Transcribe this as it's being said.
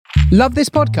Love this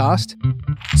podcast?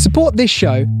 Support this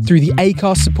show through the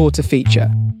Acast supporter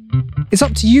feature. It's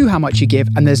up to you how much you give,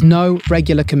 and there's no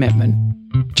regular commitment.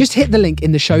 Just hit the link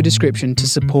in the show description to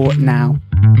support now.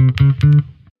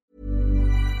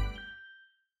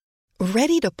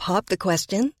 Ready to pop the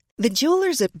question? The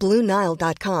jewelers at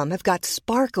BlueNile.com have got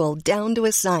sparkle down to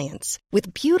a science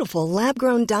with beautiful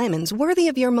lab-grown diamonds worthy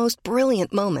of your most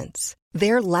brilliant moments.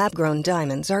 Their lab-grown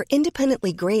diamonds are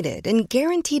independently graded and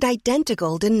guaranteed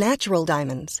identical to natural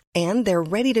diamonds, and they're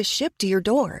ready to ship to your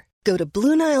door. Go to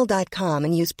BlueNile.com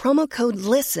and use promo code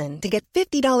LISTEN to get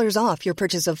 $50 off your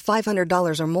purchase of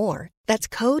 $500 or more. That's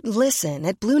code LISTEN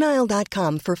at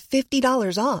BlueNile.com for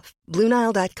 $50 off.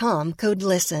 BlueNile.com, code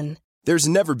LISTEN. There's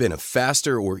never been a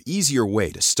faster or easier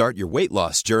way to start your weight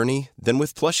loss journey than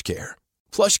with PlushCare.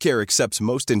 PlushCare accepts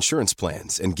most insurance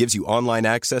plans and gives you online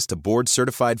access to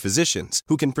board-certified physicians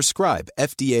who can prescribe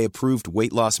FDA-approved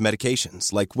weight loss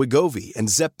medications like Wegovy and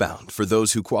Zepbound for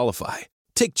those who qualify.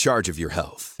 Take charge of your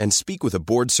health and speak with a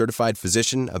board-certified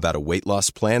physician about a weight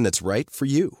loss plan that's right for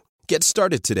you. Get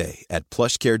started today at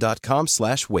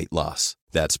plushcare.com/weight loss.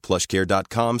 That's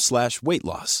plushcare.com/weight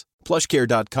loss.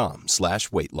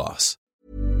 plushcare.com/weight loss.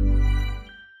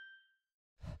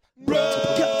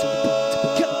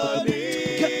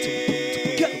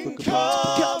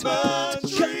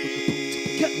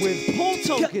 With Paul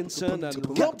Tomkinson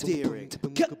and Rob Deering.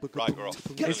 Right, we're off.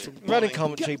 It's running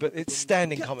commentary, but it's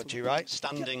standing commentary, right?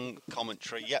 Standing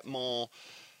commentary, yet more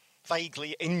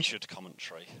vaguely injured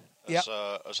commentary Yep.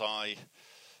 as I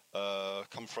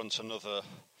confront another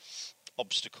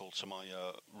obstacle to my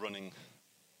running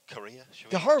career.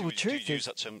 The horrible do truth you is... use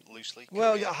that term loosely?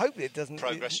 Well, Career? I hope it doesn't...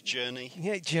 Progress, journey.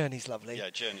 Yeah, journey's lovely. Yeah,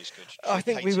 journey's good. I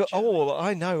think we Hated were journey. all...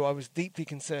 I know, I was deeply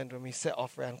concerned when we set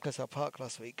off around Clissold Park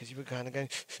last week, because you were kind of going...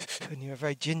 and you were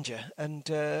very ginger. And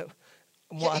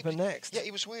what happened next? Yeah,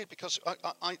 it was weird because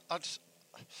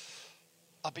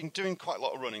I've been doing quite a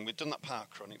lot of running. We'd done that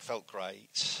park run. It felt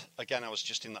great. Again, I was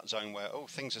just in that zone where,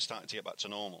 things are starting to get back to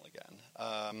normal again.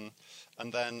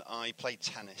 And then I played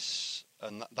tennis,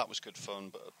 and that was good fun.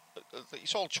 But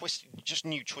it's all twisty, just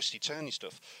new twisty-turny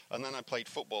stuff. And then I played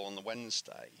football on the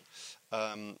Wednesday,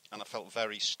 and I felt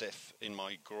very stiff in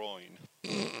my groin.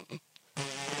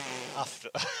 After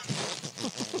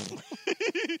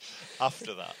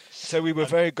that. So we were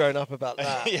very grown up about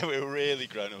that. Yeah, we were really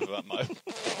grown up about my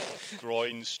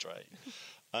groin strain.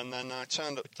 And then I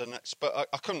turned up the next, but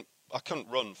I couldn't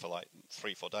run for like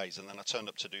 3-4 days. And then I turned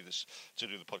up to do the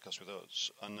podcast with us.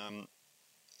 And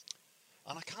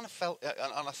I kind of felt, and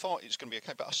I thought it was going to be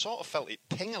okay, but I sort of felt it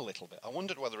ping a little bit. I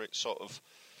wondered whether it sort of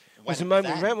It was a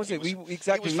moment we ran, wasn't it?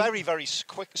 It was very, very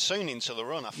quick, soon into the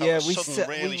run. I felt a sudden,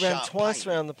 really we ran sharp twice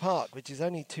pain. around the park, which is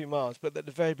only 2 miles. But at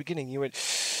the very beginning, you went.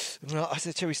 I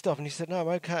said, "Shall we stop?" And you said, "No, I'm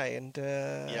okay." And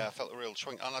yeah, I felt a real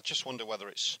twang, and I just wonder whether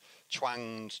it's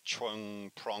twanged,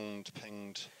 chung, pronged,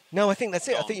 pinged. No, I think that's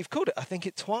it. I gone. think you've called it. I think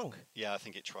it twung. Yeah, I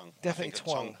think it twung. Definitely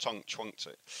twung. Twonked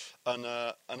it, and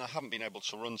I haven't been able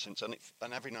to run since. And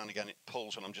every now and again it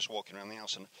pulls when I'm just walking around the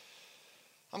house, and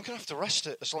I'm going to have to rest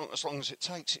it as long as it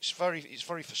takes. It's very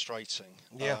frustrating.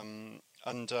 Yeah.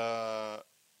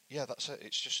 Yeah, that's it.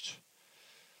 It's just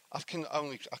I can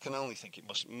only think it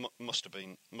must have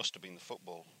been the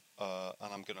football,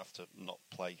 and I'm going to have to not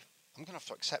play. I'm going to have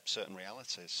to accept certain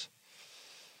realities,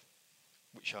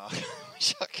 which are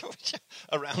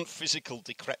around physical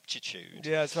decrepitude.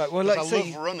 Yeah, that's right. Well, I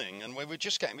love running, and we were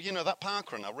just getting, that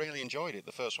park run. I really enjoyed it.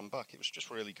 The first one back, it was just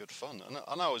really good fun. And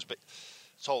I know it was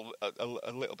it's all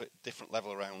a little bit different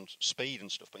level around speed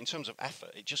and stuff, but in terms of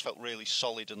effort, it just felt really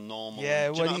solid and normal.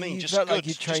 Yeah, Do you know what I mean? You Just felt good, like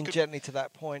you trained gently to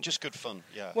that point. Just good fun,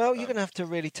 yeah. Well, you're going to have to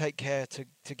really take care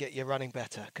to get your running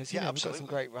better, because we've got some absolutely.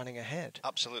 great running ahead.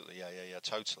 Absolutely, yeah,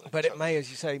 totally. But totally. it may,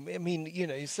 as you say, I mean,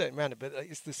 you're sitting around it, but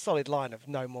it's the solid line of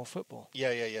no more football.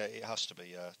 Yeah, it has to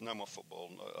be. No more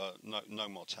football, no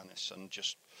more tennis, and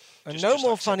just no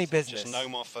more accept funny it. business. Just no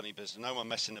more funny business, no more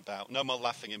messing about, no more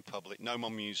laughing in public, no more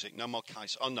music, no more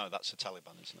kites. Oh no, that's the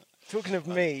Taliban, isn't it? Talking of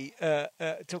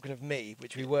me,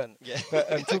 which we weren't, Yeah. but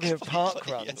talking of park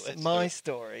Yeah, runs, let's my do it.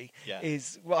 story Yeah.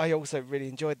 is, well, I also really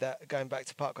enjoyed that, going back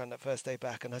to park run that first day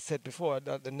back, and I said before,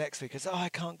 the next week, I said, I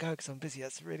can't go because I'm busy,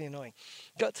 that's really annoying.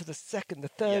 Got to the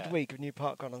third week of new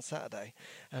park run on Saturday,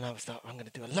 and I was like, I'm going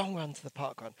to do a long run to the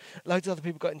park run. Loads of other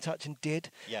people got in touch and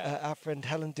did. Yeah. Our friend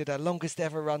Helen did her longest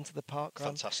ever run to the park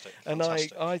run. Fantastic. And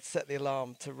I set the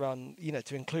alarm to run,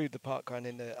 to include the park run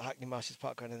in the Hackney Marshes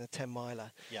park run in the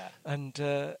 10-miler. Yeah. And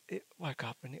it woke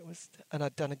up and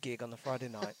I'd done a gig on the Friday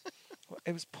night.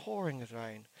 It was pouring with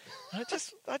rain. And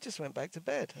I just went back to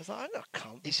bed. I was like, I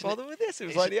can't be Isn't bothered it- with this. It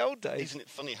was isn't- like the old days. Isn't it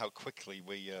funny how quickly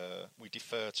we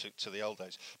defer to the old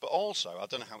days? But also, I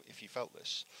don't know if you felt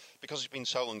this, because it's been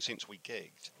so long since we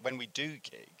gigged. When we do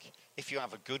gig, if you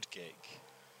have a good gig,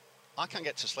 I can't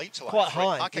get to sleep till Quite like 3.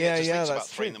 high. I can get to sleep till about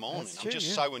that's 3 in true. the morning. That's I'm true, just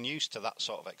yeah. so unused to that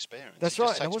sort of experience. That's It just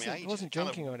right. takes I me wasn't ages.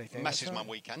 drinking Kind of or anything. Messes That's my right.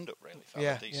 weekend up really. If I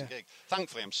Yeah, have a decent yeah. gig.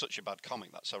 Thankfully, I'm such a bad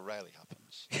comic that so rarely happens.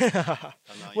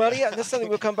 Well, yeah, that's something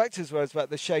we'll come back to as well, is about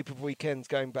the shape of weekends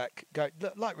going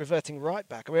like reverting right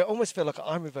back. I mean, I almost feel like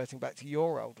I'm reverting back to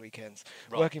your old weekends,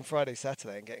 Right. working Friday,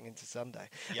 Saturday, and getting into Sunday.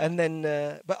 Yeah. And then,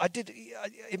 but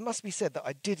it must be said that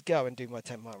I did go and do my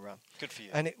 10-mile run. Good for you.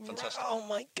 And Fantastic. oh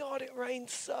my God, it rained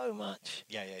so much.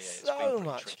 Yeah. It's been So pretty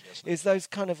much. tricky, hasn't it? It's those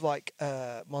kind of like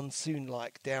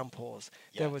monsoon-like downpours.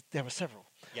 Yeah. There were several.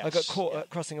 I Yes, got caught yeah.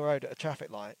 crossing a road at a traffic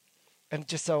light, and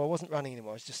just so I wasn't running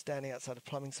anymore, I was just standing outside a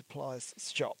plumbing supplies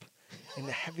shop in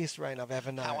the heaviest rain I've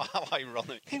ever known. How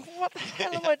ironic. Think, what the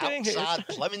hell am I doing here? Outside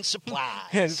plumbing supplies.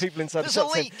 Yeah, the people inside There's the a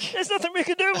shop saying, leak. "There's nothing we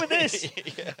can do with this."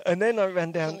 Yeah. And then I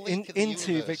ran down The leak of the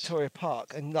into universe. Victoria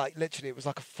Park, and like literally, it was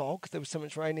like a fog. There was so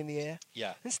much rain in the air.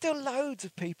 Yeah. And still loads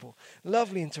of people.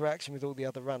 Lovely interaction with all the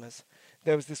other runners.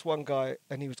 There was this one guy,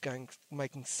 and he was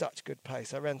making such good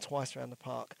pace. I ran twice around the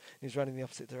park. He was running the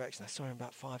opposite direction. I saw him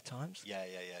about 5 times. Yeah.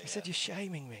 I said, "You're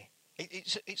shaming me."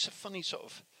 It's a funny sort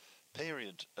of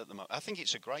period at the moment. I think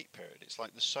it's a great period. It's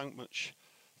like there's so much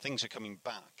things are coming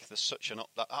back. There's such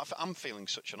I'm feeling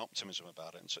such an optimism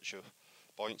about it and such a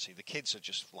buoyancy. The kids are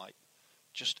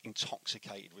just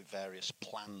intoxicated with various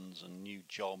plans and new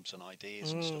jobs and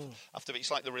ideas and stuff. After it's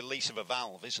like the release of a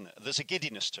valve, isn't it? There's a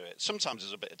giddiness to it. Sometimes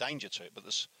there's a bit of danger to it, but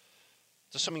there's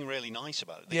something really nice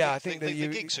about it. I think the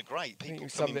that gigs are great. I think People you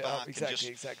summed coming it up back exactly.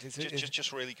 and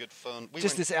just really good fun.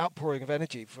 Just this outpouring of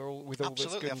energy with all that's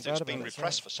Absolutely, good and after bad it's about been it.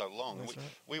 repressed for so long. That's right.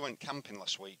 We went camping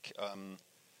last week.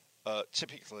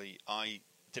 Typically, I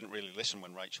didn't really listen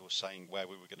when Rachel was saying where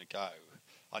we were going to go.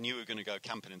 I knew we were going to go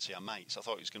camping and see our mates. I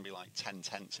thought it was going to be like 10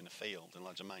 tents in a field and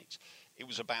loads of mates. It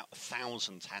was about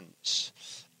 1,000 tents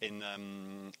in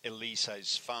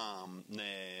Elise's farm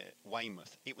near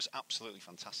Weymouth. It was absolutely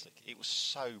fantastic. It was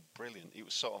so brilliant. It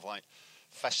was sort of like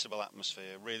festival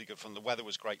atmosphere, really good fun. The weather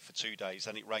was great for 2 days.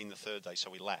 Then it rained the 3rd day, so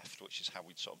we left, which is how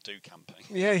we'd sort of do camping.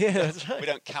 Yeah, that's right. We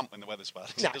don't camp when the weather's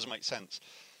bad. No. It doesn't make sense.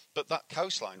 But that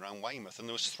coastline around Weymouth, and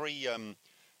there was 3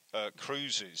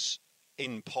 cruises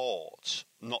in port,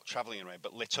 not travelling around,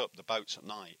 but lit up the boats at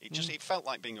night. It felt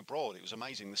like being abroad. It was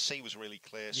amazing. The sea was really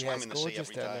clear. Swam in the sea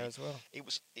every day. down there as well.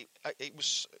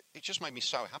 It just made me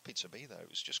so happy to be there. It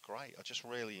was just great. I just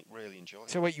really enjoyed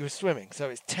it. So wait, you were swimming. So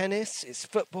it's tennis, it's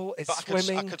football, it's But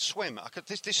swimming. I could swim.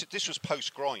 This was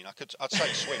post groin. I'd say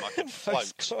swim. I could float.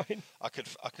 Post-groin. I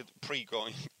could pre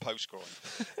groin, post groin.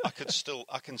 I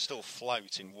can still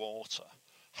float in water,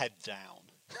 head down.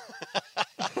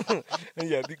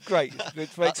 Yeah, great.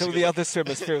 It makes all the other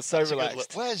swimmers feel so That's a good look.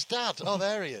 relaxed. Where's Dad? Oh,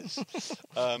 there he is.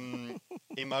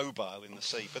 Immobile in the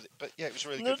sea, but yeah, it was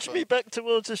really Nudge good me fun. back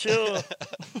towards the shore.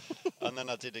 And then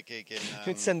I did a gig in.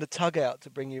 Could send the tug out to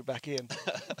bring you back in.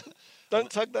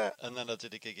 Don't tug that. And then I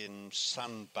did a gig in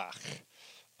Sandbach,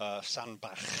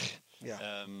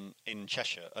 Yeah. in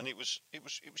Cheshire, and it was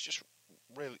just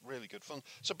really good fun.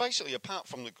 So basically, apart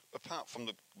from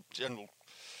the general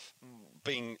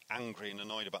being angry and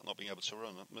annoyed about not being able to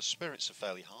run, my spirits are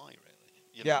fairly high, really.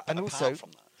 You know, Yeah, and apart also,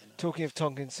 from that, you know. Talking of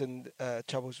Tonkinson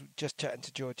troubles, just chatting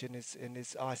to George, and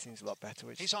his eye seems a lot better.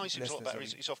 Which His eye seems a lot listeners better.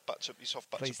 will He's off back to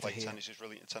pleased to play hear. tennis. He's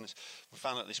really into tennis. We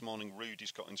found out this morning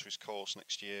Rudy's got into his course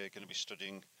next year. Going to be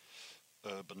studying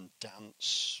urban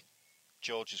dance.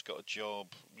 George has got a job.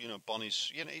 You know,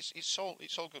 Bonnie's. You know, it's all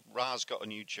good. Raz got a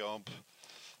new job.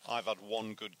 I've had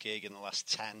one good gig in the last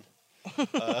 10.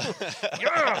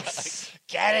 Yes!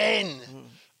 Get in.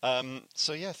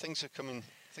 So yeah, things are coming.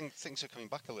 Things are coming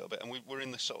back a little bit, and we're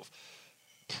in the sort of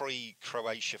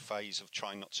pre-Croatia phase of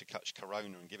trying not to catch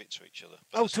corona and give it to each other.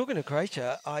 But Oh, talking of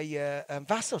Croatia,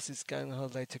 Vassos is going on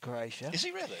holiday to Croatia. is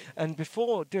he really? And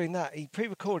before doing that, he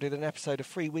pre-recorded an episode of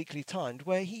Free Weekly Timed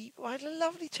where I had a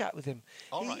lovely chat with him.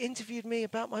 All he right. interviewed me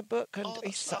about my book, and Oh,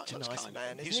 he's such a that's nice kind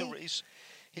man, of isn't him. he?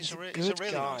 He's a really good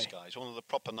nice guy. guy. He's one of the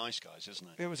proper nice guys, isn't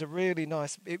he? It was a really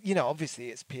nice, obviously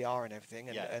it's PR and everything,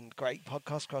 and, Yeah. and great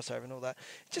podcast crossover and all that.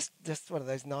 Just one of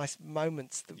those nice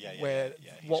moments where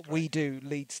he's what we great. do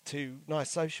leads to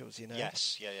nice socials, you know.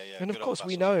 Yes, yeah. And of Good course old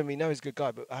we Basil. know him. We know he's a good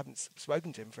guy, but I haven't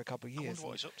spoken to him for a couple of I years. wonder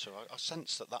what he's up to. I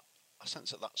sense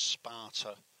that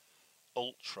Sparta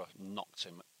Ultra knocked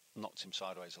him knocked him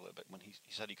sideways a little bit when he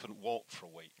said he couldn't walk for a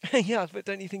week. Yeah, but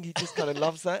don't you think he just kind of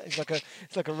loves that?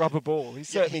 It's like a rubber ball. He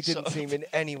certainly didn't seem in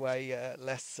any way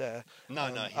less. No,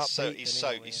 he's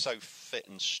so fit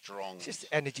and strong. It's just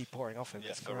energy pouring off him.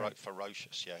 Yeah,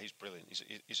 ferocious. Yeah, he's brilliant.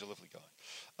 He's a lovely guy.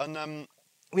 And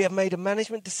we have made a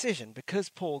management decision, because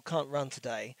Paul can't run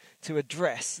today, to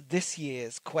address this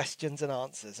year's questions and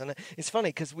answers. And it's funny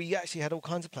because we actually had all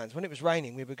kinds of plans. When it was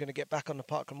raining, we were going to get back on the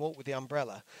Parkland Walk with the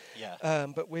umbrella. Yeah.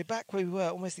 But we're back where we were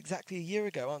almost exactly a year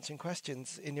ago, answering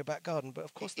questions in your back garden. But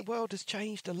of course, the world has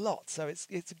changed a lot, so it's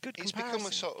a good comparison. It's become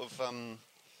a sort of.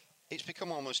 It's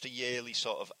become almost a yearly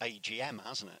sort of AGM,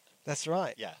 hasn't it? That's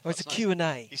right. Yeah. Well, it's a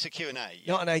Q&A. It's a Q&A. Yeah.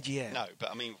 Not an AGM. No,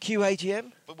 but I mean...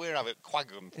 QAGM? But we're having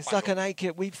quagum. It's like an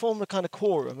AGM. We formed a kind of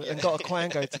quorum and got a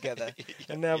quango together.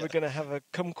 And now we're going to have a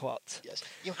kumquat. Yes.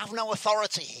 You have no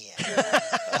authority here.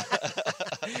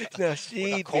 No, she'd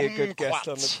be a good guest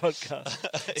on the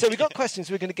podcast. So we've got questions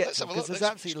we're going to get to, because there's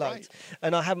absolutely loads.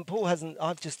 And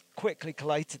I've just quickly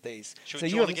collated these. Do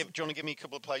you want to give me a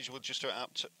couple of plays? We'll just do it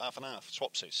out to half and half,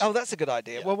 swapsies. Oh, that's a good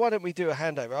idea. Yeah. Well, why don't we do a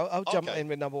handover? I'll jump in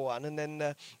with number one, and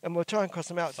then and we'll try and cross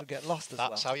them out so we get lost as well.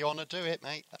 That's how you want to do it,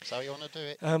 mate. That's how you want to do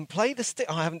it. Play the sting.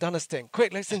 Oh, I haven't done a sting.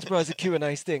 Quick, let's improvise a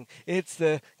Q&A sting. It's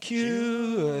the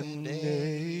Q&A.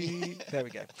 There we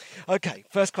go. Okay,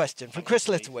 first question from Chris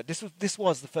Littlewood. This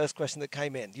was the first question that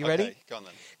came in. You ready? Go on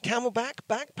then. Camelback,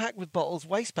 backpack with bottles,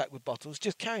 waist pack with bottles,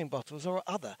 just carrying bottles, or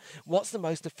other? What's the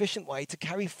most efficient way to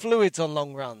carry fluids on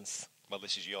long runs? Well,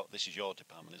 this is your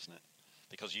department, isn't it?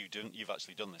 Because you've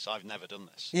actually done this. I've never done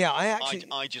this. Yeah,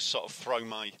 I just sort of throw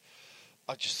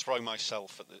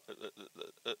myself at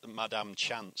the Madame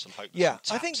chance and hope. Yeah,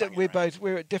 I think that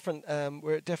we're at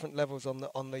different levels on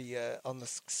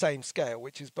the same scale,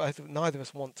 which is neither of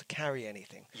us want to carry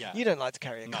anything. Yeah. You don't like to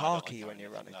carry a car key when you're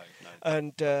running. No.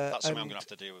 And that's something I'm going to have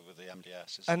to deal with the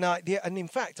MDS. And in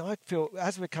fact, I feel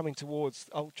as we're coming towards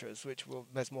ultras, which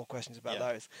there's more questions about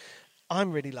those.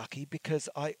 I'm really lucky because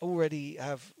I already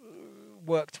have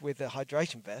worked with a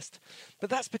hydration vest, but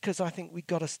that's because I think we've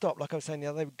got to stop. Like I was saying the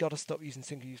other day, we've got to stop using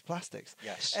single-use plastics.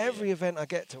 Yes. Every event I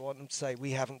get to, I want them to say, we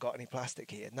haven't got any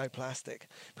plastic here, no plastic,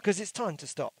 because it's time to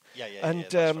stop.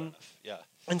 That's fair enough. Yeah.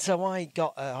 And so I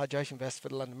got a hydration vest for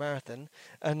the London Marathon,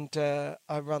 and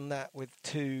I run that with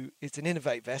it's an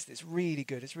Innovate vest. It's really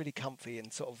good. It's really comfy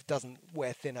and sort of doesn't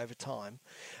wear thin over time.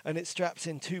 And it straps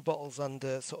in 2 bottles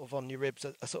under, sort of on your ribs,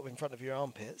 sort of in front of your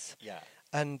armpits. Yeah.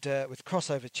 And with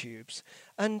crossover tubes.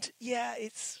 And yeah,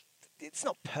 it's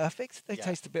not perfect. They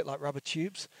taste a bit like rubber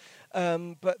tubes,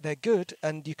 but they're good,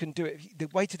 and you can do it. The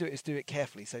way to do it is do it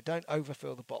carefully. So don't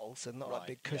overfill the bottles, so not like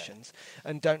big cushions,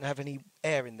 and don't have any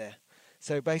air in there.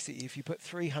 So basically, if you put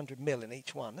 300 ml in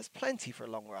each one, that's plenty for a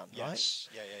long run, right?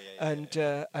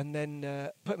 Yeah. And then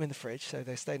put them in the fridge so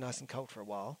they stay nice and cold for a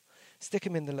while. Stick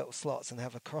them in the little slots and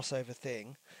have a crossover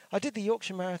thing. I did the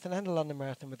Yorkshire Marathon and the London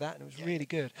Marathon with that, and it was really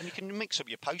good. And you can mix up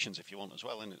your potions if you want as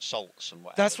well, and salts and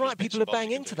whatever. That's right. People are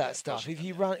bang into that stuff. If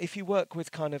you work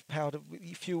with kind of powder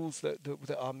fuels that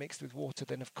are mixed with water,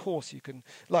 then of course you can.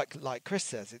 Like Chris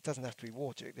says, it doesn't have to be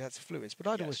water; it has fluids. But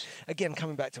I'd always, again,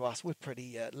 coming back to us, we're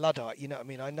pretty Luddite. You know what I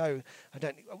mean? I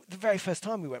don't. The very first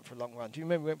time we went for a long run, do you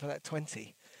remember we went for that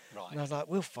 20? Right. And I was like,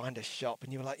 we'll find a shop.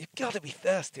 And you were like, you've got to be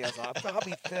thirsty. I was like, I'll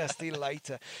be thirsty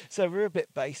later. So we're a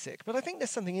bit basic. But I think there's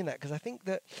something in that, because I think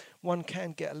that one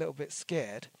can get a little bit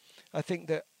scared. I think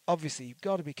that obviously you've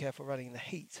got to be careful running in the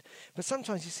heat. But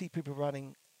sometimes you see people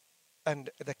running and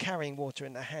they're carrying water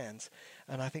in their hands.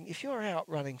 And I think if you're out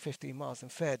running 15 miles, then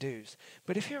fair dues.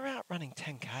 But if you're out running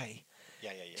 10K,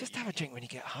 just have a drink when you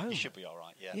get home. You should be all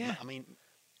right, yeah. I mean,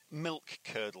 milk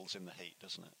curdles in the heat,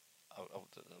 doesn't it? I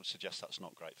would suggest that's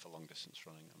not great for long distance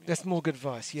running. I mean, that's more good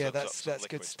advice. Yeah, that's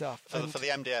good stuff. For the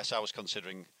MDS, I was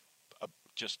considering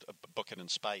just a bucket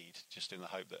and spade, just in the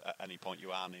hope that at any point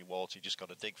you are near water, you just got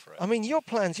to dig for it. I mean, your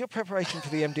preparation for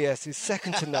the MDS is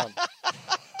second to none.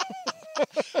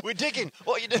 We're digging.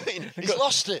 What are you doing? He's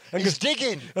lost it. He's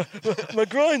digging. My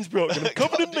grind's broken. I'm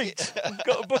covered in meat. I've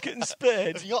got a bucket and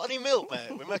spade. Have you got any milk,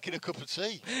 mate? We're making a cup of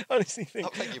tea. Honestly,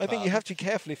 I think you have to be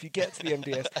careful if you get to the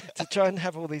MDS to try and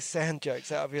have all these sand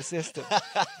jokes out of your system.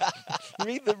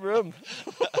 Read the room.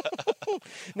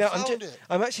 Now,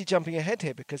 I'm actually jumping ahead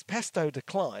here because Pesto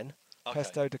Decline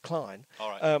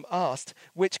asked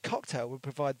which cocktail would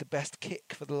provide the best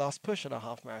kick for the last push on a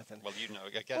half marathon. Well,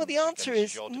 again. Well, the answer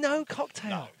is no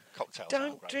cocktail. No, cocktails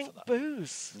don't drink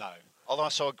booze. No. Although I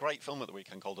saw a great film at the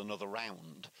weekend called Another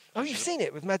Round. Oh, you've seen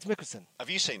it with Mads Mikkelsen? Have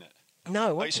you seen it?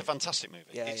 No, It's a fantastic movie.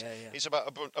 Yeah, it's, yeah, yeah. It's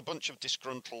about a bunch of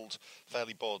disgruntled,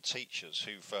 fairly bored teachers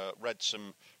who've read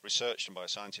some research done by a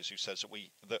scientist who says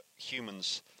that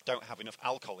humans don't have enough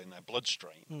alcohol in their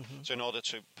bloodstream. So in order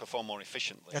to perform more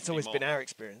efficiently... That's always been our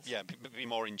experience. Yeah, be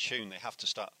more in tune, they have to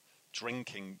start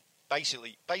drinking.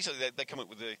 Basically, they come up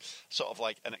with a sort of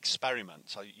like an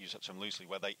experiment, I use that term loosely,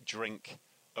 where they drink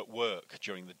at work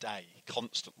during the day,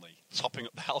 constantly, topping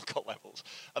up the alcohol levels.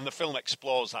 And the film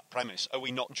explores that premise. Are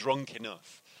we not drunk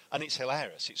enough? And it's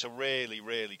hilarious. It's a really,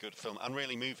 really good film and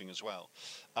really moving as well.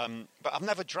 But I've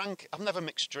never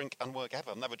mixed drink and work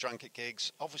ever. I've never drank at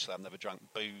gigs. Obviously, I've never drank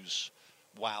booze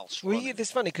whilst running.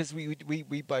 It's funny because we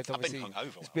both obviously... I've been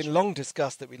hungover. It's been long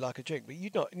discussed that we like a drink, but you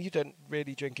don't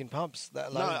really drink in pubs,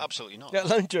 let alone... No, absolutely not. Let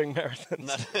alone during marathons.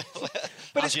 No.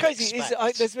 But As it's you'd crazy.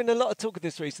 expect. There's been a lot of talk of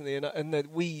this recently, and that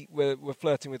we were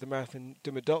flirting with the Marathon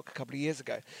de Medoc a couple of years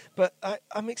ago. But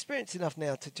I'm experienced enough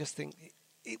now to just think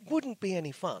it wouldn't be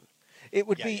any fun. It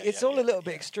would be. It's all a little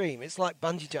bit extreme. It's like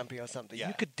bungee jumping or something. Yeah.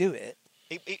 You could do it.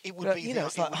 It would be.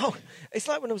 It's like it's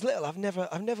like when I was little. I've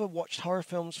never watched horror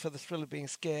films for the thrill of being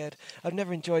scared. I've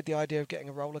never enjoyed the idea of getting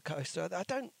a roller coaster. I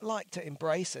don't like to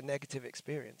embrace a negative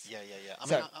experience. Yeah.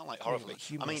 I like So, horror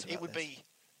films. I mean, it would be.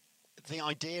 The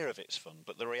idea of it's fun,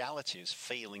 but the reality is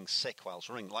feeling sick whilst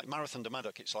running. Like Marathon de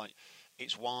Medoc, it's like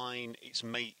it's wine, it's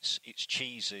meats, it's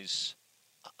cheeses.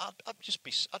 I'd just be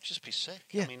sick.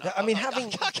 Yeah, I mean, having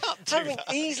that.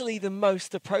 easily the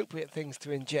most appropriate things to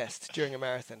ingest during a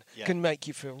marathon can make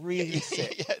you feel really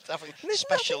sick. Yeah, definitely.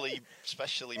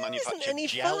 Specially manufactured any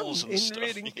gels fun and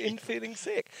stuff. in feeling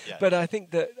sick. Yeah. But I think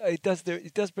that it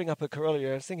does bring up a corollary.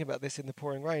 I was thinking about this in the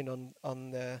pouring rain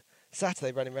on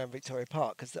Saturday running around Victoria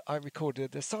Park because I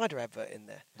recorded a cider advert in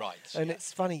there. Right. And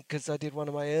it's funny because I did one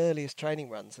of my earliest training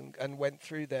runs and went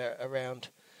through there around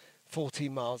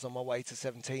 14 miles on my way to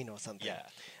 17 or something. Yeah.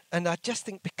 And I just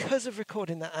think because of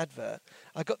recording that advert,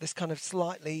 I got this kind of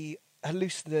slightly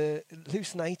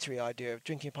hallucinatory idea of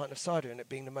drinking a pint of cider and it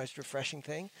being the most refreshing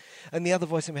thing. And the other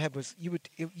voice in my head was,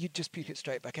 you'd just puke it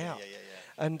straight back out. Yeah.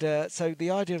 And so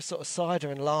the idea of sort of cider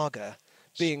and lager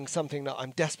being something that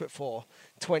I'm desperate for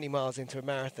 20 miles into a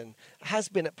marathon has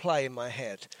been at play in my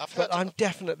head. But I'm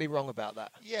definitely wrong about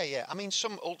that. Yeah. I mean,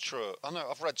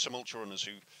 I've read some ultra runners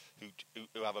who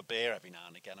have a beer every now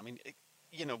and again. I mean,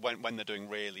 when they're doing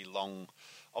really long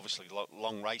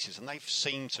races, and they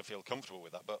seem to feel comfortable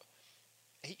with that, but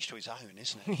each to his own,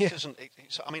 isn't it? Yeah.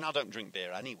 I mean, I don't drink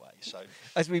beer anyway, so...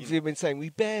 As we've been saying, we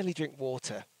barely drink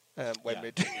water when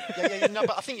we're doing... No,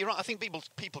 but I think you're right. I think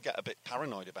people get a bit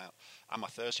paranoid about, am I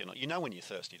thirsty or not? You know when you're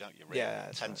thirsty, don't you? Really? Yeah,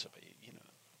 tend to be,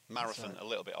 Marathon a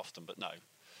little bit often, but no.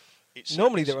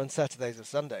 Normally they're on Saturdays or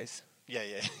Sundays.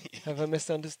 Yeah. Have I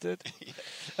misunderstood?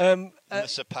 Ne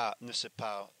sais pas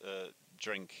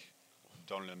drink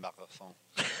dans le marathon.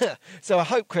 So I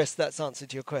hope, Chris, that's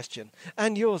answered your question.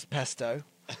 And yours, Pesto.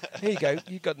 Here you go.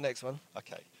 You've got the next one.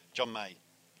 Okay. John May.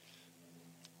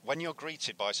 When you're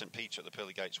greeted by St. Peter at the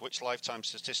pearly gates, which lifetime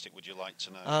statistic would you like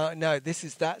to know? No,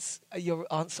 that's your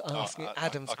answer asking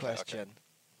Adam's question. Okay.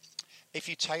 If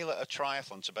you tailor a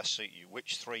triathlon to best suit you,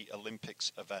 which 3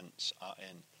 Olympics events are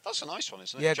in? That's a nice one,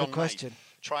 isn't it? Yeah, John good question. May,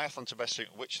 triathlon to best suit,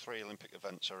 which 3 Olympic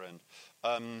events are in?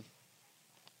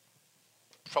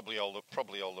 Probably all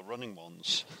the running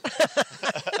ones.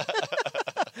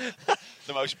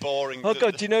 The most boring. Oh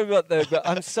God, do you know what though? But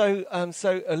I'm so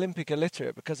Olympic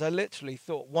illiterate because I literally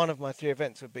thought one of my 3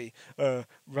 events would be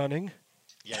running.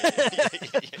 Yeah.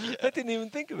 I didn't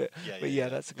even think of it. Yeah,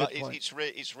 that's a good point.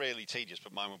 It's really tedious,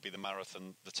 but mine would be the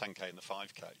marathon, the 10K and the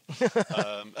 5K.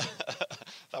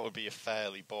 That would be a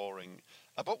fairly boring...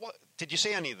 But what did you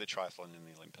see any of the triathlon in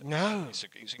the Olympics? No. It's an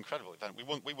incredible event.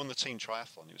 We won the team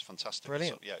triathlon. It was fantastic.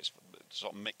 Brilliant. It's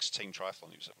sort of mixed team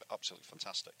triathlon. It was absolutely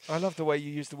fantastic. I love the way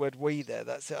you use the word "we" there.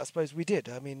 That's it. I suppose we did.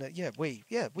 I mean, we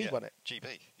won it.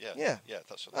 GB. Yeah.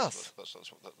 That's us.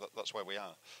 That's where we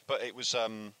are. But it was.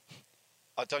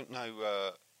 I don't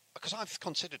know. Because I've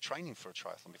considered training for a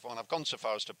triathlon before, and I've gone so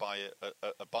far as to buy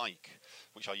a bike,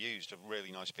 which I used, a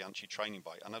really nice Bianchi training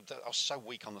bike. And I was so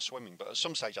weak on the swimming, but at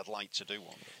some stage I'd like to do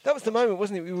one. That was the moment,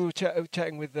 wasn't it? We were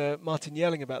chatting with Martin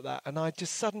Yelling about that, and I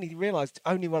just suddenly realised,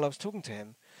 only while I was talking to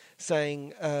him,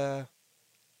 saying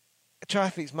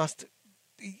triathletes must...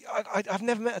 I've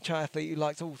never met a triathlete who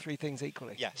likes all 3 things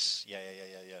equally. Yes, yeah.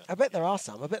 I bet there are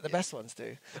some. I bet the best ones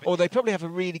do. Or they probably have a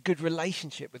really good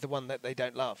relationship with the one that they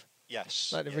don't love.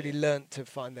 Yes. Like they've really learnt to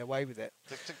find their way with it.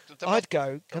 I'd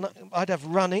I'd have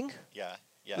running. Yeah.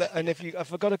 And if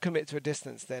I've got to commit to a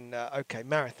distance, then okay,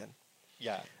 marathon.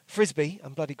 Yeah. Frisbee,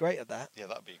 I'm bloody great at that. Yeah,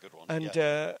 that'd be a good one.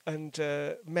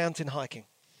 And mountain hiking.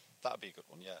 That'd be a good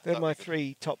one. Yeah, They're that'd my be a good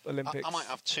 3 top Olympics. I might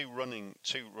have two running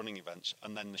events,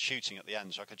 and then the shooting at the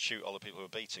end, so I could shoot all the people who are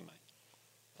beating me.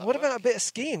 What about a bit of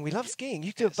skiing? We love skiing.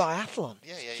 You could do a biathlon.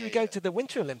 Yeah. Should we go to the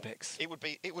Winter Olympics? It would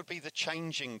be the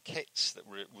changing kits that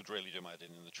would really do my head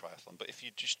in the triathlon. But if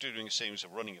you're just doing a series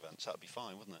of running events, that'd be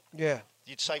fine, wouldn't it? Yeah.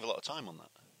 You'd save a lot of time on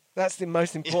that. That's the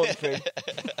most important thing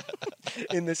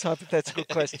in this hypothetical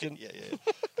question. Yeah.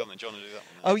 Go on then, do you want to do that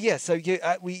one? Oh, yeah, so you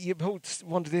all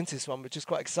wandered into this one, which is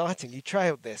quite exciting. You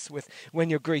trailed this with when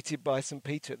you're greeted by St.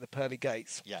 Peter at the pearly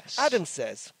gates. Yes. Adam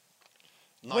says...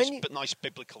 Nice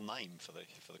biblical name for the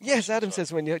Yes, Adam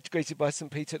says when you're greeted by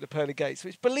St. Peter at the pearly gates,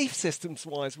 which belief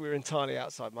systems-wise we're entirely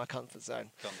outside my comfort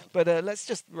zone. But let's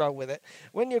just roll with it.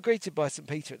 When you're greeted by St.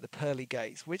 Peter at the pearly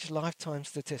gates, which lifetime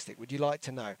statistic would you like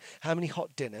to know? How many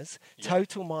hot dinners,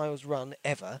 total miles run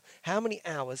ever, how many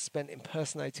hours spent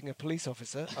impersonating a police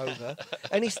officer over,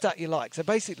 any stat you like. So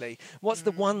basically, what's the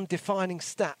one defining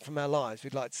stat from our lives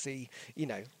we'd like to see,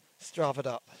 Stravaed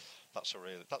up? That's a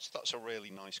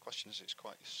really nice question. It's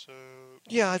quite it's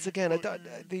again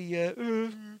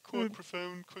quite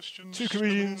profound question. 2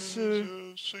 comedians,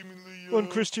 seemingly one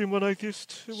Christian, one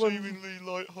atheist, seemingly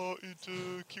light-hearted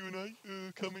Q&A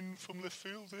coming from left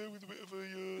field there with a bit of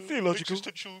a theological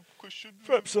existential question,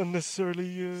 perhaps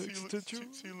unnecessarily existential.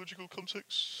 Theological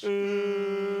context.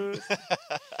 You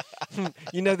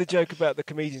know the joke about the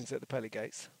comedians at the pearly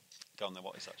gates? Go on then,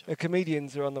 what is that joke? The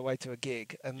comedians are on the way to a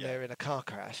gig and they're in a car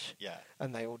crash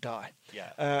and they all die.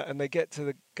 And they get to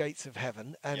the gates of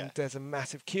heaven and there's a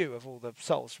massive queue of all the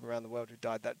souls from around the world who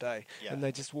died that day. And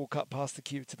they just walk up past the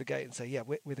queue to the gate and say,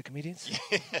 we're the comedians.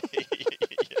 That's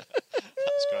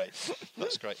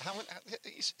great.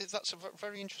 That's a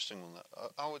very interesting one.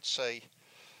 I would say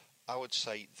the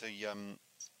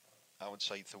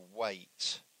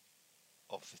weight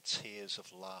of the tears of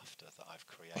laughter that I've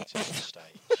created on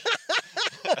stage.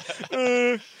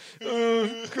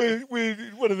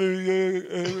 One of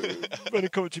the running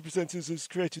commentary presenters has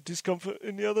created discomfort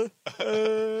in the other.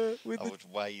 I would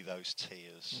weigh those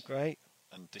tears. Great.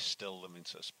 And distill them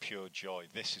into pure joy.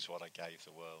 This is what I gave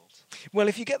the world. Well,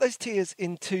 if you get those tears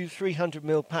in 2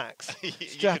 300ml packs,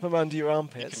 strap them under your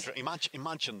armpits.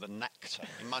 Imagine the nectar.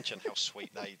 Imagine how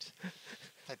sweet they'd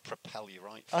propel you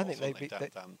right I think down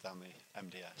the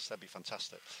MDS. That'd be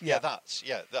fantastic.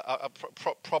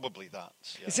 Probably that.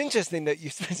 Yeah. It's interesting that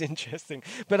it's interesting,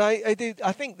 but I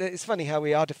think that it's funny how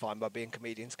we are defined by being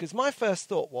comedians. Because my first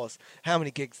thought was, how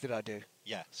many gigs did I do?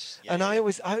 Yes. I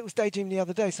was daydreaming the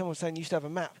other day. Someone was saying you used to have a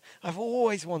map. I've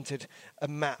always wanted a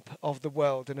map of the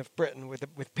world and of Britain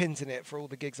with pins in it for all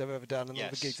the gigs I've ever done and all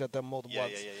the gigs I've done more than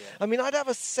once. I mean, I'd have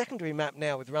a secondary map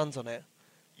now with runs on it.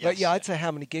 But I'd say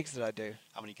how many gigs did I do?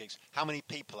 How many gigs? How many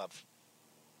people have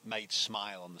made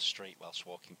smile on the street whilst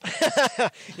walking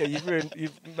past? You've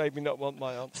made me not want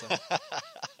my answer.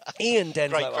 Ian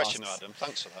Denslow Great question, asks, Adam.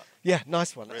 Thanks for that. Yeah,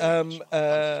 nice one. Really nice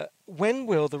one. When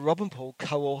will the Rob and Paul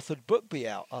co-authored book be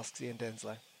out? Asks Ian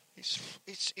Denslow.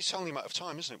 It's only a matter of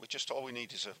time, isn't it? All we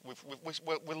need is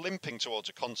we're limping towards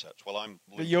a concept. Well, I'm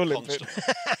limping. You're limping.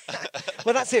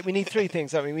 Well, that's it. We need 3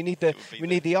 things. I mean, we need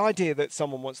the idea that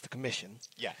someone wants to commission.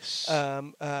 Yes.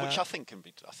 Which I think can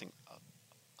be.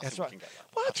 That's right. We can get that.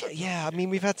 Well, I mean,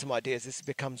 we've had some ideas. This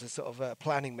becomes a sort of a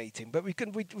planning meeting, but we've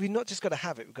not just got to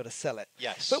have it; we've got to sell it.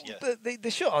 Yes. But the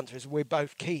short answer is we're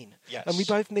both keen, and we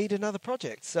both need another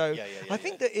project. So I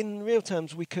think that in real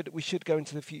terms, we should go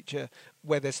into the future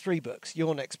where there's 3 books: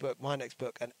 your next book, my next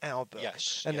book, and our book.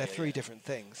 Yes. And they're 3 different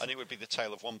things. And it would be the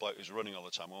tale of one bloke who's running all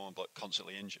the time, and one bloke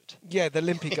constantly injured. Yeah, the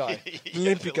limpy guy,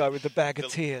 the guy with the bag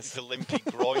of tears, the limpy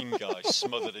groin guy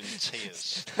smothered in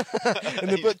tears.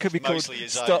 And the book could be called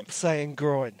 "Stop Saying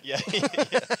Groin." Yeah.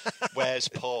 Where's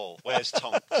Paul? Where's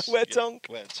Tonks? Where Tonk?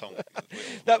 Where Tonk?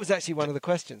 That was actually one of the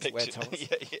questions. Where Tonks?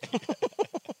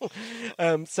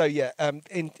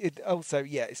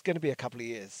 It's going to be a couple of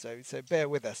years, so bear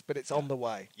with us, but it's on the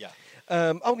way. Yeah.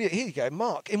 Here you go,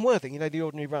 Mark in Worthing. You know the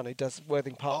Ordinary Run who does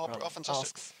Worthing Park Run. Fantastic.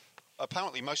 Asks,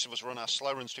 apparently, most of us run our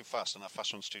slow runs too fast and our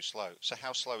fast runs too slow. So,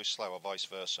 how slow is slow, or vice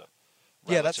versa?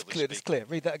 Yeah, that's clear. That's clear.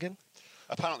 Read that again.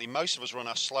 Apparently, most of us run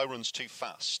our slow runs too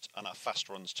fast and our fast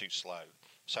runs too slow.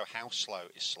 So, how slow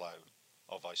is slow,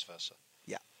 or vice versa?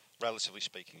 Yeah. Relatively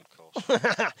speaking, of course.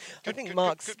 I think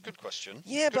Mark's good question.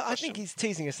 Yeah, but I think he's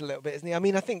teasing us a little bit, isn't he? I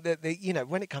mean, I think that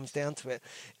when it comes down to it,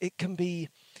 it can be.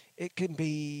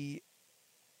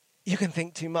 You can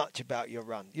think too much about your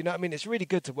run. You know what I mean? It's really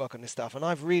good to work on this stuff, and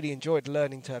I've really enjoyed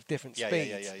learning to have different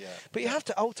speeds. Yeah. But you have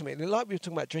to ultimately, like we were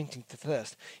talking about drinking to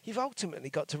thirst, you've ultimately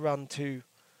got to run to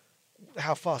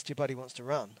how fast your body wants to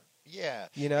run. Yeah.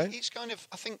 You know? It's kind of,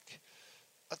 I think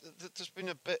there's been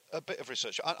a bit of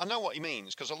research. I know what he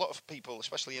means, because a lot of people,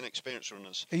 especially inexperienced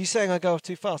runners. Are you saying I go off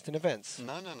too fast in events?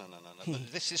 No.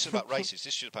 This is about races.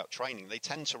 This is about training. They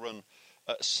tend to run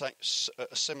at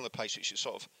a similar pace, which is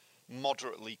sort of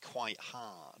moderately quite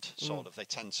hard. Sort of. They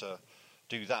tend to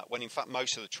do that, when in fact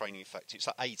most of the training effect, it's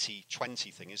that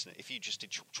 80-20 thing, isn't it? If you just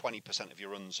did 20% of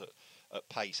your runs at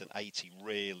pace and 80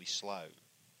 really slow,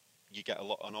 you get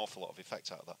an awful lot of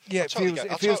effect out of that. Yeah, it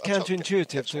feels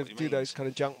counterintuitive to do those kind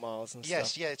of junk miles and stuff.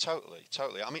 Yes, yeah, totally.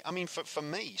 I mean, for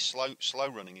me, slow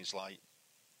running is like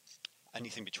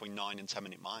anything between 9 and 10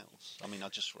 minute miles. I mean,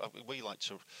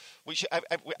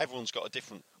 everyone's got a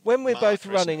different. When we're both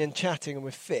running and chatting and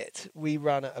we're fit, we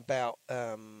run at about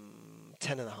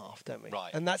 10.5, don't we?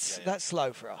 Right. And that's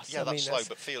slow for us. Yeah, that's slow,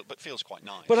 but feels quite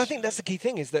nice. But I think that's the key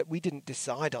thing, is that we didn't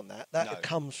decide on that. That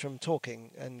comes from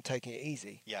talking and taking it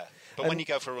easy. Yeah. But when you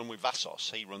go for a run with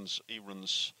Vassos, he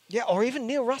runs. Yeah, or even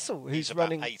Neil Russell, who's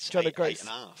running eight and a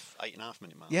half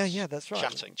minute miles. Yeah, that's right.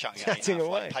 Chatting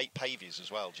away. Like Pavies as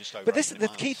well, just over. But the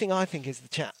key thing, I think, is the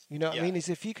chat. You know what I mean? Is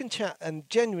if you can chat and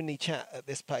genuinely chat at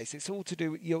this pace, it's all to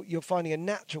do with you're finding a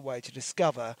natural way to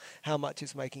discover how much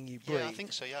it's making you breathe. Yeah, I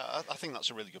think so. Yeah, I think that's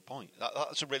a really good point.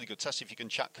 That's a really good test. If you can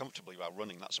chat comfortably while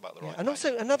running, that's about the right. And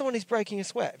also another one is breaking a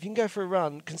sweat. If you can go for a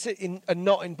run, and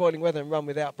not in boiling weather, and run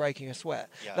without breaking a sweat,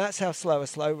 that's how slow a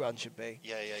slow run should be.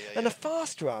 Yeah. And a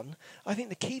fast run, I think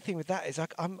the key thing with that is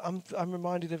I'm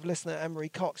reminded of listener Anne-Marie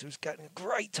Cox, who was getting a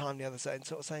great time the other day and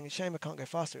sort of saying, "It's a shame I can't go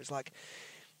faster." It's like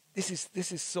this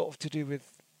is sort of to do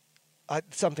with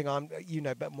something you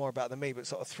know more about than me, but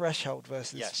sort of threshold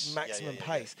versus maximum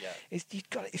pace. Is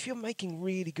if you're making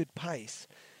really good pace,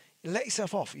 let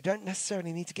yourself off. You don't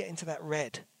necessarily need to get into that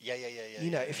red. Yeah. You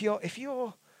know, if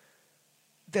you're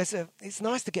it's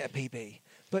nice to get a PB,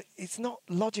 but it's not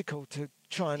logical to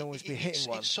try and always be hitting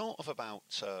one. It's sort of about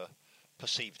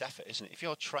perceived effort, isn't it? If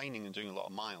you're training and doing a lot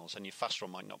of miles, and your fast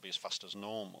run might not be as fast as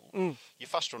normal, your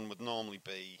fast run would normally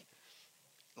be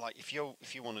like if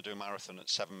you want to do a marathon at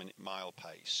 7 minute mile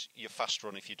pace, your fast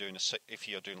run if you're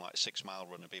doing like a 6 mile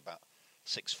run would be about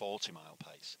 6:40 mile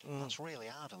pace. That's really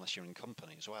hard unless you're in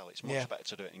company as well. It's much better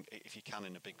to do it if you can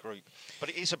in a big group. But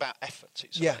it is about effort.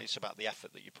 It's about the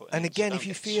effort that you put in. And again, if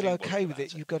you feel okay with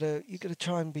it, you've got to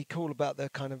try and be cool about the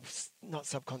kind of not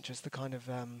subconscious, the kind of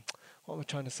what am I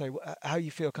trying to say? How you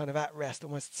feel kind of at rest,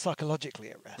 almost psychologically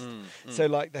at rest. So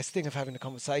like this thing of having a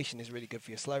conversation is really good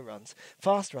for your slow runs.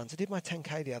 Fast runs. I did my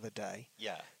 10K the other day.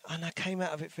 Yeah. And I came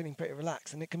out of it feeling pretty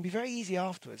relaxed. And it can be very easy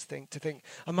afterwards to think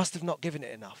I must have not given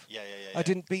it enough. Yeah. I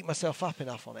didn't beat myself up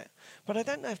enough on it. But I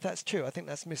don't know if that's true. I think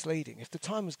that's misleading. If the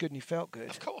time was good and you felt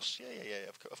good. Of course. Yeah.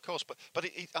 Of course. But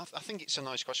I think it's a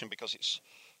nice question because it's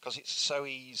so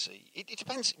easy. It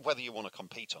depends whether you want to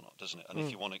compete or not, doesn't it? And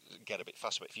if you want to get a bit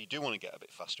faster. But if you do want to get a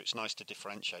bit faster, it's nice to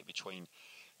differentiate between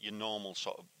your normal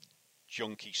sort of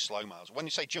junky slow miles. When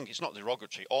you say junk, it's not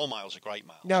derogatory. All miles are great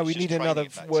miles. No, we need another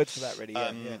word for that, really.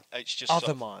 Yeah. It's just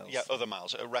other miles. Yeah, other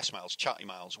miles, rest miles, chatty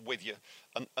miles with you,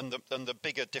 and the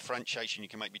bigger differentiation you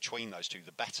can make between those two,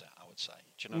 the better, I would say.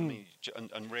 Do you know what I mean?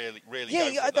 And really.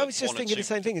 Yeah, I was just thinking the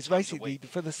same thing. It's basically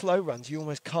for the slow runs, you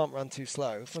almost can't run too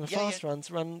slow. For the fast runs,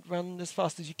 run as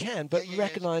fast as you can, but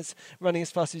recognise running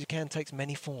as fast as you can takes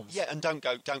many forms. Yeah, and don't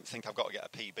think I've got to get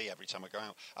a PB every time I go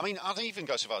out. I mean, I'd even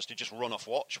go so far as to just run off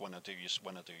watch when I do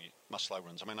my slow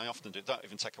runs. I mean, I often do. Don't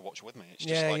even take a watch with me. It's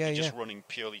just you're just running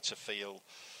purely to feel.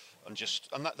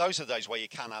 Those are the days where you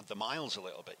can add the miles a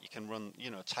little bit. You can run,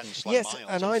 10 slow miles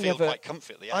and feel quite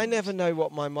comfy at the end. I never know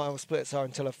what my mile splits are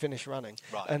until I finish running.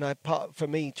 Right. And for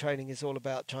me, training is all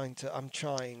about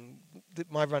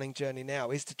my running journey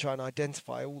now is to try and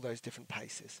identify all those different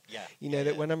paces. Yeah.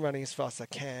 That when I'm running as fast as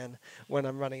I can, when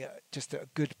I'm running at just a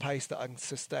good pace that I can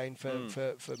sustain for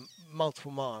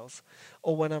multiple miles,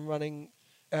 or when I'm running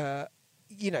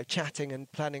chatting and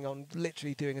planning on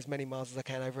literally doing as many miles as I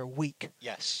can over a week.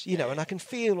 Yes. And I can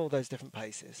feel all those different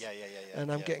paces. Yeah.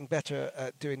 And I'm getting better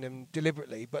at doing them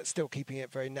deliberately, but still keeping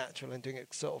it very natural and doing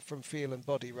it sort of from feel and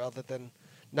body rather than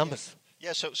numbers.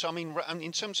 Yeah. So I mean,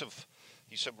 in terms of,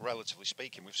 you said relatively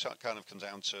speaking, we've kind of come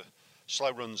down to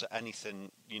slow runs at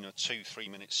anything, 2-3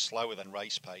 minutes slower than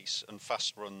race pace, and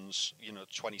fast runs,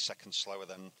 20 seconds slower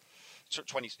than.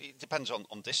 20. It depends on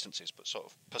distances, but sort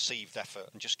of perceived effort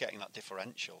and just getting that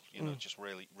differential. Just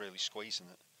really, really squeezing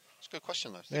it. It's a good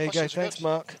question, though. There you go. Thanks,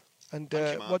 Mark. And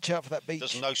Thank you, Mark. Watch out for that beach.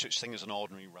 There's no such thing as an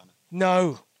ordinary runner.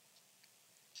 No.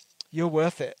 You're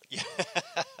worth it. Yeah.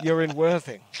 You're in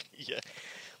Worthing. Yeah.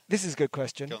 This is a good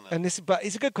question, but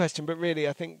it's a good question. But really,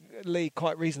 I think Lee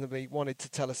quite reasonably wanted to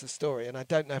tell us a story, and I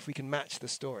don't know if we can match the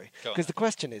story because the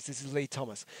question is: this is Lee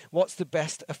Thomas. What's the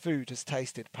best a food has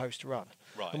tasted post-run?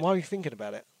 Right. And while you're thinking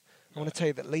about it, I want to tell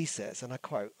you that Lee says, and I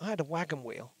quote, I had a wagon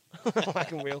wheel.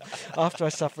 After I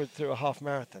suffered through a half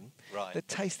marathon that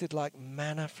tasted like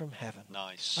manna from heaven.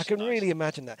 Nice. I can really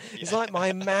imagine that. Yeah. It's like my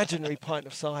imaginary pint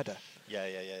of cider. Yeah.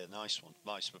 Nice one.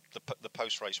 Nice. The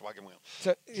post-race wagon wheel.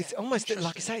 So it's almost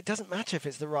like you say, it doesn't matter if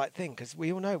it's the right thing, because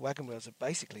we all know wagon wheels are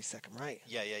basically second rate.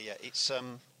 Yeah. It's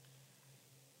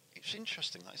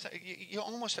interesting. You're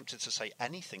almost tempted to say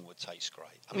anything would taste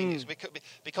great. I mean, it's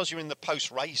because you're in the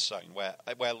post-race zone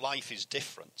where life is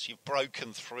different. You've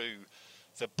broken through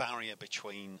the barrier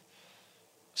between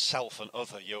self and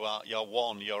other. You're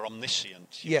one. You're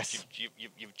omniscient. Yes.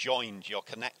 You've joined. You're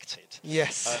connected.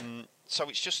 Yes. So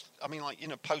it's just, I mean,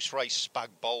 post-race spag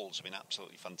bowls have been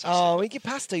absolutely fantastic. Oh, we get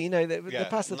pasta, the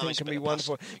pasta thing can be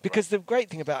wonderful. Because the great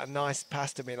thing about a nice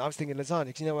pasta meal, I was thinking lasagna,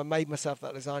 because, I made myself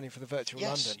that lasagna for the virtual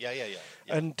London. Yeah.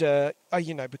 And,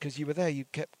 because you were there, you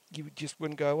just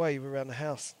wouldn't go away, you were around the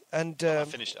house. And I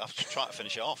was trying to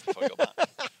finish it off before I got back.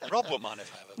 Rob wouldn't mind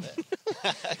if I have a bit.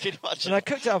 Can you imagine? And I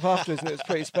cooked it up afterwards, and it was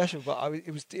pretty special. But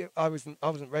I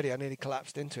wasn't ready. I nearly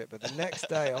collapsed into it. But the next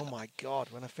day, oh my God,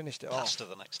 when I finished it Pasta off,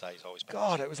 the next day is always better.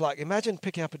 God, it was like, imagine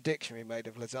picking up a dictionary made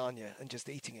of lasagna and just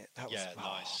eating it. That was,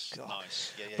 nice. God.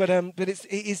 Nice. Yeah. But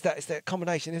it's that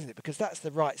combination, isn't it? Because that's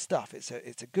the right stuff. It's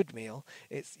a good meal.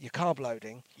 It's your carb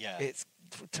loading. Yeah. It's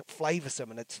flavoursome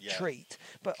and it's a treat,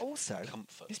 but also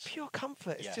comfort. It's pure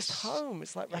comfort. It's just home.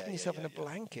 It's like wrapping yourself in a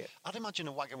blanket. I'd imagine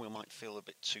a wagon wheel might feel a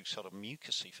bit too sort of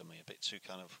mucusy for me, a bit too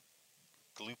kind of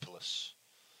gloopulous.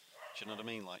 Do you know what I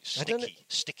mean? Like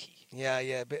sticky. Yeah,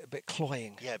 a bit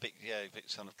cloying. Yeah, a bit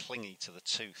kind of clingy to the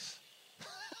tooth.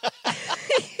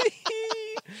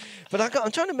 But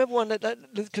I'm trying to remember one that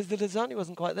because the lasagna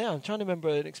wasn't quite there. I'm trying to remember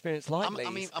an experience like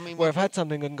Lee's, where I've had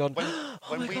something and gone.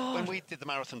 When we did the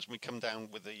marathons, we come down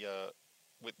with the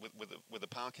with the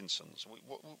Parkinsons.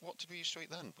 What did we used to eat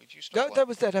then? We used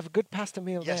to they'd have a good pasta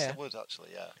meal there. Yes, they would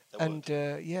actually. Yeah,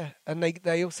 and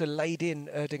they also laid in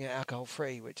Erdinger alcohol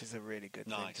free, which is a really good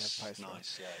thing to have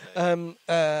post.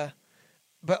 Nice.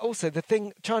 But also the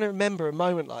thing, trying to remember a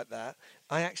moment like that,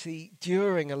 I actually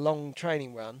during a long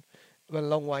training run. A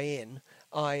long way in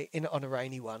on a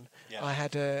rainy one, I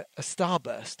had a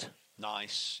starburst.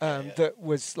 Nice. That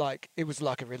was like a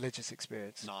religious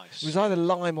experience. Nice. It was either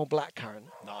lime or blackcurrant.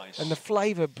 Nice. And the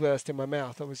flavour burst in my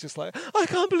mouth. I was just like, I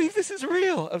can't believe this is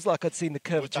real. I was like, I'd seen the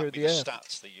curvature of the earth.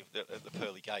 Stats that at the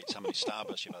pearly gates, how many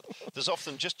starbursts you've had? There's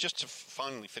often just to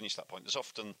finally finish that point. There's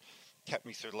often kept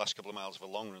me through the last couple of miles of a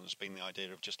long run has been the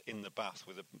idea of just in the bath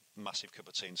with a massive cup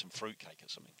of tea and some fruitcake or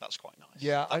something. That's quite nice.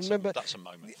 Yeah, I remember. That's a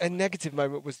moment. A negative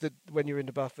moment was that when you were in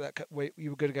the bath,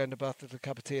 you were going to go in the bath with a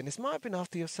cup of tea, and this might have been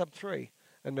after your sub-3,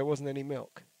 and there wasn't any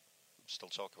milk. Still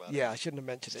talk about it. Yeah, I shouldn't have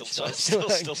mentioned it. Still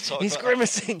talk He's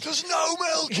grimacing. There's no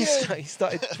milk. He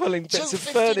started twirling bits of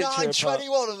furniture apart.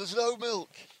 2:59:21 and there's no milk.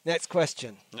 Next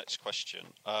question.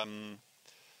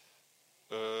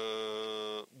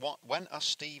 When are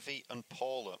Stevie and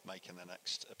Paula making their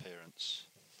next appearance?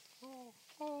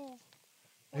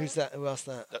 Who's that? Who asked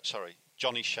that? Sorry,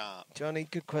 Johnny Sharp. Johnny,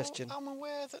 good question. I'm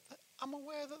aware that they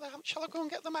haven't. Shall I go and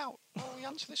get them out? We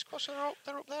answer this question.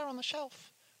 They're up there on the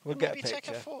shelf. We'll get a picture. Take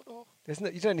a photo.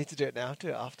 You don't need to do it now. Do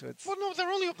it afterwards. Well, no,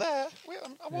 they're only up there.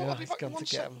 I'll be back in 1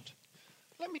 second. Them.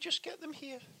 Let me just get them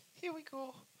here. Here we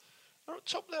go. They're up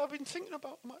top there. I've been thinking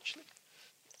about them actually.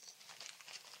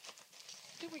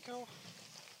 Here we go.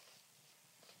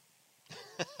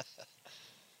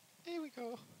 Here we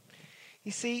go.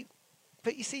 You see,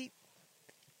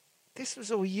 this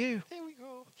was all you. Here we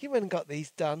go. You went and got these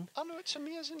done. I know, it's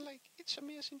amazing, it's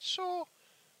amazing. So,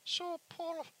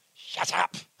 Paula, shut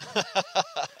up.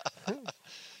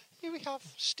 Here we have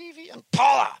Stevie and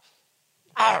Paula.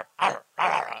 Arr, arr,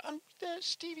 arr. And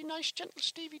Stevie, nice, gentle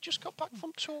Stevie, just got back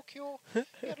from Tokyo.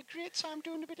 He had a great time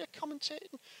doing a bit of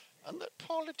commentating. And that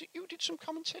Paula, you did some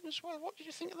commentating as well. What did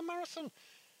you think of the marathon?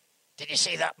 Did you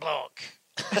see that bloke?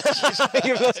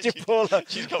 You've lost your Paula.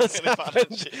 She's got really mad.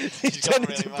 She's turned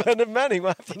into Bernard Manning.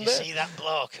 What happened there? Did you see that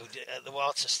bloke at the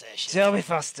water station? Tell me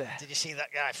faster. Did you see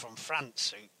that guy from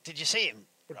France? Did you see him?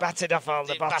 He batted off all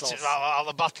the bottles. Batted all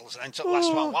the bottles and then took the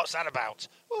last one. What's that about?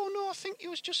 Oh, no, I think he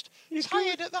was just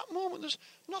tired at that moment. There's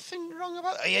nothing wrong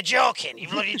about it. Are you joking? You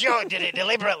bloody did it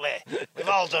deliberately. We've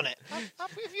all done it.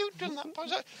 Have you done that?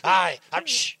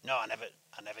 Shh. No, I never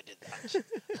did that.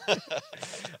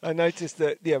 I noticed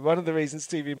that, one of the reasons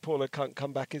Stevie and Paula can't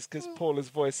come back is because Paula's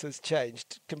voice has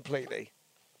changed completely.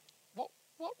 What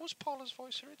was Paula's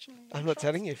voice originally? I'm not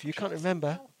telling you if you can't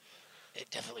remember. It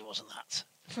definitely wasn't that.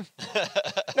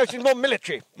 No, she's more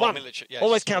military. Military, yes.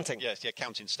 Always counting. Yes,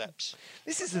 counting steps.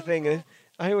 This is the thing.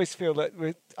 I always feel that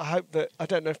I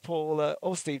don't know if Paul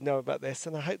or Steve know about this,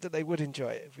 and I hope that they would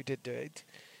enjoy it if we did do it.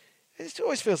 It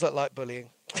always feels like bullying.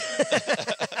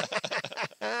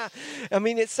 I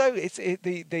mean,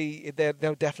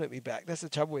 they'll definitely be back. That's the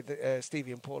trouble with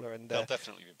Stevie and Paula. And they'll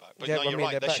definitely be back. But yeah, no, you're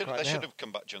right. they're They back should right now. have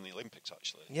come back during the Olympics,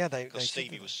 actually. Yeah, they because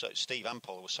should have. Steve and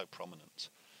Paula were so prominent.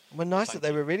 Well, nice that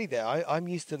they were really there. I'm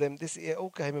used to them. It all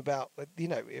came about,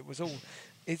 it was all.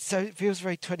 It feels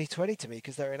very 2020 to me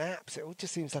because they're in apps. It all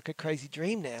just seems like a crazy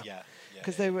dream now. Yeah.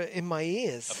 Because they were in my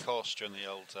ears. Of course, during the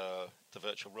old the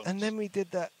virtual runs. And then we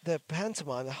did the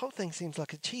pantomime. The whole thing seems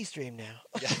like a cheese dream now.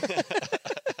 Yeah.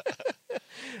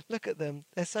 Look at them.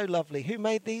 They're so lovely. Who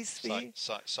made these for you?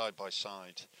 Side by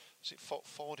side. Is it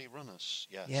 40 runners?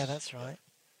 Yes. Yeah, that's right.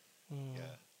 Yeah.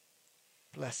 Yeah.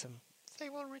 Bless them. They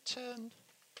will return.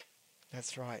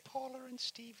 That's right. Paula and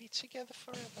Stevie together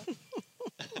forever.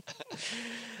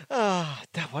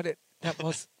 That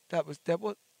was.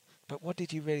 But what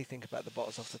did you really think about the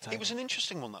bottles off the table? It was an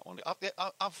interesting one, that one.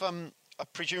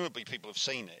 Presumably people have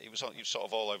seen it. It was sort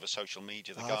of all over social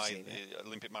media. The guy, the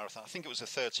Olympic marathon. I think it was a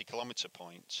 30-kilometre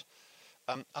point.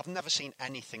 I've never seen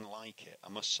anything like it, I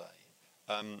must say.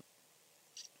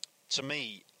 To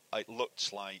me, it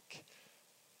looked like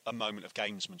a moment of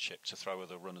gamesmanship to throw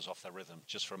other runners off their rhythm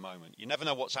just for a moment. You never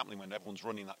know what's happening when everyone's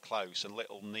running that close and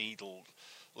little needling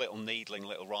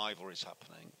rivalries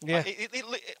happening. Yeah.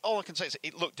 All I can say is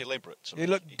it looked deliberate to me. It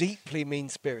looked deeply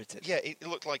mean-spirited. Yeah, it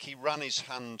looked like he ran his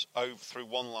hand over through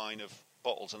one line of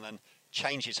bottles and then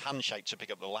changed his handshake to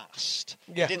pick up the last.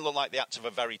 Yeah. It didn't look like the act of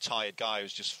a very tired guy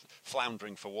who's just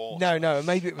floundering for water. No,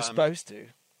 maybe it was supposed to,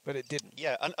 but it didn't.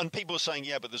 Yeah, and people were saying,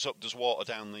 yeah, but there's water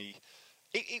down the...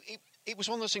 It was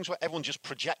one of those things where everyone just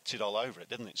projected all over it,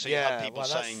 didn't it? So you had people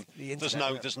saying,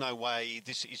 there's no way,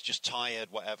 he's just tired,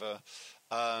 whatever.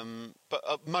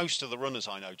 But most of the runners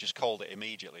I know just called it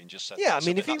immediately and just said, that's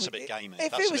a bit gamey.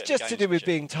 If it was just to do with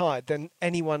being tired, then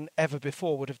anyone ever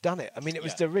before would have done it. I mean, it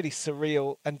was a really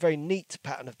surreal and very neat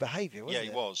pattern of behaviour, wasn't it?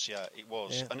 It was. Yeah.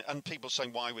 And people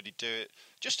saying, why would he do it?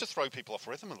 Just to throw people off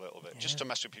rhythm a little bit, just to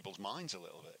mess with people's minds a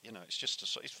little bit. It's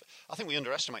just I think we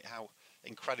underestimate how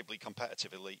incredibly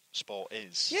competitive elite sport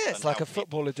is. Yeah, it's like a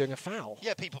footballer doing a foul.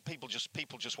 Yeah, people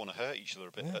just want to hurt each other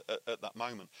a bit at that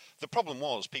moment. The problem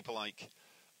was people like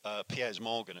Piers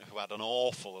Morgan, who had an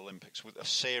awful Olympics with a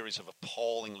series of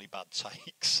appallingly bad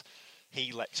takes.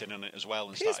 He leapt in on it as well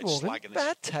and started slagging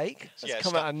bad take. That's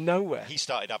come out of nowhere. He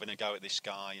started having a go at this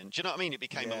guy, and do you know what I mean? It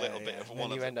became a little bit of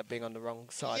one of you end up being on the wrong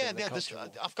side.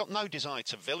 I've got no desire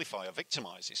to vilify or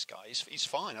victimise this guy. He's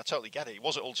fine. I totally get it. It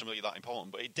wasn't ultimately that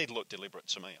important, but it did look deliberate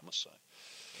to me, I must say.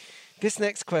 This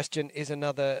next question is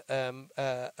another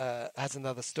has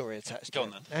another story attached to it. Go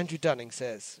on then. Andrew Dunning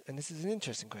says, and this is an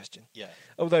interesting question. Yeah.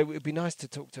 Although it would be nice to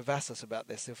talk to Vassos about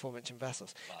this, the aforementioned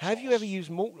Vassos. Have you ever used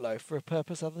malt loaf for a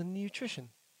purpose other than nutrition?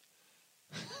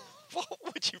 What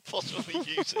would you possibly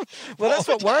use it? Well, that's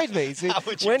what worried me. See,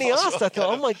 when he asked, I thought,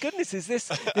 oh my goodness, this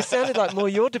sounded like more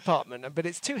your department, but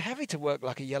it's too heavy to work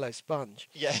like a yellow sponge.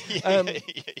 Yeah.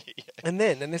 And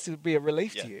this would be a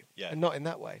relief to you, and not in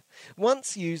that way.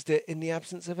 Once used it in the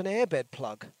absence of an airbed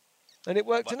plug, and it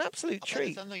worked an absolute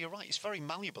treat. No, you're right. It's very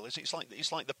malleable. It's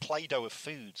like the Play-Doh of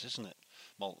foods, isn't it?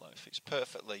 Malt loaf. It's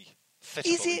perfectly fittable.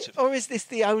 Is it, or is this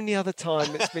the only other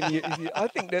time it's been used? I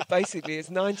think that basically it's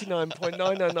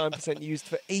 99.999% used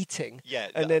for eating. Yeah.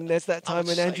 And then there's that time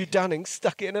when Andrew Dunning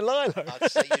stuck it in a lilo.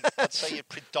 I'd say you'd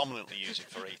predominantly use it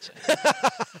for eating.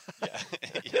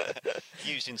 Yeah.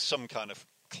 Used in some kind of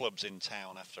clubs in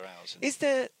town after hours. Is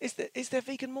there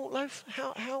vegan malt loaf?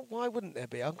 Why wouldn't there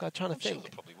be? I'm trying to think. Sure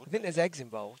there probably would. I think there's eggs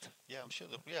involved. Yeah, I'm sure.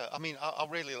 I mean, I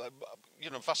really like.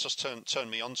 Vassos turned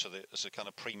me onto it as a kind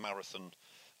of pre-marathon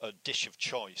dish of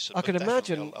choice. I can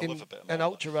imagine in an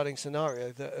ultra running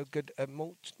scenario that a good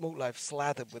malt loaf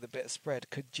slathered with a bit of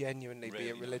spread could genuinely be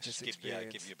a religious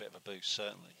experience. Give you a bit of a boost,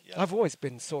 certainly. Yeah. I've always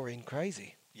been Saurine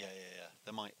crazy. Yeah.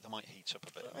 They might heat up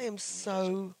a bit. I am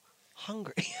so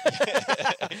hungry.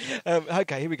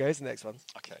 Okay, here we go. Here's the next one.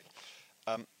 Okay.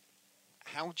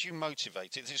 How do you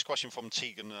motivate? This is a question from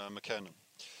Tegan McKernan.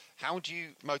 How do you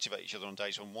motivate each other on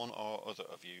days when one or other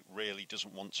of you really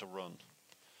doesn't want to run?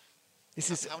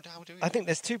 How do we? I think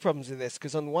there's two problems with this,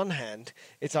 because on one hand,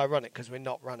 it's ironic because we're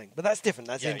not running, but that's different.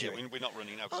 That's injury. Yeah, we're not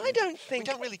running now. I don't think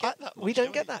we don't really get that. We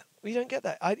don't get that. We don't get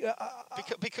that.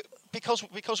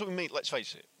 Because we meet. Let's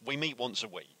face it, we meet once a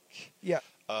week. Yeah.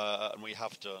 And we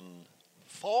have done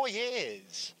 4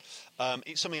 years.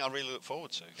 It's something I really look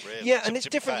forward to. Really. Yeah, and it's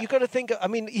different. You've got to think. I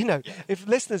mean, if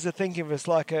listeners are thinking of us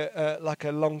like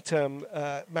a long-term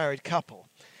married couple,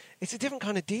 it's a different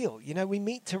kind of deal. We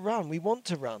meet to run. We want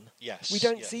to run. Yes. We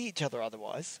don't see each other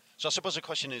otherwise. So I suppose the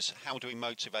question is, how do we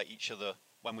motivate each other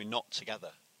when we're not together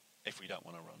if we don't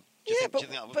want to run? Do you Yeah, think, do you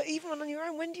think that would- but even on your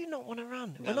own, when do you not want to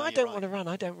run? No, when no, I you're don't right. want to run,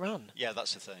 I don't run. Yeah,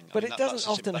 that's the thing. But it doesn't that's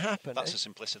often happen. That's the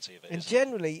simplicity of it. And isn't it?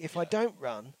 generally, if I Yeah. don't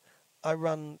run, I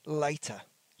run later.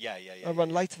 Yeah. I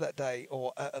run later that day,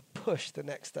 or a push the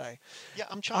next day. Yeah,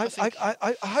 I'm trying to think.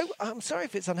 I hope. I'm sorry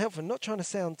if it's unhelpful. I'm not trying to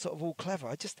sound sort of all clever.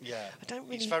 I don't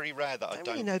really. It's very rare that I don't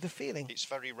don't really know the feeling. It's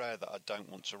very rare that I don't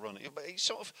want to run. But it's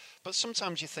sort of. But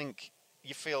sometimes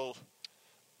you feel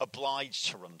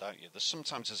obliged to run, don't you?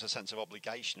 Sometimes there's a sense of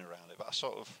obligation around it. But I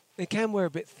sort of. It can wear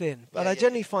a bit thin, but Yeah, I yeah.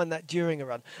 generally find that during a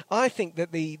run. I think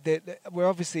that the we're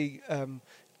obviously.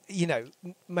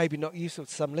 Maybe not useful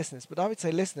to some listeners, but I would say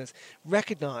listeners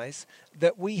recognise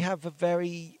that we have a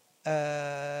very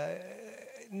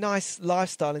nice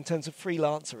lifestyle in terms of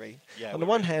freelancery. Yeah, on the we're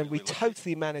one really- hand, we really lucky.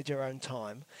 totally manage our own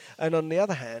time, and on the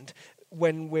other hand,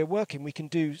 when we're working, we can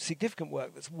do significant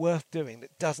work that's worth doing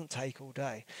that doesn't take all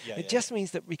day. Yeah, it yeah. just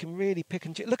means that we can really pick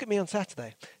and choose. Look at me on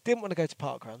Saturday. Didn't want to go to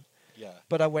parkrun, Yeah.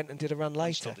 but I went and did a run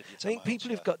later. still did your I think 10 people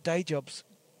miles, who've yeah. got day jobs,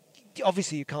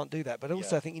 obviously you can't do that, but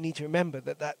also Yeah. I think you need to remember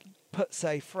that puts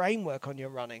a framework on your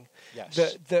running Yes.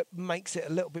 that makes it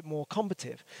a little bit more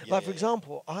combative. Yeah, Like, for yeah, yeah.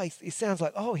 example, it sounds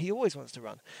like, oh, he always wants to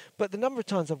run. But the number of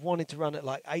times I've wanted to run at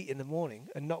like 8 in the morning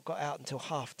and not got out until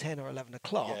 10:30 or 11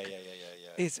 o'clock Yeah.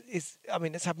 is I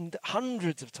mean, it's happened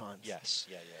hundreds of times. Yes,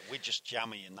 yeah. We're just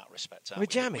jammy in that respect. Aren't We're we?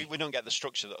 jammy. We don't get the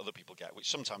structure that other people get, which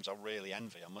sometimes I really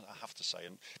envy. I have to say,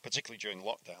 and particularly during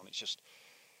lockdown, it's just,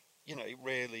 it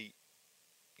really,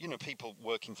 people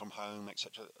working from home,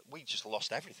 etc. We just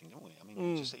lost everything, didn't we? I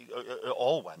mean, it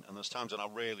all went, and there's times when I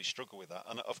really struggle with that.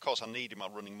 And of course, I needed my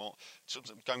running more. So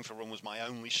going for a run was my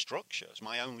only structure. It's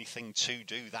my only thing to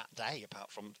do that day,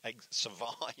 apart from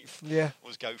survive. Yeah.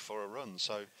 Was go for a run.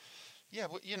 So. Yeah,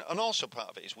 well, and also part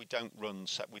of it is we don't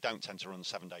tend to run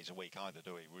 7 days a week either,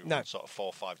 do we? We No. run sort of 4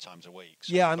 or 5 times a week.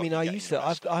 So Yeah, I you've got mean, to I get used your to.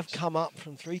 rest I've days. come up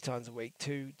from 3 times a week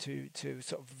to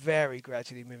sort of very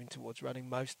gradually moving towards running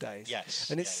most days.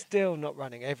 Yes, and it's yeah. still not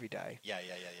running every day. Yeah.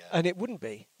 And it wouldn't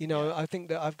be. Yeah. I think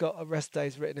that I've got a rest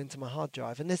days written into my hard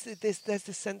drive, and there's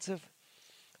this sense of.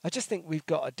 I just think we've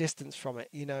got a distance from it.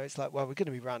 It's like, well, we're going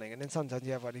to be running, and then sometimes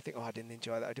you think, oh, I didn't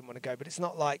enjoy that, I didn't want to go. But it's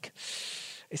not like,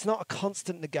 it's not a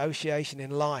constant negotiation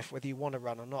in life whether you want to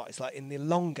run or not. It's like in the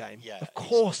long game, Yeah, of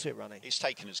course we're running. It's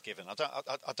taken as given. I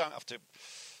don't have to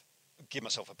give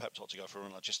myself a pep talk to go for a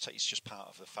run. It's just part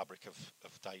of the fabric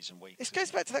of days and weeks. This goes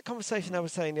back to that conversation I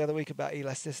was saying the other week about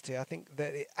elasticity. I think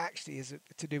that it actually is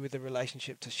to do with the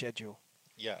relationship to schedule.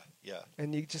 Yeah.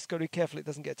 And you just got to be careful it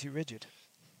doesn't get too rigid.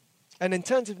 And in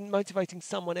terms of motivating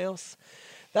someone else,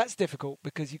 that's difficult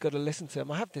because you've got to listen to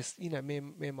them. I have this, me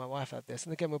and my wife have this,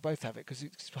 and again, we'll both have it because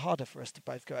it's harder for us to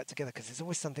both go out together because there's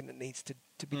always something that needs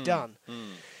to be done.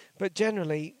 But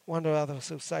generally, one or other will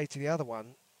say to the other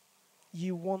one,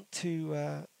 you want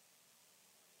to,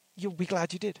 you'll be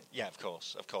glad you did. Yeah, of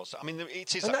course. I mean,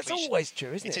 it is. And that that's cliche. always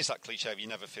true, isn't it? It is that cliche of you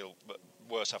never feel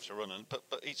worse after running, but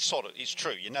it's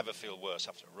true. You never feel worse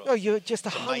after a run. No, you're just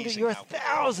It's 100, amazing you're how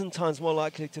 1,000 times more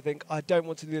likely to think, I don't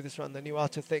want to do this run than you are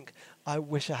to think, I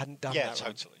wish I hadn't done Yeah, that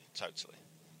run. totally.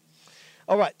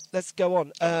 All right, let's go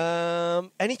on.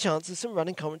 Any chance of some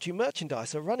running commentary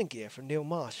merchandise or running gear from Neil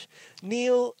Marsh?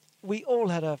 Neil, we all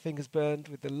had our fingers burned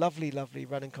with the lovely, lovely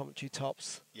running commentary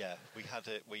tops. Yeah, we had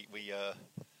it. We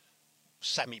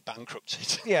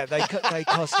semi-bankrupted. Yeah, they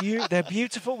cost you. They're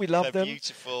beautiful. We love They're them.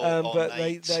 beautiful, but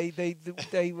ornate.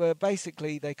 they were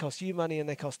basically they cost you money and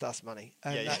they cost us money,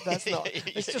 and Yeah, that's not. yeah.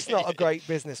 It's just not a great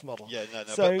business model. Yeah, no.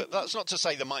 So, But that's not to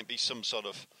say there might be some sort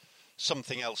of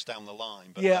something else down the line.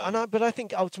 But, yeah, but I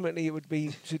think ultimately it would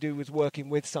be to do with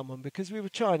working with someone because we were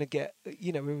trying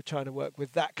to work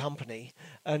with that company,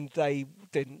 and they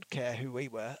didn't care who we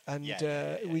were, and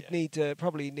we'd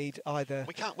probably need either.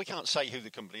 we can't say who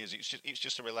the company is. It's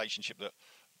just a relationship that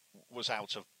was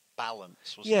out of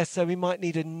balance. Wasn't Yeah, it? so we might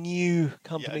need a new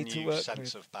company a to new work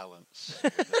sense with. of balance.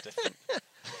 With a different,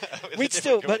 with a We'd different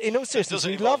still, company. but in all It seriousness,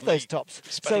 doesn't we love involve those me tops.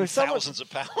 spending if someone, thousands of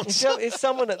pounds. if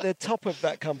someone at the top of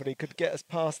that company could get us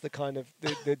past the kind of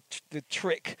the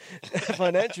trick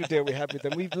financial deal we had with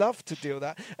them, we'd love to do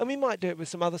that, and we might do it with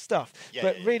some other stuff. Yeah,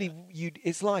 but yeah, really,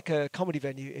 it's like a comedy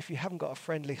venue. If you haven't got a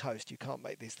friendly host, you can't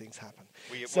make these things happen.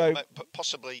 We So,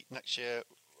 possibly next year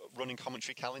running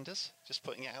commentary calendars. Just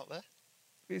putting it out there.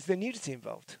 is there nudity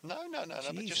involved? No.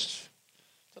 But Jesus.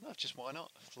 don't know. Just why not?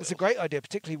 It's a great idea,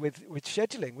 particularly with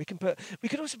scheduling. We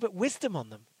could also put wisdom on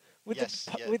them. With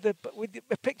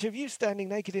a picture of you standing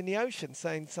naked in the ocean,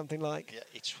 saying something like, Yeah,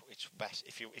 it's best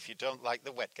if you don't like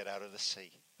the wet, get out of the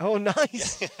sea. "Oh,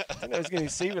 nice." I think I was going to be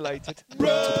sea related.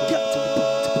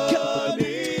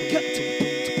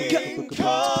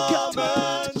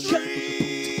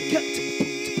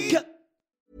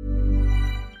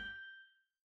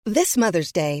 This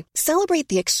Mother's Day, celebrate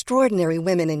the extraordinary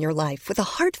women in your life with a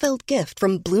heartfelt gift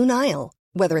from Blue Nile.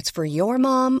 Whether it's for your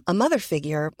mom, a mother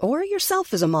figure, or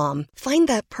yourself as a mom, find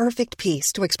that perfect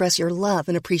piece to express your love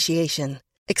and appreciation.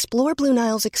 Explore Blue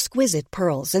Nile's exquisite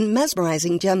pearls and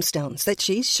mesmerizing gemstones that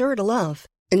she's sure to love.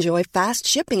 Enjoy fast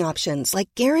shipping options like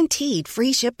guaranteed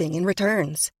free shipping and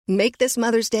returns. Make this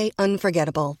Mother's Day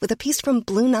unforgettable with a piece from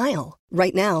Blue Nile.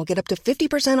 Right now, get up to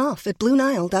 50% off at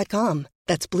BlueNile.com.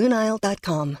 That's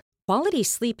BlueNile.com. Quality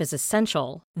sleep is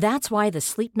essential. That's why the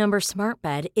Sleep Number Smart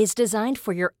Bed is designed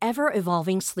for your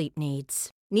ever-evolving sleep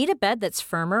needs. Need a bed that's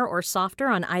firmer or softer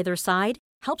on either side?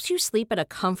 Helps you sleep at a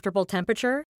comfortable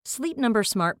temperature? Sleep Number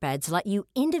Smart Beds let you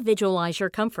individualize your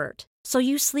comfort, so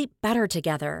you sleep better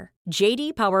together.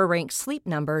 J.D. Power ranks Sleep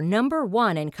Number number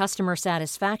 1 in customer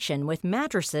satisfaction with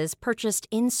mattresses purchased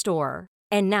in-store.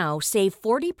 And now, save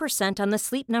 40% on the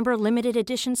Sleep Number Limited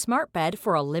Edition Smart Bed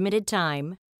for a limited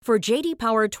time. For J.D.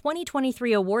 Power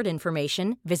 2023 award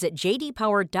information, visit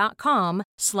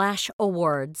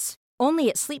jdpower.com/awards. Only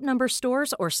at Sleep Number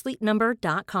stores or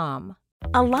sleepnumber.com.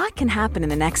 A lot can happen in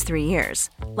the next 3 years.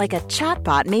 Like a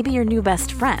chatbot may be your new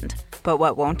best friend. But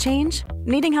what won't change?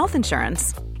 Needing health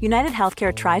insurance. United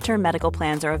Healthcare Tri-Term Medical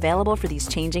Plans are available for these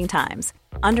changing times.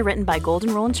 Underwritten by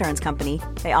Golden Rule Insurance Company,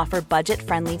 they offer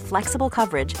budget-friendly, flexible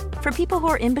coverage for people who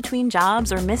are in between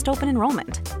jobs or missed open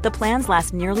enrollment. The plans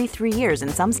last nearly 3 years in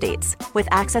some states, with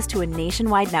access to a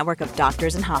nationwide network of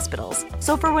doctors and hospitals.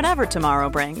 So for whatever tomorrow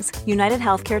brings, United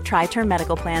Healthcare Tri-Term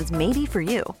Medical Plans may be for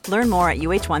you. Learn more at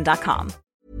uh1.com.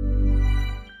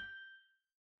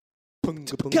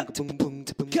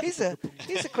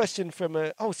 Here's a question from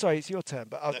a... Oh, sorry, it's your turn,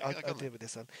 but I'll deal with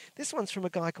this one. This one's from a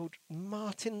guy called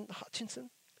Martin Hutchinson.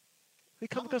 Have we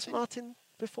come across Martin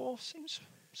before? Seems.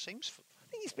 I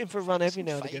think he's been for a run every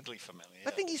now and again. Vaguely familiar.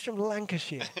 I think he's from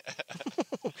Lancashire.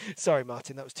 Sorry,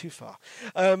 Martin, that was too far.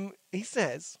 He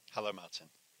says... Hello,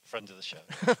 Martin. Friend of the show.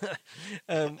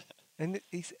 And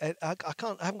he's, I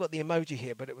haven't got the emoji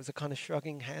here, but it was a kind of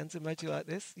shrugging hands emoji like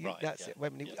this. Right, that's yeah, it.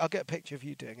 Wait a minute, I'll get a picture of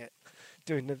you doing it,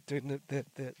 doing the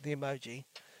emoji.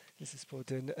 This is Paul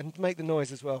doing it, and make the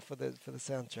noise as well for the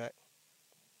soundtrack.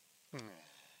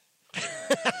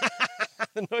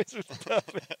 The noise was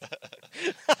perfect.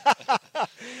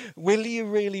 Will you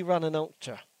really run an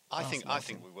ultra? I think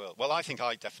we will. Well, I think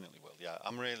I definitely will. Yeah,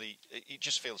 I'm really. It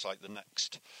just feels like the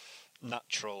next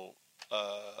natural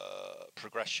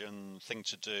progression thing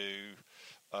to do.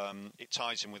 It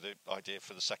ties in with the idea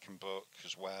for the second book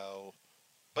as well.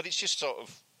 But it's just sort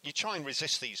of, you try and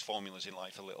resist these formulas in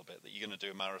life a little bit, that you're going to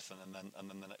do a marathon and then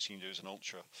the next thing you do is an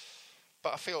ultra.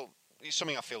 But it's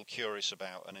something I feel curious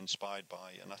about and inspired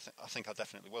by, and I think I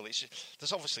definitely will.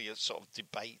 There's obviously a sort of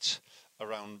debate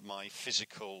around my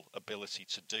physical ability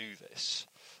to do this.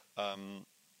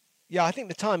 Yeah, I think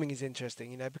the timing is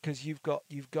interesting, because you've got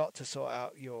to sort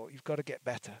out you've got to get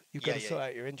better. You've got to sort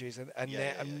out your injuries,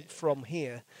 and from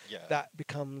here, that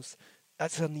becomes,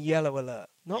 that's on yellow alert,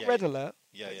 not red alert.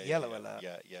 Yellow alert.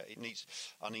 Yeah.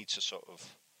 I need to sort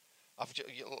of.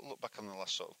 You look back on the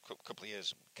last sort of couple of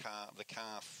years. The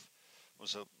calf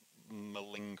was a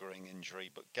malingering injury,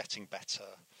 but getting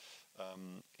better.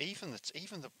 Even the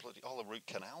bloody all the root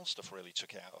canal stuff really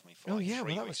took it out of me. For 3 that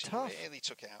weeks. was tough. It really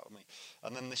took it out of me.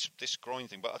 And then this groin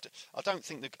thing, but I don't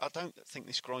think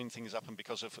this groin thing has happened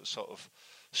because of a sort of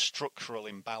structural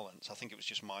imbalance. I think it was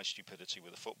just my stupidity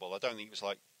with the football. I don't think it was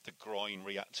like the groin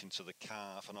reacting to the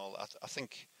calf and all that. I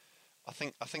think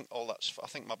all that's. I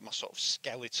think my sort of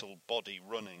skeletal body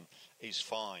running is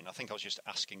fine. I think I was just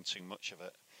asking too much of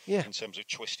it. Yeah. In terms of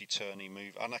twisty, turny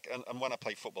move, and when I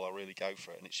play football, I really go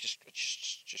for it, and it's just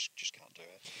can't do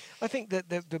it. I think that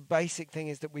the basic thing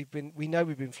is that we've been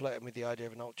flirting with the idea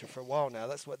of an ultra for a while now.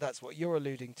 That's what you're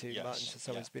alluding to, yes, Martin. So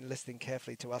someone's been listening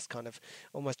carefully to us, kind of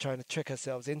almost trying to trick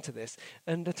ourselves into this,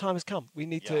 and the time has come. We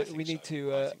need to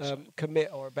commit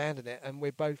or abandon it, and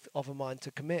we're both of a mind to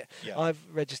commit. Yeah. I've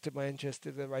registered my interest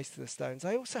in the Race to the Stones.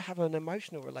 I also have an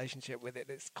emotional relationship with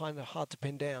it. It's kind of hard to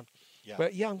pin down. Yeah.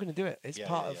 But I'm going to do it. It's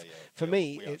part of. For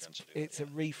me, it's a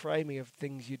reframing of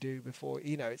things you do before.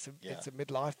 It's a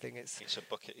midlife thing. It's a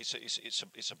bucket. It's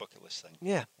a bucket list thing.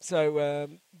 Yeah. So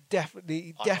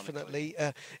definitely,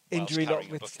 injury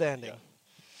notwithstanding.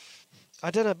 I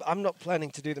don't know. I'm not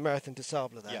planning to do the Marathon des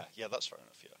Sables though. Yeah, that's fair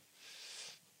enough. Yeah.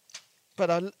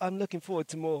 But I'm looking forward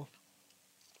to more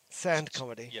sand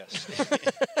comedy. Yes.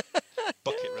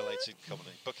 Bucket-related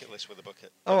comedy. Bucket list with a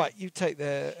bucket. All right, you take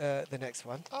the next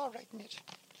one. All right, Nick.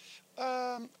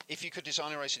 If you could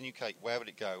design a race in the UK, where would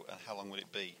it go and how long would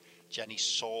it be? Jenny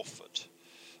Sawford.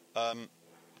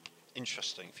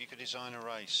 Interesting. If you could design a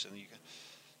race in the UK...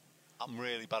 I'm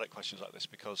really bad at questions like this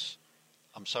because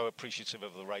I'm so appreciative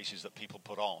of the races that people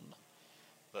put on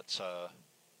that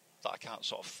I can't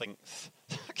sort of think.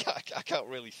 I can't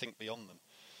really think beyond them.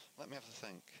 Let me have a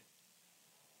think.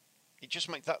 It just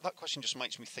that question just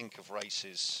makes me think of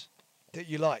races that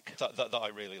you like, that I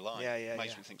really like. Yeah.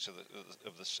 Makes me think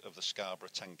of the Scarborough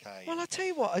 10K. Well, I tell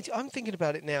you what, I'm thinking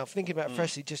about it now. Thinking about it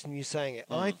freshly, just from you saying it.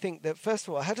 I think that first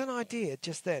of all, I had an idea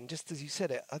just then, just as you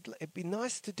said it. It'd be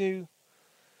nice to do.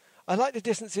 I like the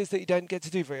distances that you don't get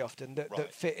to do very often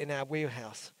that fit in our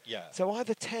wheelhouse. Yeah. So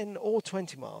either 10 or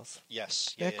 20 miles.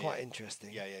 Yes. They're quite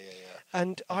interesting. Yeah.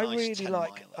 And A I nice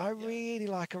really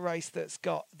like a race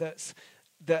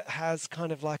that has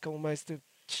kind of like almost a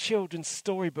children's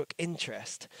storybook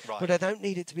interest, but I don't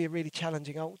need it to be a really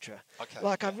challenging ultra. Okay.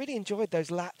 Like I really enjoyed those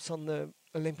laps on the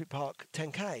Olympic Park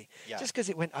 10K, just because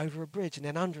it went over a bridge and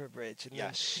then under a bridge, and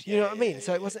then, you know what I mean.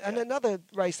 So it wasn't. And another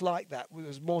race like that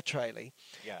was more traily,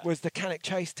 was the Cannock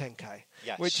Chase 10K,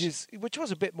 which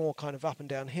was a bit more kind of up and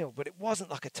down hill, but it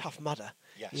wasn't like a tough mudder.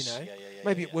 You know,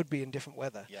 maybe it would be in different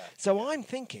weather. So I'm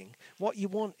thinking what you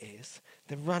want is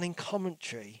the running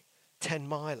commentary 10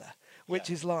 miler, which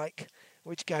is like.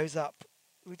 Which goes to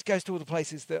all the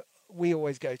places that we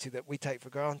always go to that we take for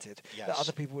granted that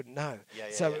other people wouldn't know.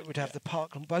 So it would have the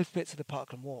Parkland, both bits of the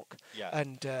Parkland Walk,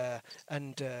 and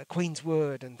Queen's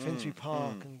Wood and Finsbury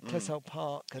Park and Clissold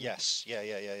Park. And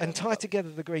and tie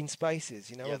together the green spaces.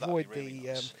 You know, avoid really the.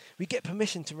 Nice. We get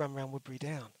permission to run around Woodbury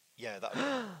Down. Yeah, that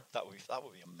would be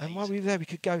amazing. And while we were there, we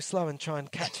could go slow and try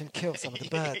and catch and kill some of the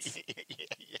birds.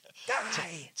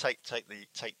 Die! Take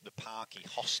the parky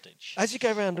hostage. As you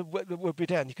go around Woodbury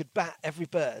Down, you could bat every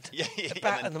bird,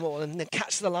 bat them all, and then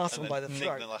catch the last one by the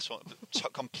throat. The last one,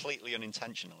 completely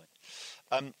unintentionally.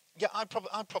 I'd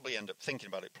probably end up thinking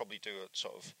about it. Probably do a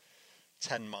sort of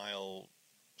 10-mile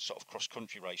sort of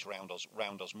cross-country race round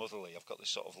Osmotherley. I've got this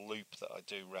sort of loop that I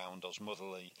do round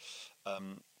Osmotherley,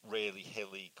 really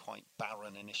hilly, quite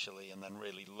barren initially, and then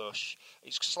really lush.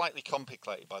 It's slightly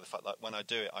complicated by the fact that when I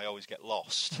do it, I always get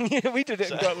lost. Yeah, we did it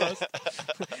and got lost.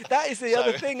 That is the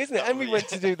other thing, isn't it? And we went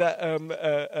to do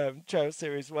that trail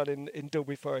series one in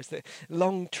Dilby Forest. The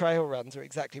long trail runs are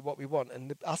exactly what we want,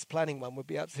 and us planning one would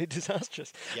be absolutely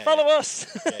disastrous. Follow us!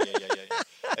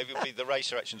 It would be, the race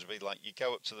directions would be like, you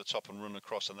go up to the top and run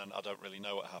across, and then I don't really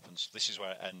know what happens. This is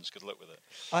where it ends. Good luck with it.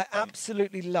 I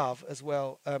absolutely love, as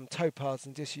well, towpaths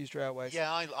and disused railways.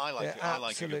 Yeah, I like it. I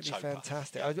like a good towpath. Absolutely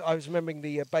fantastic. Yeah. I was remembering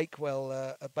the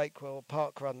Bakewell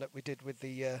Park run that we did with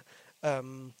the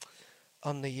on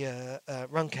the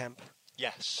run camp.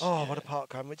 Yes. Oh, what a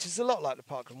park run, which is a lot like the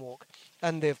Parkland Walk.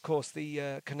 And, of course,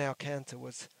 the Canal Canter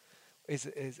was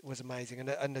amazing,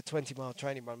 and the 20-mile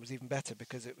training run was even better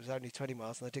because it was only 20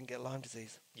 miles and I didn't get Lyme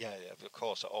disease. Yeah, of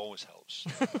course, it always helps.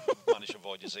 Manage to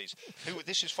avoid disease.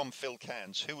 This is from Phil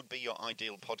Cairns. Who would be your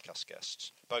ideal podcast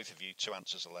guests? Both of you, 2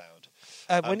 answers allowed.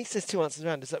 When he says 2 answers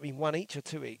allowed, does that mean 1 each or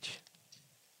 2 each?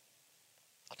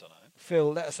 I don't know.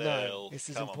 Phil, let us know. This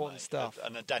is important stuff.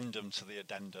 An addendum to the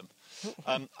addendum.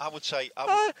 I would say... have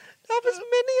as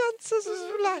many answers as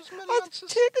you like. I'll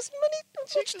take as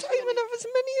much time and have as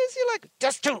many as you like.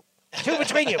 Just 2. 2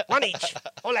 between you. 1 each.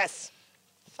 Or less.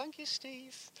 Thank you,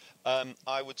 Steve.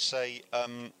 I would say...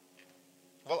 I'd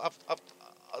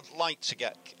like to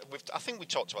get... I think we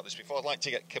talked about this before. I'd like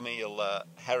to get Camille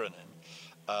Herron in.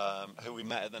 Who we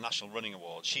met at the National Running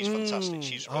Awards. She's fantastic.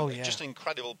 She's just an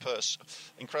incredible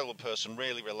person,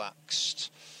 really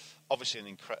relaxed. Obviously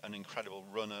an incredible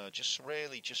runner, just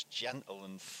gentle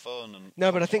and fun. And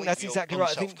no, but I think that's exactly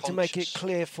right. I think to make it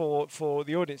clear for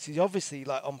the audience, is obviously,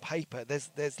 like, on paper,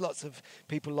 there's lots of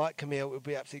people like Camille who would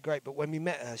be absolutely great, but when we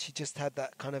met her, she just had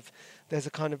that kind of, there's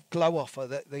a kind of glow off her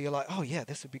that you're like, oh yeah,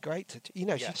 this would be great to,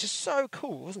 she's just so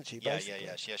cool, wasn't she? Yeah,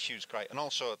 she was great. And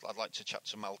also, I'd like to chat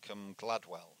to Malcolm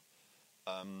Gladwell.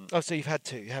 So you've had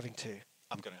 2, you're having 2.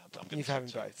 You've having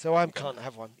both, so I can't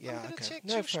have one. Yeah, okay.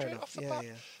 No, fair enough. Yeah.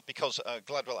 Because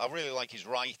Gladwell, I really like his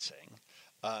writing,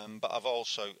 but I've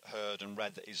also heard and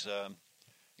read that he's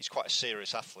quite a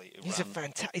serious athlete. He's a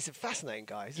fascinating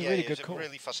guy. He's a really good call. He's a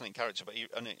really fascinating character, but he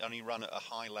ran at a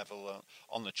high level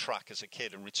on the track as a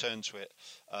kid and returned to it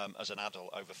as an adult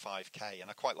over 5K. And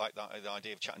I quite like the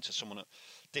idea of chatting to someone at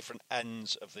different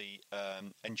ends of the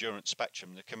endurance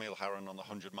spectrum. The Camille Herron on the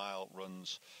 100-mile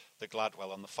runs, the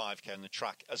Gladwell on the 5K and the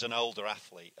track as an older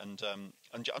athlete, and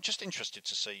I'm just interested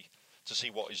to see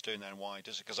what he's doing there and why he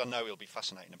does it, because I know he'll be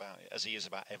fascinating about it, as he is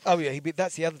about everything. Oh yeah,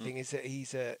 that's the other thing, is that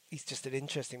he's just an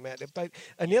interesting man.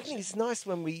 And the other thing is nice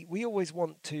when we always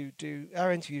want to do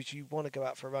our interviews. You want to go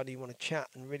out for a run, you want to chat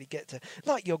and really get to,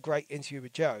 like your great interview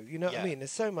with Joe. You know what I mean? There's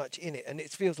so much in it, and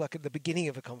it feels like at the beginning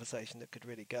of a conversation that could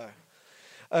really go.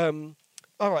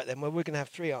 All right, then. Well, we're going to have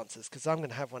 3 answers because I'm going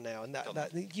to have one now. And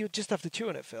that you just have to chew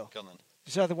on it, Phil. Go on then.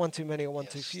 It's either one too many or one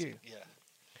too few.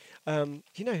 Yeah.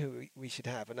 You know who we should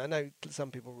have? And I know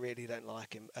some people really don't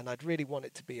like him. And I'd really want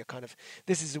it to be a kind of...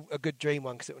 This is a good dream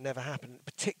one because it will never happen,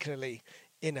 particularly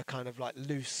in a kind of like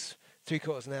loose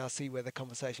 3/4 an hour, see where the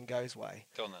conversation goes way.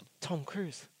 Go on then. Tom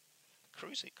Cruise.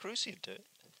 Cruise would do it.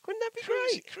 Wouldn't that be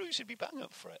great? Cruise would be bang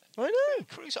up for it. I know.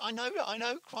 Cruise, I know.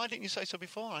 Why didn't you say so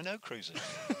before? I know Cruisey.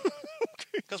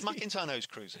 Because McIntyre knows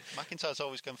Cruisey. McIntyre's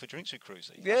always going for drinks with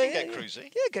Cruisey. Get Cruisey.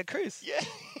 Yeah, get Cruise. Yeah.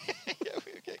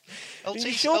 Okay. Are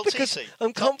you sure? Because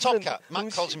I'm confident. Top Cat.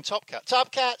 Matt calls him Top Cat.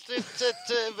 Top Cat.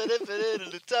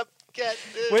 Top Cat.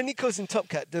 When he calls him Top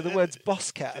Cat, do the words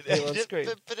Boss Cat appear on screen?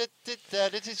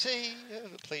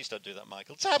 Please don't do that,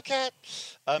 Michael. Top Cat.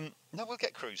 No, we'll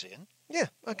get Cruisey in. Yeah.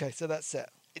 Okay, so that's set.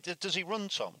 Does he run,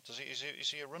 Tom?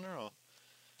 Is he a runner or?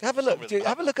 Have a look.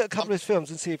 Have a look at a couple of his films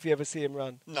and see if you ever see him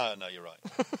run. No, you're right.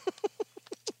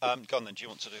 Go on then. Do you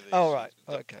want to do these? Oh, right.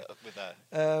 Okay. With that.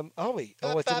 Are we?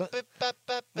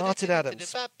 Martin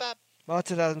Adams.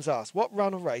 Martin Adams asks, what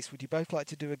run or race would you both like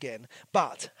to do again,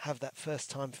 but have that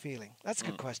first-time feeling? That's a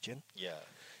good question. Yeah.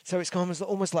 So it's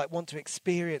almost like want to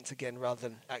experience again rather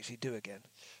than actually do again.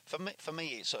 For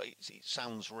me, it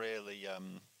sounds really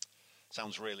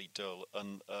dull,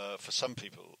 and for some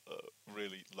people,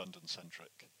 really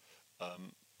London-centric.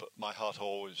 But my heart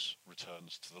always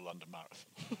returns to the London Marathon.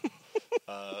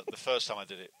 The first time I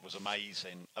did it was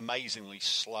amazingly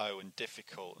slow and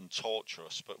difficult and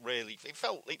torturous, but really it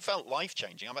felt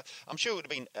life-changing. I'm sure it would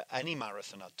have been any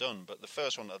marathon I'd done, but the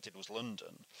first one I did was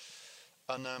London,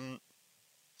 and I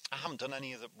haven't done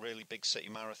any of the really big city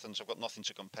marathons. I've got nothing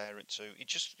to compare it to. It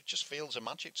just feels a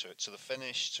magic to it, to the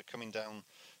finish, to coming down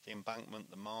the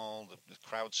embankment, the mall, the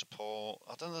crowd support.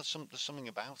 I don't know. There's something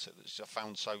about it that I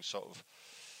found so sort of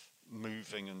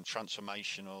moving and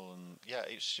transformational, and yeah,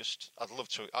 it's just I'd love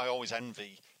to. I always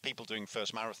envy people doing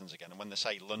first marathons again, and when they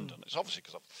say London, it's obviously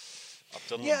because I've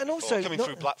done and before, also coming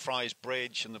through Blackfriars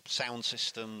Bridge and the sound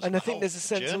systems. And I think there's a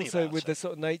sense also with it. the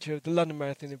sort of nature of the London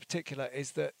Marathon in particular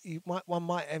is that one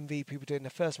might envy people doing the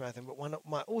first marathon, but one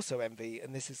might also envy,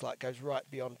 and this is like goes right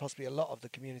beyond possibly a lot of the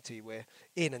community we're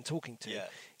in and talking to,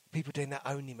 people doing that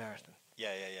only marathon.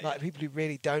 Like people who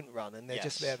really don't run and they're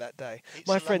just there that day.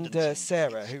 My friend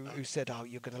Sarah, who said, "Oh,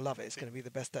 you're going to love it. It's going to be the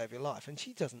best day of your life," and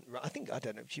she doesn't run. I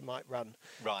don't know. She might run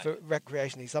for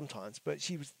recreationally sometimes, but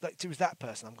she was that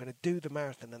person. I'm going to do the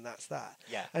marathon, and that's that.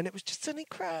 Yeah. And it was just an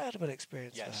incredible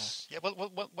experience. Yes. For her. Yeah.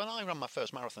 Well, when I ran my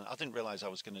first marathon, I didn't realise I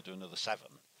was going to do another 7.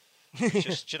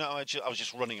 Just, I was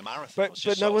just running a marathon.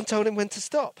 But no one told him when to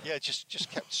stop. Yeah, just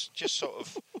kept sort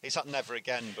of. It's that never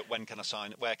again. But when can I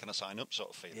sign? Where can I sign up? Sort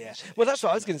of feeling. Yeah. Well, that's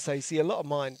what I was going to say. See, a lot of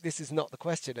mine. This is not the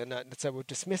question, and so we'll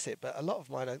dismiss it. But a lot of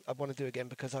mine, I want to do again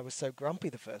because I was so grumpy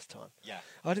the first time. Yeah.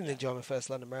 I didn't enjoy my first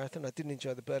London Marathon. I didn't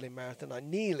enjoy the Berlin Marathon. I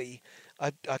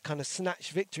kind of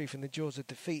snatched victory from the jaws of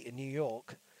defeat in New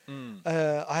York.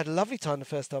 I had a lovely time the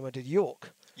first time I did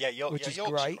York. Yeah, York, which is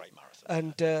York's great. A great marathon.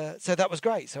 And so that was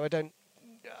great. So I don't,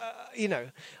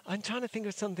 I'm trying to think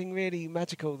of something really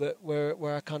magical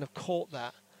where I kind of caught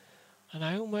that, and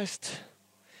I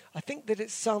think that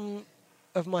it's some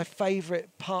of my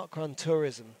favourite parkrun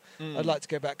tourism. I'd like to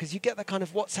go back because you get that kind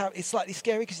of it's slightly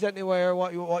scary because you don't know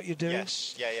what you're doing.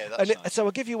 Yes, yeah, that's nice. So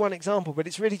I'll give you one example, but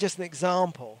it's really just an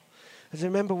example. As I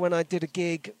remember when I did a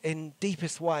gig in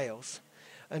deepest Wales.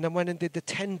 And I went and did the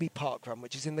Tenby Parkrun,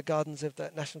 which is in the gardens of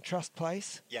the National Trust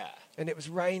place. Yeah. And it was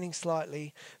raining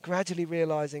slightly, gradually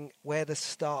realising where the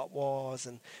start was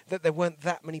and that there weren't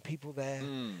that many people there.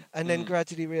 And then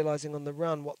gradually realising on the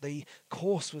run what the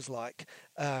course was like,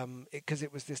 because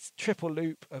it was this triple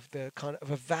loop of the kind of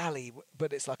a valley,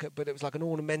 but it was like an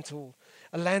ornamental,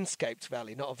 a landscaped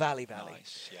valley, not a valley.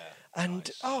 Nice, yeah.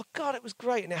 And oh God, it was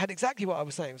great, and it had exactly what I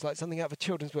was saying. It was like something out of a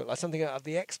children's book, like something out of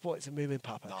The Exploits of Moomin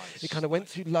Papa. Nice, it kind of went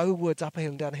through low woods, up a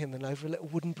hill and down a hill, and over a little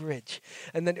wooden bridge,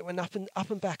 and then it went up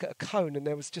and back at a cone, and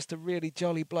there was just a really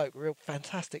jolly bloke, a real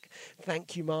fantastic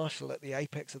thank you marshal at the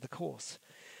apex of the course.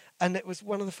 And it was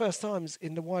one of the first times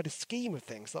in the wider scheme of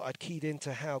things that I'd keyed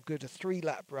into how good a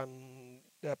 3-lap run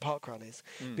park run is,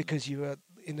 because you were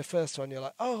in the first one you're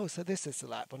like, oh, so this is the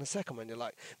lap. On the second one you're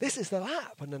like, this is the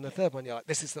lap, and then the third one you're like,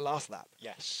 this is the last lap.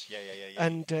 Yes, yeah.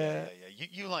 And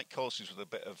you like courses with a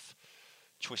bit of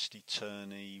twisty,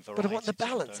 turny variety. But I want the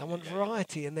balance. I want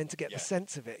variety, and then to get the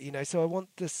sense of it, So I want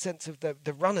the sense of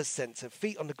the runner's sense of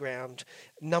feet on the ground,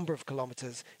 number of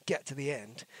kilometres, get to the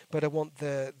end. But I want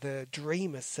the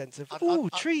dreamer's sense of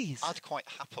trees. I'd quite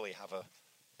happily have a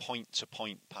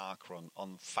point-to-point park run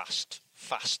on fast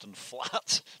and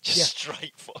flat, just Yeah.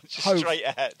 straight Hove- straight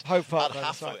ahead. Hove Park I'd run,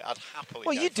 that's right. happily.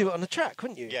 Well, go you'd for do that. it on the track,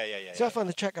 wouldn't you? Yeah. So I find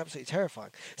the track absolutely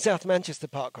terrifying. South Manchester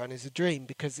Park Run is a dream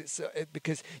because it's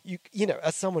because you know,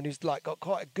 as someone who's like got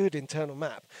quite a good internal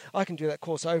map, I can do that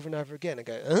course over and over again and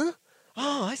go, huh?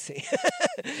 Oh, I see.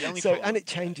 The only So problem- and it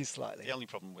changes slightly. The only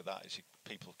problem with that is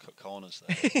people cut corners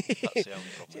there. That's the only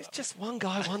problem. with It's that. just one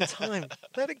guy, one time.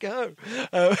 Let it go.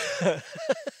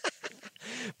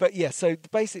 But yeah, so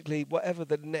basically, whatever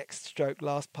the next stroke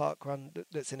last park run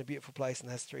that's in a beautiful place and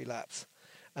has 3 laps.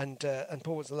 And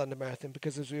Paul wants the London Marathon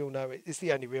because, as we all know, it's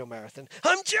the only real marathon.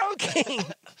 I'm joking!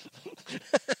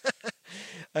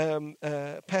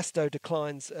 Pesto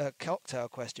declines a cocktail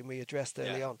question we addressed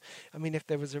early on. I mean, if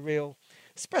there was a real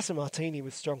espresso martini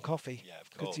with strong coffee, Yeah, of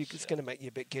course, it's going to make you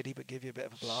a bit giddy but give you a bit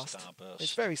of a blast. Starburst.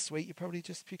 It's very sweet. You probably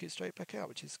just puke it straight back out,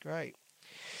 which is great.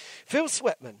 Phil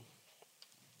Sweatman.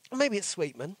 Maybe it's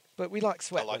Sweetman, but we like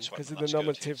I like Sweatman because Sweatman, of the that's good.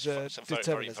 nominative It's a very,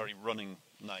 determinism. very running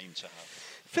name to have.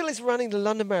 Phil is running the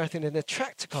London Marathon in a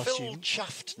tractor Phil costume.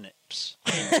 Chaffed Nips.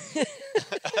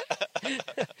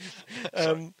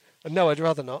 No, I'd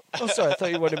rather not. Oh, sorry, I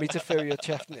thought you wanted me to fill your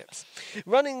chaff nips.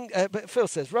 But Phil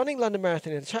says, running London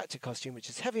Marathon in a tractor costume, which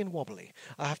is heavy and wobbly.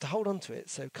 I have to hold on to it,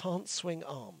 so can't swing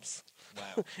arms.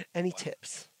 Wow. Any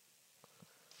tips?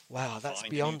 Wow, that's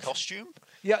Find a new beyond. costume.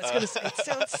 Yeah, it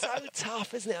sounds so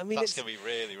tough, isn't it? I mean, That's going to be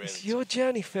really, really. it's your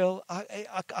journey, Phil. I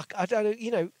don't know, you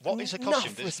know. What is a enough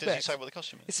costume? Did he respect. say what the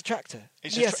costume is? It's a tractor.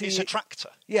 It's Yes, a tractor.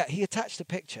 Yeah, he attached a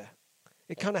picture.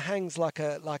 It kind of hangs like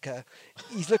a.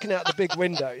 He's looking out the big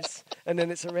windows, and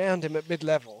then it's around him at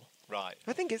mid-level. Right.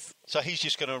 I think it's. So he's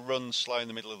just going to run slow in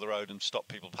the middle of the road and stop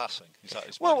people passing. Is that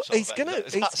his Well, sort he's of- gonna.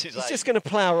 that's his He's aim? just going to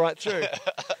plough right through.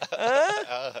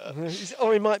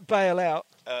 Or he might bail out.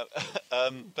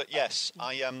 But yes,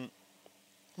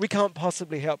 We can't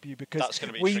possibly help you because that's going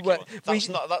to be a we tricky were. one.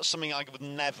 That's something I would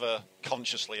never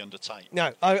consciously undertake.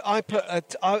 No, I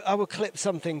will clip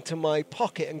something to my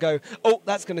pocket and go, oh,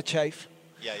 that's going to chafe.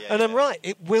 Yeah. And I'm right,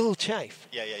 it will chafe.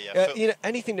 Yeah. You know,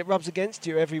 anything that rubs against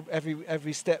you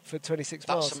every step for 26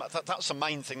 miles. That's the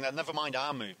main thing. There. Never mind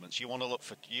our movements. You want to look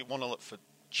for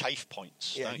chafe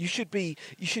points. Yeah, don't you should be.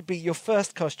 Your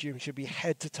first costume should be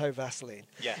head to toe Vaseline.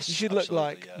 Yes, you should look absolutely,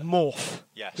 like yeah. Morph.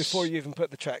 Yes. Before you even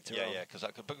put the tractor on. Yeah. Because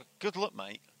that could. But good luck,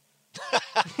 mate.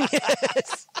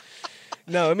 Yes.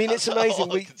 No, I mean it's That's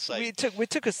amazing. all I can say. We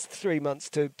took us 3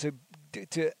 months to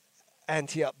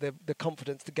ante up the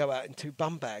confidence to go out in 2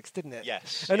 bum bags, didn't it?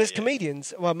 Yes. And Yeah, as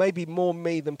comedians, well, maybe more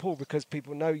me than Paul because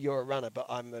people know you're a runner, but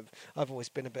I've always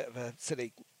been a bit of a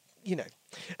silly, you know.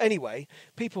 Anyway,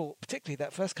 people, particularly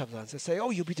that first couple of times, they say, "Oh,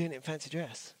 you'll be doing it in fancy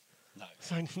dress." No.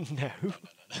 So no.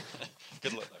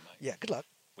 Good luck, though, mate. Yeah, good luck.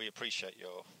 We appreciate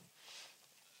your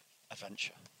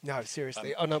adventure. No,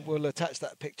 seriously. And we'll attach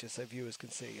that picture so viewers can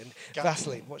see. And Ga-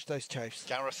 Vaseline, watch those chafes.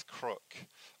 Gareth Crook.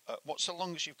 What's the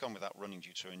longest you've gone without running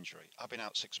due to injury? I've been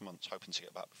out 6 months, hoping to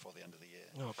get back before the end of the year.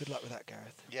 Oh, good luck with that,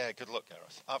 Gareth. Yeah, good luck,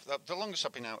 Gareth. The longest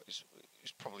I've been out is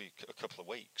probably a couple of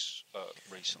weeks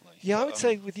recently. Yeah, I But, would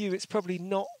say with you, it's probably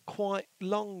not quite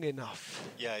long enough.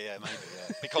 Yeah, maybe.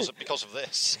 Yeah, because of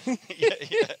this. Because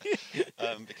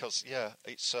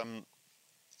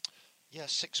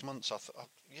it's 6 months.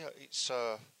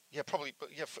 It's probably.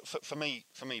 But yeah, for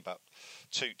me about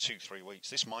 2-3 weeks.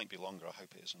 This might be longer. I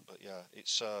hope it isn't. But yeah,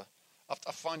 it's. I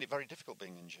find it very difficult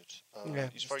being injured.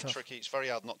 It's very tough. tricky. It's very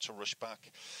hard not to rush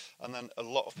back. And then a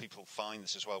lot of people find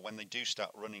this as well. When they do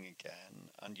start running again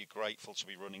and you're grateful to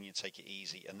be running, you take it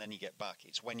easy and then you get back.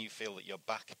 It's when you feel that you're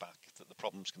back that the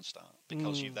problems can start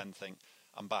because you then think,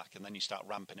 I'm back, and then you start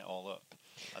ramping it all up.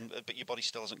 But your body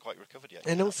still hasn't quite recovered yet.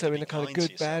 And You have also to in be a kind of kind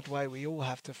to good, bad yourself. way we all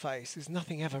have to face is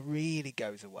nothing ever really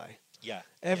goes away. Yeah.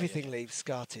 Everything leaves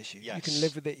scar tissue. You Yes. can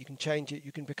live with it, you can change it,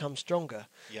 you can become stronger.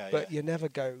 But you never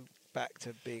go back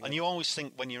to being... And you always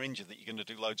think when you're injured that you're going to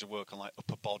do loads of work on like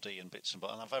upper body and bits and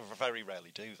bobs, and I very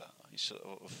rarely do that. I sort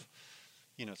of,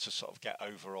 to sort of get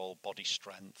overall body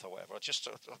strength or whatever.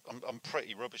 I'm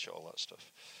pretty rubbish at all that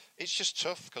stuff. It's just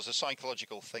tough because the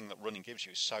psychological thing that running gives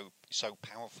you is so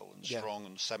powerful and strong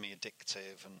and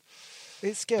semi-addictive and.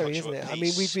 It's scary, puts isn't you at it? I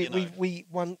mean, peace,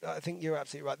 I think you're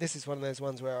absolutely right. This is one of those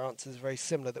ones where our answers are very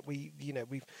similar. That we've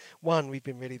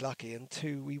been really lucky, and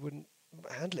 2, we wouldn't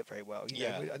handle it very well. You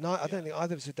know? And I don't think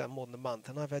either of us have done more than a month.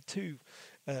 And I've had 2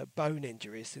 bone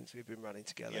injuries since we've been running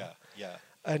together. Yeah.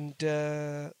 And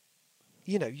you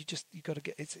got to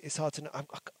get. It's hard to know.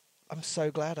 I'm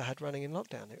so glad I had running in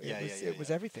lockdown. It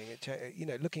was everything.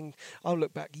 I'll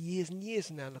look back years and years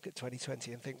and now look at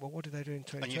 2020 and think, well, what did I do in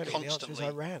 2020? And the answer is I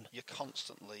ran. You're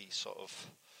constantly sort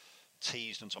of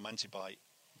teased and tormented by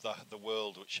the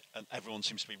world, and everyone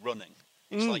seems to be running.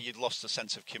 It's like you'd lost a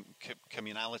sense of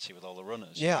communality with all the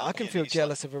runners. Yeah, I can feel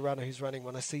jealous of a runner who's running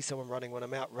when I see someone running when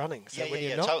I'm out running. So when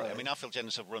you're not totally. running. I mean, I feel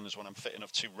jealous of runners when I'm fit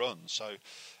enough to run. So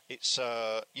it's,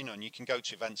 and you can go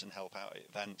to events and help out at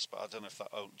events, but I don't know if that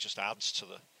just adds to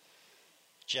the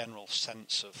general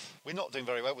sense of... We're not doing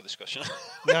very well with discussion.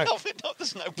 No.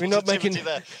 There's no We're not making...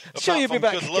 there. Sure, you'll be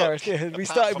back, Good luck. Gareth. Yeah, we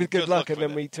started with good luck and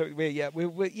then we took... we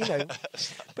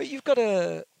but you've got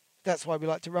to... That's why we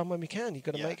like to run when we can. You've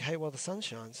got to make hay while the sun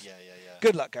shines. Yeah.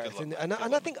 Good luck, Gareth. And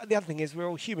I think the other thing is we're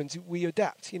all humans. We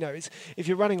adapt. If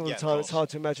you're running all the time, it's hard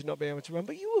to imagine not being able to run.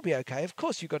 But you will be okay. Of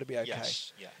course, you've got to be okay.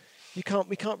 Yes, yeah. We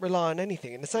can't rely on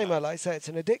anything. In the same way, like I say, it's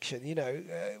an addiction.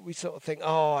 We sort of think,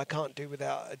 I can't do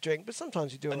without a drink, but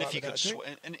sometimes you do. And if you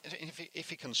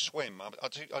can swim,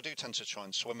 I do tend to try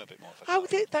and swim a bit more.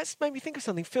 That's made me think of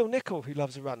something. Phil Nichol, who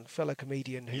loves a run, fellow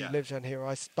comedian who lives around here,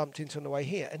 I bumped into on the way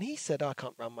here, and he said, I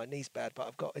can't run, my knee's bad, but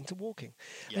I've got into walking.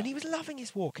 Yeah. And he was loving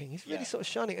his walking. He's really sort of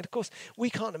shining. And of course, we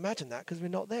can't imagine that because we're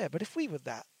not there. But if we were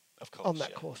that, on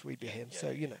that course, we'd be him.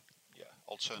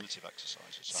 Alternative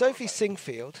exercises. Sophie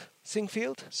Singfield,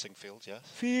 yeah.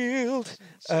 Field.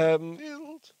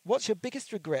 What's your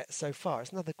biggest regret so far?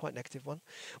 It's another quite negative one.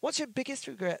 What's your biggest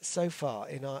regret so far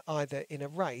in either in a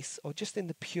race or just in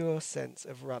the pure sense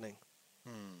of running?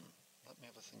 Let me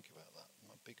have a think about that.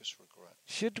 My biggest regret.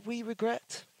 Should we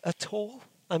regret at all?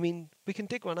 I mean, we can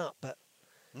dig one up, but...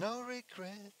 No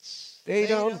regrets. They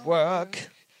don't work.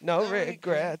 No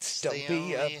regrets, don't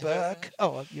be a buck.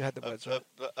 Oh, you had the words right.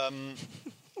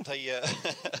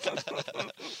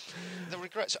 The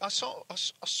regrets. I sort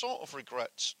of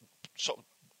regret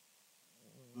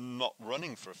not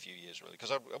running for a few years, really, because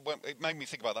it made me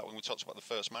think about that when we talked about the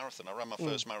first marathon. I ran my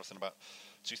first marathon about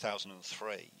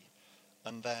 2003,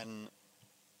 and then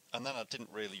I didn't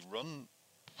really run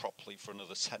properly for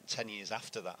another 10 years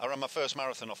after that. I ran my first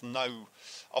marathon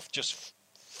off just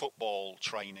football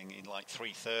training in like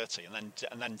 3:30,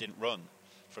 and then didn't run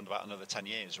for about another 10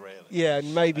 years, really. Yeah,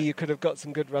 and maybe you could have got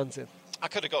some good runs in. I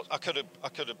could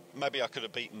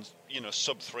have beaten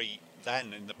sub 3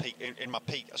 then in the peak in my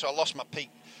peak. So I lost my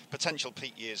potential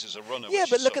peak years as a runner. Yeah,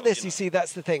 but look at this. You see,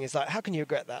 that's the thing. It's like, how can you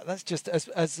regret that? That's just as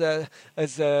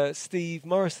Steve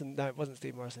Morrison. No, it wasn't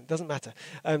Steve Morrison. It doesn't matter.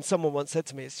 Someone once said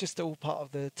to me, it's just all part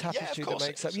of the tapestry that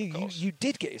makes up. You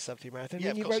did get your sub-3 marathon,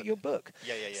 and you wrote your book.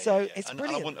 So it's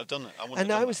brilliant. I wouldn't have done it.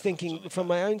 And I was thinking from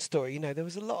my own story. There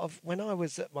was a lot of when I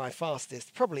was at my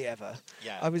fastest, probably ever.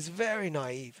 Yeah. I was very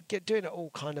naive, doing it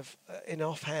all kind of in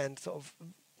offhand, sort of.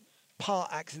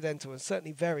 Part accidental and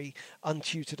certainly very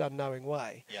untutored, unknowing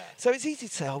way. Yeah. So it's easy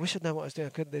to say, I wish I'd known what I was doing. I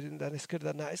could have done this, could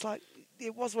have done that. It's like,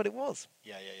 it was what it was.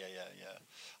 Yeah.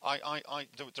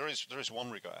 There is one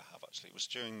regret I have, actually. It was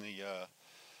during the...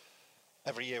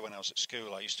 every year when I was at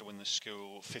school, I used to win the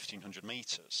school 1,500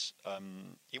 metres.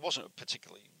 It wasn't a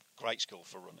particularly great school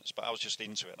for runners, but I was just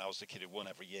into it, and I was the kid who won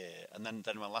every year. And then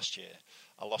my last year,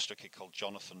 I lost to a kid called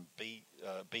Jonathan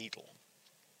Beadle.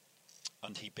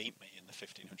 And he beat me in the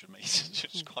 1,500 metres,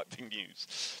 which was quite big news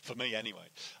for me, anyway.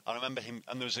 I remember him,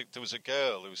 and there was a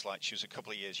girl who was like, she was a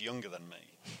couple of years younger than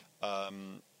me.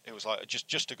 It was like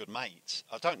just a good mate.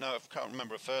 I can't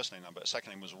remember her first name now, but her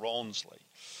second name was Rawnsley.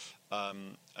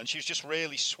 And she was just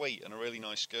really sweet and a really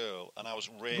nice girl. And I was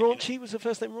really Raunchy was her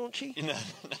first name. Raunchy? No.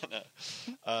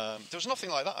 There was nothing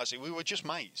like that, actually. We were just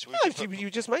mates. You were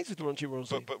just mates with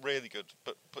Raunchy. But really good.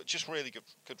 But just really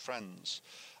good friends.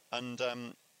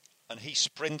 And he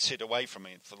sprinted away from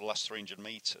me for the last 300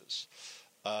 metres.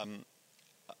 And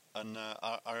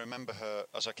I remember her,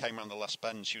 as I came around the last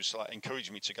bend, she was like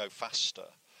encouraging me to go faster.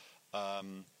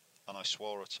 And I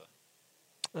swore at her.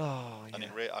 Oh, yeah. And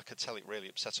I could tell it really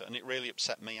upset her. And it really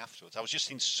upset me afterwards. I was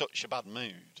just in such a bad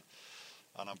mood.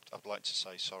 And I'd like to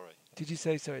say sorry. Did you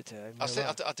say sorry to her?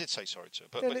 I did say sorry to her.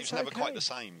 But it was never quite the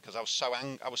same, because I was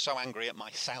so angry at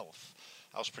myself.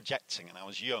 I was projecting, and I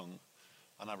was young.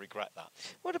 And I regret that.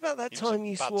 What about that time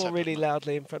you swore really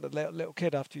loudly in front of a little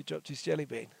kid after you dropped his jelly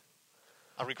bean?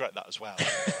 I regret that as well.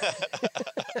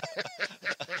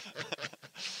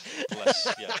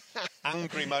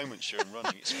 Angry moments during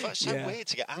running. It's so weird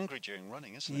to get angry during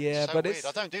running, isn't it? Yeah, it's so but weird.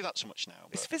 I don't do that so much now.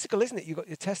 It's physical, isn't it? You've got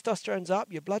your testosterone's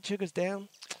up, your blood sugar's down.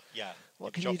 Yeah.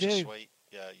 What can you do? Sweet.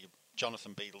 Yeah,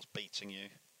 Jonathan Beadle's beating you.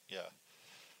 Yeah.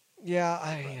 Yeah,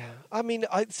 I mean,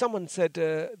 someone said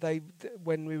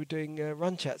when we were doing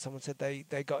Run Chat, someone said they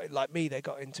got like me, they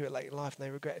got into it late in life and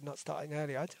they regretted not starting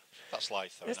earlier. That's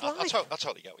life, though. It's I life.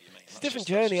 totally get what you mean. It's a different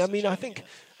journey. I mean, I think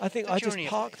I just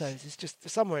park those. It's just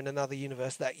somewhere in another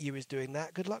universe that you is doing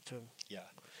that. Good luck to him. Yeah.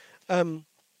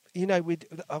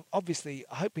 obviously,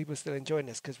 I hope people are still enjoying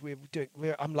this because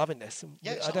I'm loving this.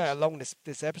 Yeah, I don't know how long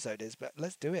this episode is, but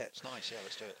let's do it. It's nice. Yeah,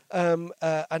 let's do it.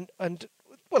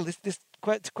 Well, this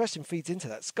question feeds into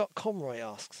that. Scott Conroy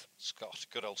asks, Scott,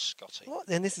 good old Scotty. What?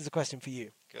 And this is a question for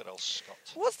you. Good old Scott.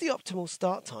 What's the optimal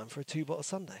start time for a 2-bottle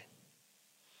Sunday?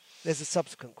 There's a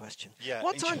subsequent question. Yeah.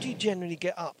 What time do you generally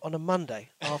get up on a Monday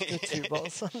after a 2-bottle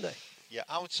Sunday? Yeah,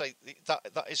 I would say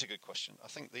that is a good question. I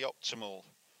think the optimal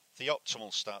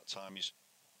start time is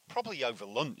probably over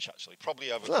lunch. Actually, probably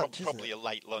a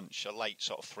late lunch, a late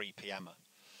sort of 3 p.m.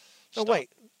 Oh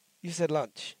wait, you said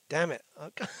lunch. Damn it! I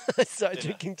started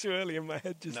drinking too early in my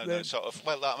head just then. No, sort of.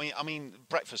 Well, I mean,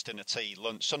 breakfast, dinner, tea,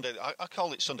 lunch, Sunday. I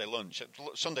call it Sunday lunch.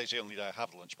 Sunday's the only day I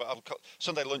have lunch, but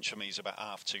Sunday lunch for me is about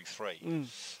 2:30, 3.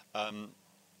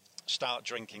 Start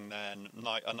drinking then,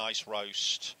 a nice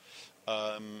roast.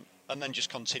 And then just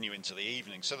continue into the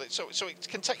evening. So it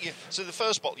can take you. So the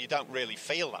first bottle you don't really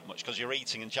feel that much because you're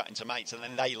eating and chatting to mates, and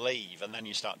then they leave, and then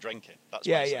you start drinking. That's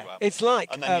basically what happens. It's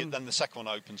like, and then then the second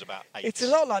one opens about 8. It's a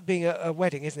lot like being at a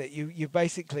wedding, isn't it? You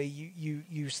basically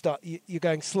you start you're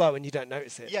going slow and you don't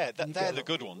notice it. Yeah, they're the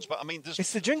good ones. But I mean,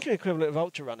 it's the drinking equivalent of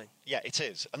ultra running. Yeah, it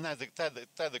is, and they're the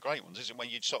great ones, isn't it? When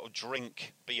you sort of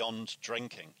drink beyond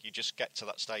drinking, you just get to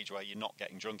that stage where you're not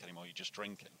getting drunk anymore. You're just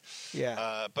drinking.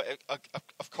 Yeah. But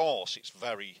of course, it's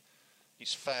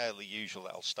fairly usual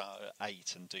that I'll start at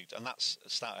 8 and do, and that's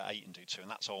start at 8 and do 2, and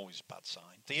that's always a bad sign.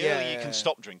 The earlier you can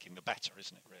stop drinking, the better,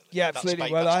 isn't it? Really? Yeah,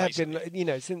 absolutely. Well, I have been,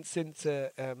 since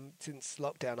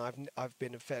lockdown, I've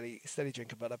been a fairly steady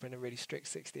drinker, but I've been a really strict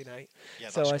 16/8. Yeah,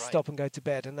 so I stop and go to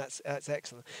bed, and that's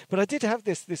excellent. But I did have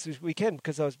this weekend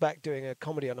because I was back doing a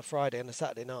comedy on a Friday and a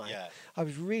Saturday night. Yeah. I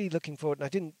was really looking forward, and I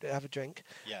didn't have a drink.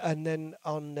 Yeah. And then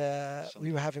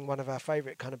we were having one of our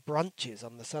favourite kind of brunches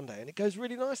on the Sunday, and it goes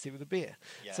really nicely with a beer.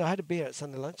 Yeah. So I had a beer at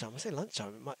Sunday lunchtime. I say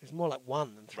lunchtime, it was more like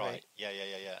 1 than 3. Right. Yeah.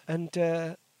 And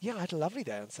I had a lovely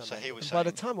day on Sunday. So here we by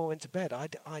the time I went to bed,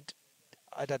 I'd had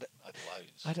a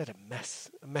mess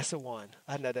of wine.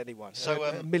 I hadn't had any wine. So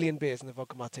a million beers and a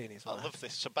vodka martini as well. I love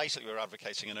this. So basically, we're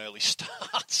advocating an early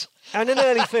start and an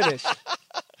early finish.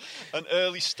 An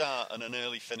early start and an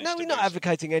early finish. No, we're not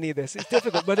advocating any of this. It's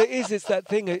difficult, but it's that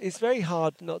thing. It's very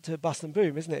hard not to bust and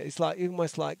boom, isn't it? It's like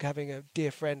almost like having a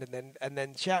dear friend and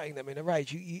then shouting them in a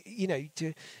rage.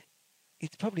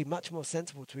 It's probably much more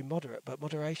sensible to be moderate, but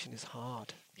moderation is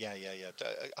hard. Yeah.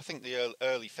 I think the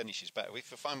early finish is better.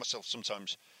 If I find myself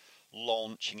sometimes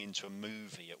launching into a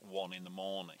movie at 1 in the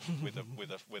morning with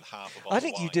half a bottle. I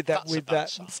think of wine, you did that with that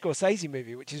sign. Scorsese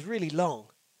movie, which is really long.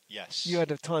 Yes. You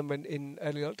had a time when in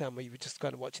early lockdown where you were just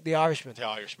kind of watching The Irishman. The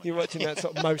Irishman. You're watching that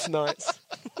sort of most nights.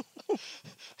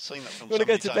 Seen that film. You want to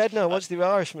go to bed now? Watch The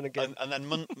Irishman again. And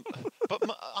then,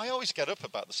 I always get up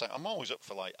about the same. I'm always up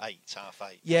for like 8, half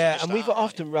 8. Yeah, and we've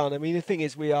often run. I mean, the thing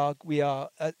is, we are.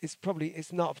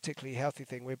 It's not a particularly healthy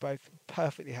thing. We're both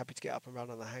perfectly happy to get up and run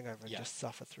on the hangover and just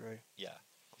suffer through. Yeah.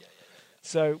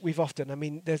 So we've often. I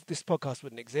mean, this podcast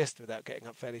wouldn't exist without getting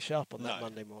up fairly sharp on that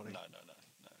Monday morning. No.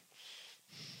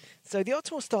 So the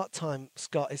optimal start time,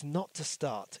 Scott, is not to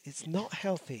start. It's not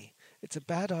healthy. It's a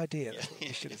bad idea. That's what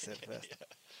we should have said first. Yeah.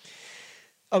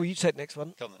 Oh, you said next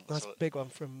one. Come on, nice big one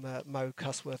from Mo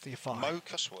Cusworth. You're fine. Mo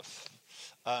Cusworth.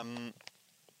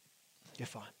 You're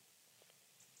fine.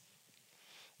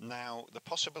 Now, the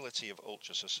possibility of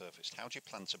ultras has surfaced. How do you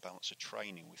plan to balance a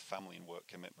training with family and work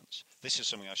commitments? This is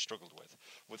something I struggled with.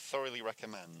 Would thoroughly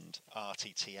recommend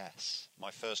RTTS. My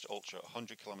first ultra,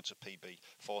 100 kilometre PB,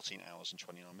 14 hours and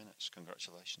 29 minutes.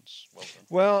 Congratulations. Well done.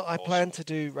 Well, I plan to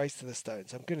do Race to the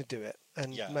Stones. I'm going to do it.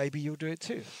 And maybe you'll do it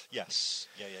too. Yes.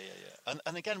 Yeah.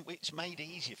 And again, it's made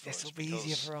easier for us. This will be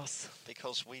easier for us.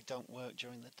 Because we don't work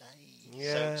during the day.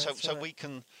 Yeah, so we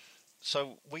can...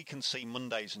 So we can see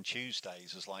Mondays and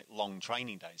Tuesdays as like long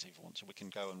training days if we want to. We can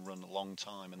go and run a long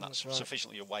time, and that's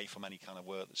sufficiently away from any kind of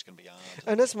work that's going to be hard.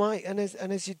 And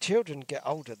as your children get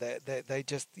older, they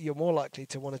just you're more likely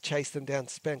to want to chase them down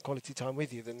to spend quality time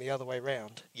with you than the other way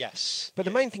round. Yes. But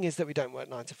the main thing is that we don't work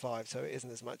 9 to 5, so it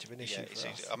isn't as much of an issue for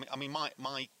us. I mean,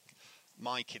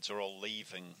 my kids are all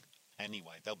leaving.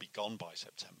 Anyway, they'll be gone by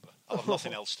September. I'll have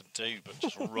nothing else to do but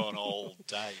just run all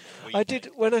day. I did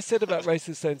when I said about Race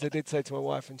to the Stones. I did say to my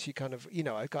wife, and she kind of,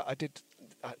 I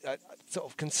sort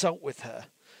of consult with her,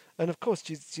 and of course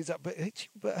she's up. But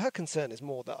her concern is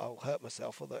more that I'll hurt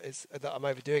myself or that I'm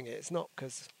overdoing it. It's not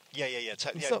because.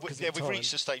 We've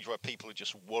reached a stage where people are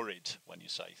just worried when you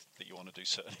say that you want to do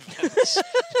certain events.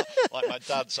 Like my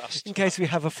dad's asked... In case we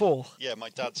have a fall. Yeah, my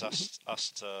dad's asked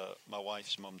my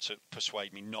wife's mum to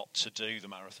persuade me not to do the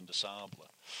Marathon des Sables.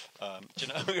 Do you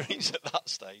know, he's at that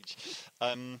stage.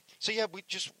 We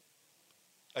just...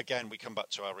 again, we come back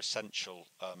to our essential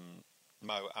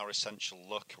our essential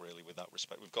luck, really, with that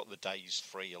respect. We've got the days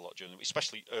free a lot during the week,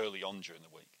 especially early on during the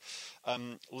week.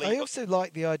 I also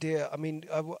like the idea, I mean,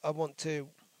 I want to,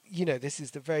 this is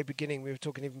the very beginning, we were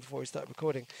talking even before we started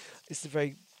recording, it's the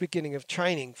very beginning of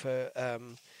training for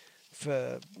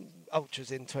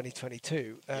ultras in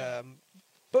 2022.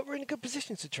 But we're in a good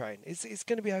position to train. It's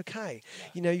going to be okay.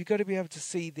 Yeah. You've got to be able to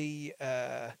see the...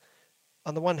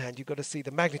 on the one hand, you've got to see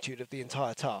the magnitude of the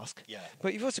entire task,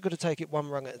 but you've also got to take it one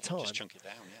rung at a time. Just chunk it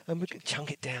down, And chunk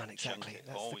it down, exactly.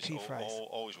 That's always, the key phrase.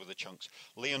 Always with the chunks.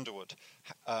 Lee Underwood,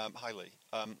 hi Lee.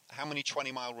 How many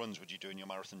 20-mile runs would you do in your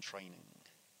marathon training?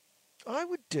 I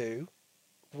would do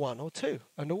 1 or 2,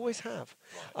 and always have.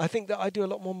 Right. I think that I do a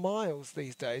lot more miles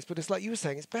these days, but it's like you were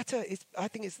saying, it's better. I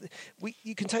think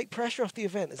you can take pressure off the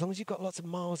event as long as you've got lots of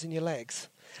miles in your legs.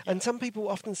 Yeah. And some people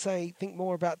often think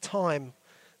more about time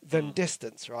than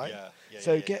distance, right?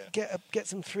 So get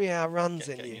some 3-hour runs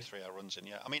in you. Get your 3-hour runs in,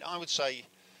 I mean, I would say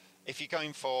if you're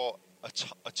going for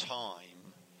a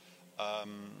time, I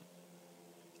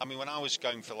mean, when I was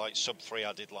going for like sub 3,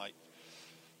 I did like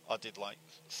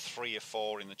 3 or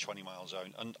 4 in the 20-mile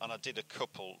zone, and I did a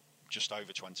couple just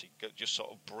over 20, just sort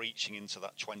of breaching into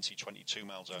that 22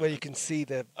 mile zone. Where you can see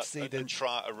the and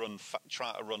try to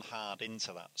run hard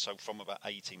into that. So from about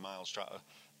 80 miles, try to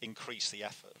increase the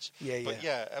effort. But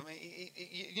I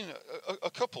mean, a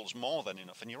couple's more than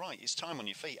enough. And you're right, it's time on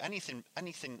your feet. Anything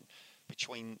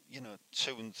between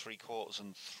 2 3/4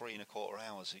 and 3 1/4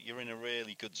 hours, you're in a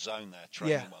really good zone there,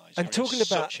 training wise. And talking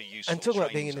about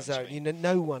being in the zone,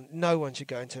 no one should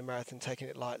go into a marathon taking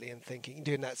it lightly and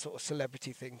doing that sort of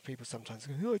celebrity thing. People sometimes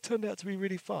go, "Oh, it turned out to be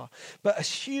really far," but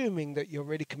assuming that you're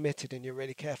really committed and you're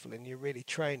really careful and you're really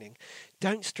training,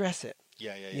 don't stress it.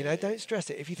 Don't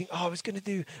stress it. If you think, I was going to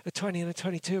do a 20 and a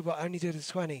 22, but I only did a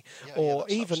 20, or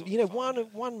even,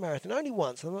 one marathon, only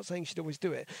once. I'm not saying you should always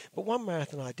do it, but one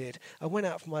marathon I did. I went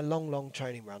out for my long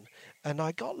training run, and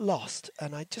I got lost,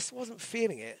 and I just wasn't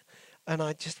feeling it, and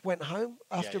I just went home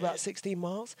after about 16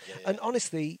 miles. And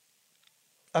honestly,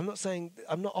 I'm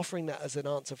not offering that as an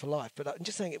answer for life, but I'm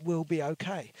just saying it will be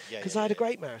okay. Because I had a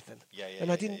great marathon. And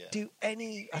I didn't do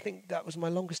any, I think that was my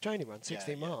longest training run,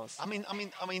 16 miles. I mean,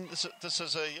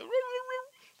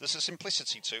 there's a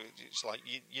simplicity to it. It's like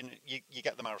you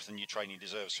get the marathon you train, you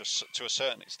deserve to a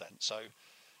certain extent. So,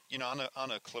 I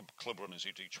know club runners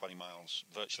who do 20 miles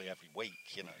virtually every week,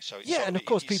 So it's and of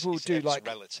course people do like,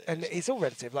 relative, and it's all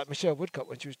relative. Like Michelle Woodcock,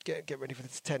 when she was get ready for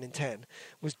this 10 in 10,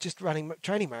 was just running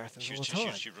training marathons all the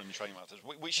time. She was running training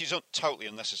marathons, which is totally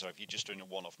unnecessary if you're just doing a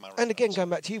one-off marathon. And again, going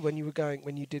back to you, when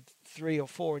you did 3 or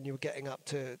 4 and you were getting up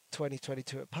to 20,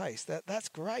 22 at pace, that's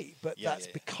great. But that's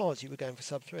because you were going for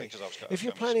sub 3. If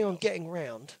you're planning on getting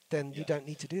round, then you don't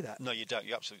need to do that. No, you don't.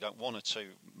 You absolutely don't. 1 or 2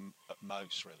 at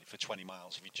most, really, for 20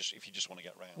 miles. If you just want to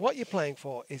get round. What you're playing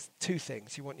for is 2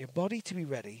 things. You want your body to be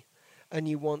ready, and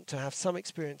you want to have some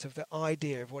experience of the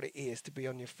idea of what it is to be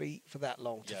on your feet for that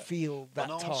long, to feel that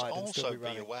tired and still be running.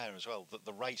 Also be aware as well that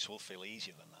the race will feel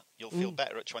easier than that. You'll feel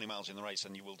better at 20 miles in the race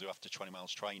than you will do after 20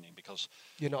 miles training, because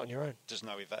you're not on your own. There's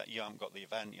no event. You haven't got the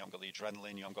event. You haven't got the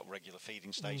adrenaline. You haven't got regular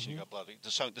feeding station. You've got blood.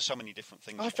 There's so many different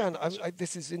things.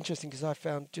 This is interesting because I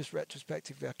found just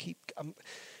retrospectively,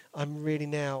 I'm really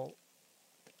now,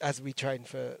 as we train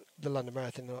for the London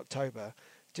Marathon in October,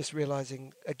 just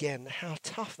realising again how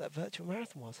tough that virtual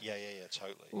marathon was.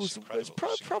 Totally.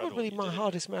 It's probably my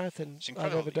hardest marathon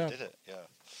I've ever done. You did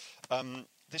it,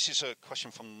 this is a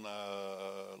question from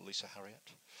Lisa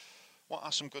Harriet. What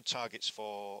are some good targets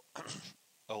for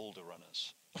older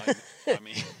runners? I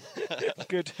mean,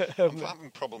 good. I'm having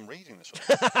a problem reading this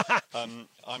one.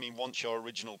 I mean, once your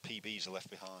original PBs are left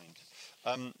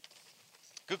behind.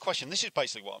 Good question. This is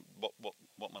basically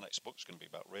what my next book's going to be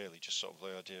about, really. Just sort of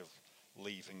the idea of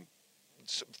leaving,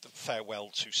 farewell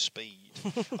to speed.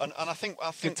 and I think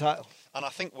good title. And I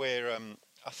think we're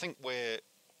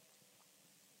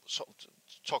sort of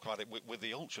talking about it with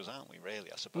the ultras, aren't we? Really,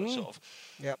 I suppose. Sort of.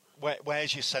 Yep.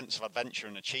 Where's your sense of adventure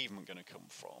and achievement going to come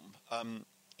from?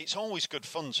 It's always good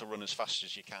fun to run as fast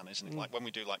as you can, isn't it? Like when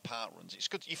we do like park runs, it's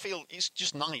good. You feel it's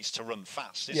just nice to run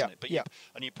fast, isn't it? But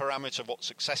and your parameter of what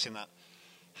success in that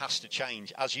has to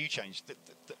change as you change.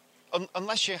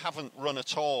 Unless you haven't run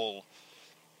at all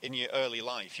in your early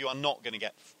life, you're not going to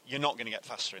get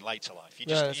faster in later life. You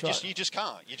just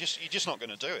can't. You're just not going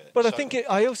to do it. But I think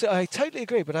I totally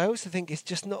agree. But I also think it's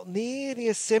just not nearly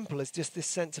as simple as just this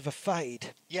sense of a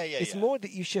fade. It's more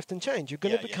that you shift and change. You're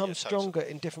going to become stronger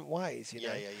in different ways.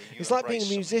 It's like being a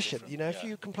musician. If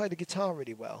you can play the guitar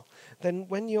really well, then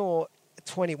when you're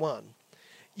 21.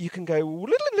 You can go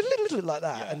like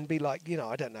that and be like,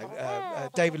 I don't know,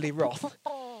 David Lee Roth.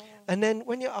 And then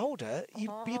when you're older, you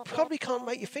probably can't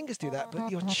make your fingers do that,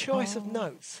 but your choice of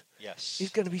notes is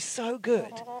going to be so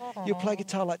good. You'll play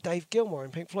guitar like Dave Gilmour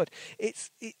in Pink Floyd.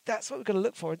 That's what we're going to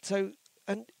look for.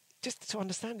 And just to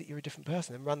understand that you're a different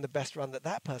person and run the best run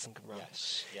that person can run.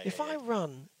 Yes. Yeah, if I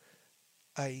run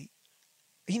I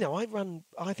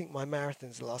think my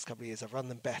marathons the last couple of years, I've run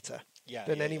them better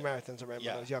than any marathons I ran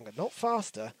when I was younger. Not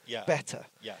faster, better.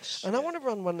 Yes. And I want to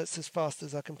run one that's as fast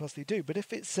as I can possibly do. But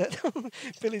if it's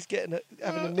Billy's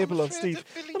having a nibble on Steve,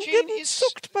 Billie I'm Jean getting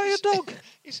sucked by a dog.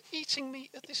 Is eating me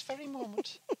at this very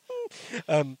moment.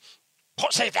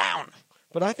 Put it down.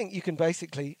 But I think you can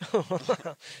basically.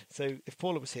 So if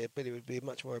Paula was here, Billy would be a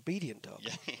much more obedient dog.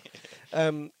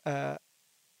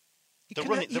 You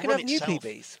can have new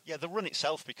PBs. Yeah, the run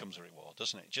itself becomes a reward,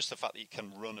 doesn't it? Just the fact that you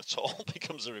can run at all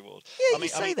becomes a reward. Yeah, you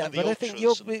say that, but I think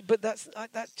but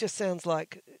that just sounds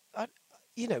like,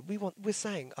 we're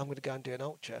saying I'm going to go and do an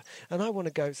ultra, and I want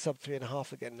to go sub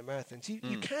 3.5 again in the marathons.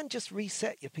 You can just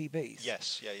reset your PBs.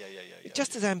 Yes, yeah.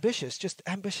 Just as ambitious, just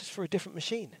ambitious for a different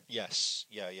machine. Yes,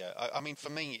 yeah. I mean, for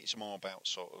me, it's more about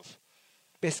sort of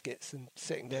biscuits and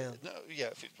sitting down. No, yeah,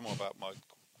 if it's more about my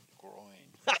groin.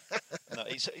 No,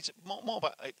 it's more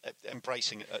about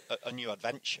embracing a new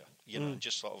adventure.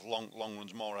 Just sort of long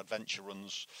runs, more adventure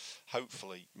runs.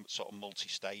 Hopefully, sort of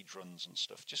multi-stage runs and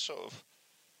stuff. Just sort of,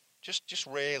 just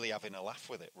really having a laugh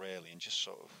with it, really, and just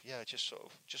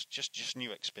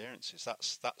new experiences.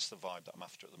 That's the vibe that I'm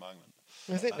after at the moment.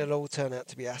 I think they'll all turn out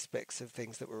to be aspects of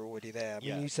things that were already there. I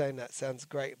mean, you saying that sounds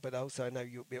great, but also I know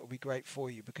it will be great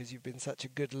for you because you've been such a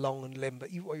good long and limb.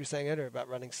 But what you were saying earlier about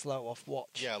running slow off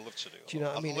watch. Yeah, I love to do. Do you know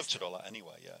what I mean? I love to do all that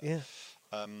anyway. Yeah.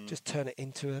 Just turn it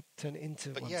into. But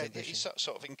yeah, ambition. it's that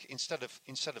sort of instead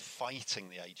of fighting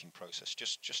the aging process,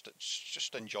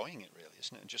 just enjoying it, really,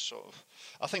 isn't it? And just sort of,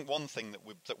 I think one thing that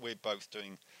we're both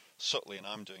doing subtly, and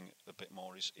I'm doing a bit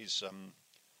more, is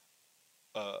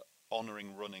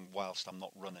honouring running whilst I'm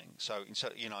not running. So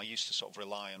instead, I used to sort of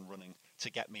rely on running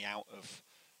to get me out of.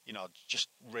 Just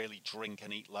really drink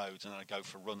and eat loads, and then I'd go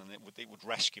for a run, and it would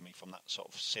rescue me from that sort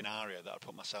of scenario that I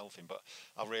put myself in. But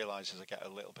I realise as I get a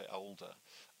little bit older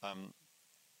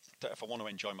that if I want to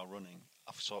enjoy my running,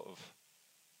 I've sort of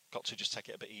got to just take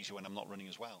it a bit easier when I'm not running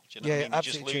as well. Do you know what I mean? It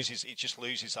just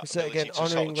loses that ability to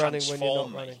sort of running when you're not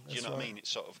me. running. Do you know what I mean? It's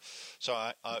sort of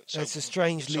it's a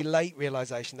strangely late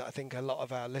realisation that I think a lot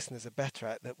of our listeners are better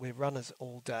at, that we're runners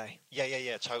all day.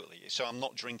 Yeah, totally. So I'm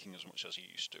not drinking as much as I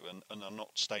used to, and I'm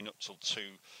not staying up till 2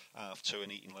 and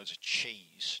eating loads of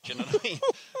cheese. Do you know what I mean?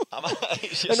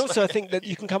 And also, I think that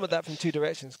you can come at that from two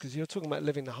directions, because you're talking about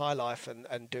living the high life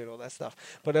and doing all that stuff.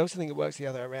 But I also think it works the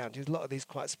other way around. There's a lot of these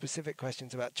quite specific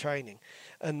questions about training.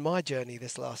 And my journey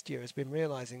this last year has been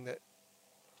realising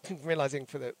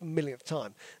for the millionth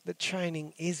time that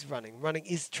training is running. Running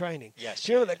is training. Yes.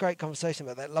 Do you remember that great conversation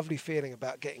about that lovely feeling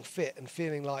about getting fit and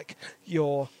feeling like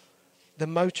the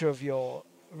motor of your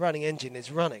running engine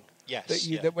is running? Yes.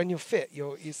 That when you're fit,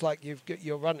 it's like your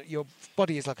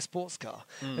body is like a sports car,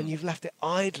 and you've left it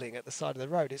idling at the side of the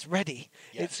road. It's ready.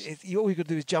 Yes. All you got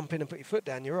to do is jump in and put your foot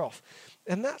down. You're off,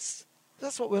 and that's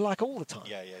what we're like all the time.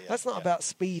 Yeah. That's not about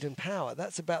speed and power.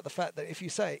 That's about the fact that if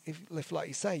like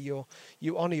you say, you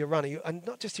honour your run, and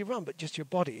not just your run, but just your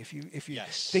body. If you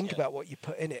think about what you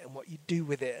put in it and what you do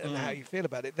with it and how you feel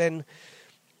about it, then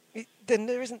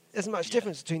there isn't as much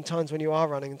difference between times when you are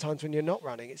running and times when you're not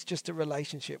running. It's just a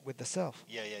relationship with the self.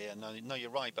 Yeah. No, you're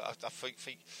right. But I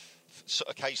think so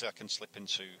occasionally I can slip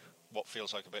into what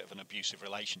feels like a bit of an abusive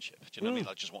relationship. Do you know what I mean?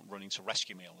 I just want running to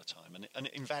rescue me all the time, and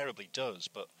it invariably does,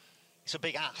 but it's a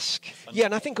big ask.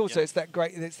 And I think also it's that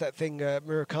thing,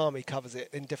 Murakami covers it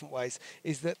in different ways,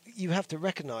 is that you have to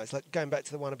recognise, like going back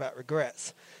to the one about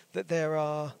regrets, that there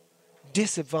are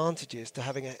disadvantages to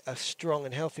having a strong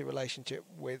and healthy relationship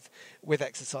with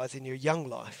exercise in your young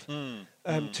life.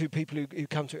 To people who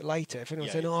come to it later. If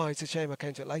anyone's saying, "Oh, it's a shame I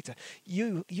came to it later,"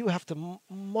 you have to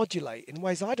modulate in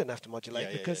ways I don't have to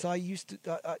modulate because I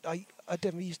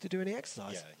never used to do any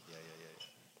exercise.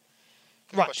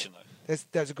 Good right. question, though.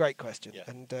 There's a great question, Yeah.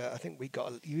 and I think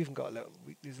you even got a little.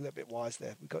 There's a little bit wise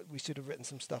there. We should have written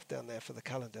some stuff down there for the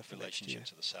calendar for next year. Relationship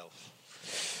to the self.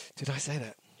 Did I say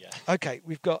that? Yeah. Okay,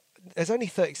 there's only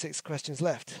 36 questions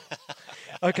left.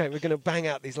 Okay, we're going to bang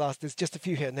out these last. There's just a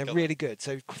few here, and they're really good.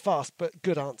 So fast, but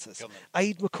good answers. Go on then.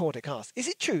 Aid McCordick asks: is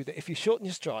it true that if you shorten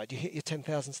your stride, you hit your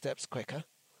 10,000 steps quicker?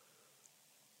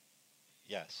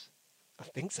 Yes. I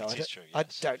think so. It is true, I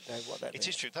yes. don't know what that means. It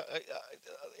is true.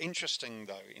 Interesting,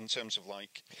 though, in terms of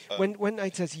like... when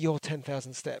Aid says your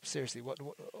 10,000 steps, seriously, what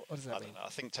does that I mean? don't know. I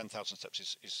think 10,000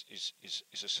 steps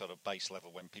is a sort of base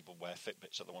level when people wear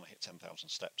Fitbits that they want to hit 10,000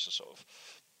 steps. A sort of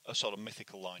a sort of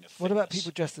mythical line of fitness. What about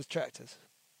people dressed as tractors?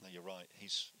 No, you're right. He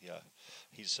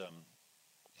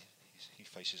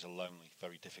faces a lonely,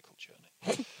 very difficult journey.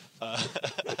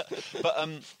 But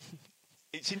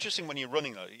it's interesting when you're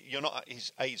running though. You're not.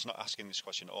 His aide's not asking this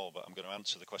question at all, but I'm going to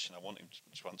answer the question I want him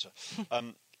to answer.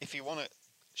 If you want to,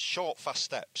 short, fast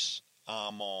steps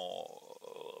are more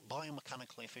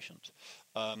biomechanically efficient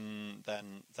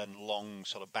than long,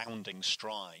 sort of bounding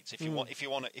strides. If you want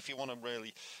to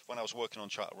really, when I was working on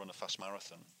trying to run a fast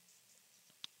marathon,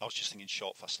 I was just thinking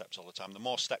short, fast steps all the time. The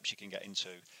more steps you can get into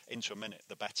a minute,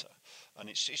 the better. And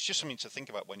it's just something to think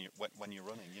about when you're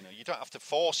running. You know, you don't have to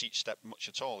force each step much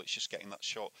at all. It's just getting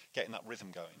that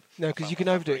rhythm going. No, because you can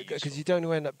overdo it. Because you don't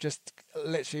end up just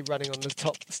literally running on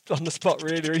the spot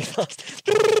really, really fast.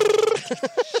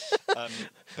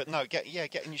 But no, getting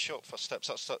your short, fast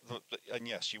steps. And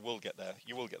yes, you will get there.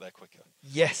 You will get there quicker.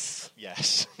 Yes.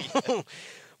 Yes.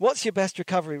 What's your best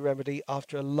recovery remedy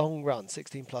after a long run,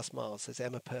 16 plus miles, says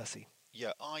Emma Percy?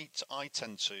 Yeah, I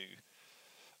tend to,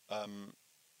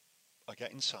 I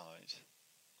get inside,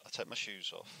 I take my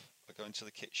shoes off, I go into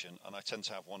the kitchen, and I tend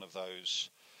to have one of those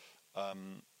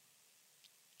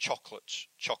chocolate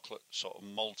sort of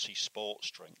malty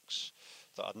sports drinks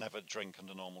that I'd never drink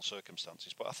under normal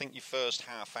circumstances. But I think your first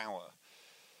half hour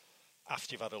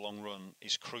after you've had a long run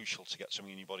is crucial to get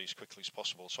something in your body as quickly as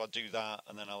possible. So I do that,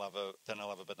 and then I'll have a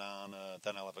banana,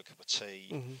 then I'll have a cup of tea.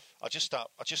 Mm-hmm. I just start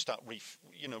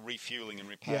refueling and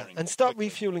repairing. Yeah, and start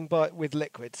refueling with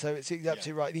liquid. So it's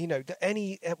absolutely right. You know,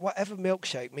 whatever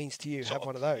milkshake means to you, have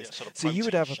one of those. Sort of so you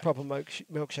would have a proper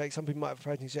milkshake. Some people might have a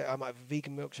protein shake. I might have a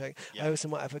vegan milkshake. I also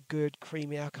might have a good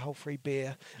creamy alcohol-free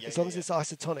beer, as long as it's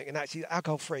isotonic and actually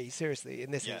alcohol-free. Seriously,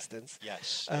 in this instance.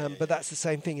 Yes. But that's the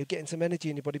same thing. You're getting some energy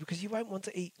in your body because you won't want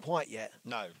to eat quite yet.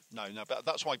 No. But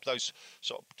that's why those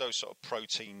sort of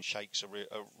protein shakes are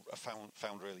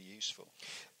found really useful.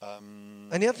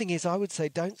 And the other thing is, I would say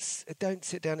don't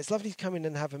sit down. It's lovely to come in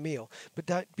and have a meal, but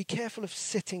don't be careful of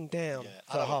sitting down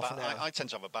for half an hour. I tend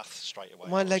to have a bath straight away.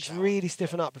 My legs really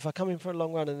stiffen up if I come in for a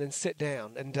long run and then sit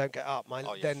down and don't get up. When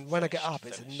I get up,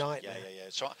 it's a nightmare. Yeah.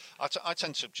 So I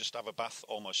tend to just have a bath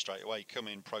almost straight away. Come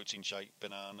in, protein shake,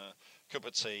 banana, cup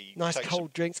of tea, nice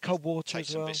cold drinks, cold water take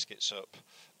as well. Some biscuits up,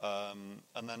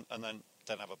 and then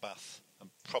have a bath and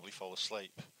probably fall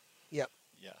asleep. Yep.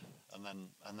 Yeah, and then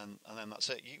that's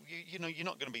it. You know you're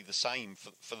not going to be the same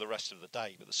for the rest of the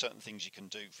day, but there's certain things you can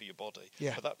do for your body.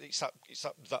 Yeah. But it's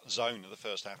that zone of the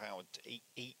first half hour to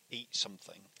eat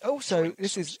something. Also,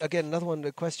 this is again another one.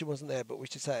 The question wasn't there, but we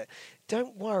should say it.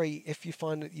 Don't worry if you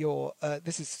find that you're.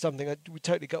 This is something we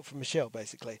totally got from Michelle,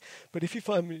 basically. But if you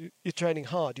find you're training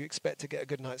hard, you expect to get a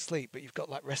good night's sleep, but you've got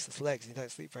like restless legs and you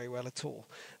don't sleep very well at all.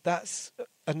 That's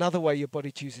another way your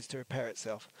body chooses to repair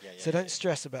itself. So don't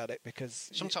stress about it because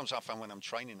sometimes I find when I'm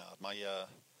training hard,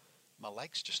 my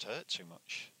legs just hurt too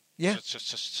much. Yeah, to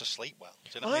sleep well.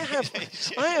 Do you know what I mean?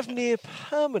 I have near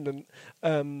permanent.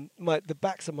 The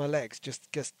backs of my legs just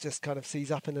kind of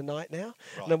seize up in the night now,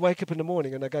 and I wake up in the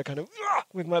morning and I go kind of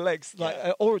with my legs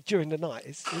or during the night.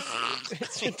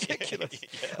 It's ridiculous.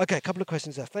 Okay, a couple of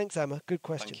questions there. Thanks, Emma. Good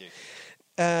question. Thank you.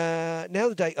 Now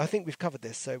the date, I think we've covered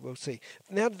this, so we'll see.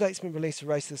 Now the date's been released for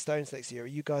Race to the Stones next year. Are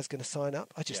you guys going to sign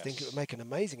up? I just think it would make an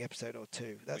amazing episode or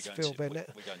two. That's Phil Bennett.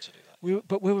 We're going to do that.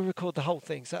 But we'll record the whole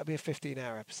thing, so that'll be a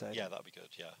 15-hour episode. Yeah, that'll be good,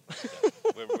 yeah.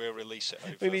 We'll release it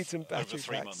over, we need some battery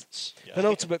 3 packs. months. Yeah.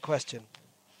 Penultimate question.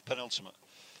 Penultimate.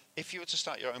 If you were to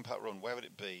start your own pack run, where would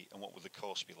it be and what would the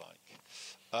course be like?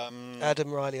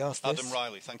 Adam Riley asked this. Adam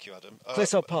Riley, thank you, Adam.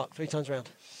 Clissold Park, 3 times round.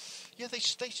 Yeah, they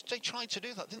tried to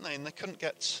do that, didn't they? And they couldn't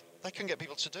get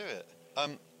people to do it,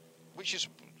 which is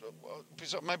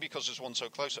maybe because there's one so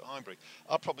close at Highbury.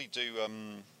 I'll probably do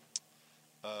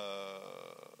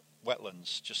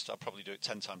wetlands. I'll probably do it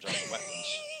 10 times over the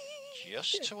wetlands,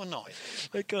 just to annoy.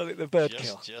 They call it the bird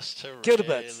kill. Just to kill the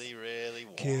birds. Really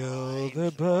kill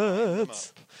the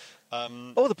birds.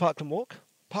 Or the Parkland Walk.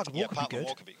 Parkland Walk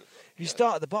would be good. If you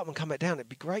start at the bottom and come back down, it'd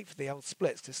be great for the old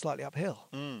splits because it's slightly uphill.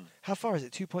 How far is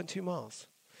it? 2.2 miles.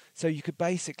 So you could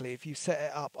basically, if you set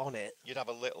it up on it, you'd have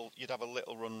a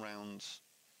little run round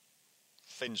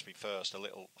Finsbury first, a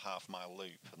little half-mile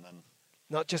loop, and then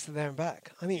not just there and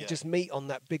back. I think you just meet on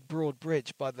that big broad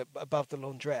bridge above the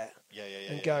laundrette.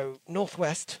 And go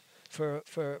northwest for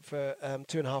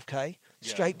 2.5k,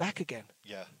 straight back again.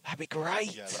 Yeah, that'd be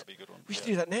great. Yeah, that'd be a good one. We should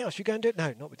do that now. Should we go and do it?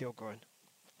 No, not with your groin.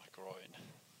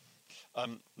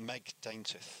 Meg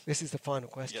Daintith. This is the final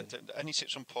question. Yeah, any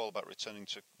tips from Paul about returning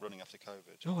to running after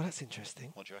COVID? Oh, that's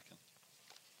interesting. What do you reckon?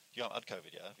 You haven't had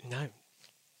COVID yet, have you?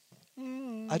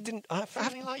 No. I didn't. I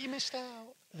feeling like you missed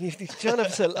out. You're trying to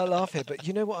have a laugh here, but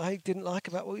you know what I didn't like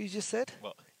about what you just said?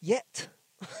 What? Yet.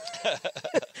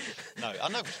 No, I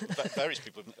know various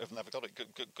people have never got it.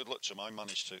 Good luck to them. I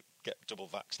managed to get double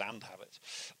vaxxed and have it.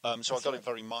 So I got it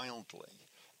very mildly.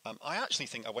 I actually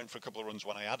think I went for a couple of runs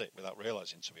when I had it without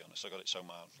realising, to be honest. I got it so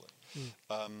mildly.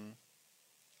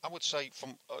 I would say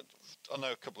I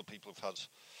know a couple of people who've had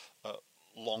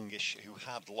longish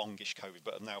COVID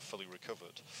but are now fully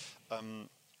recovered.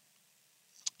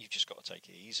 You've just got to take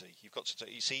it easy.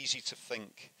 It's easy to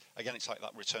think, again, it's like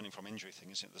that returning from injury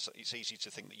thing, isn't it? It's easy to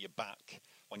think that you're back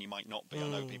when you might not be. I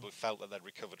know people who felt that they'd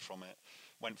recovered from it,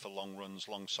 went for long runs,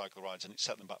 long cycle rides, and it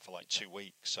set them back for like 2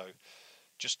 weeks. So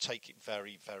just take it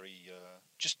very, very,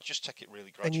 just take it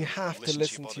really gradually. And you have to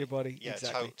listen to your body. Yeah,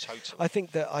 exactly. Totally. I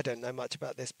think that, I don't know much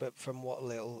about this, but from what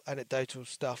little anecdotal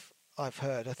stuff I've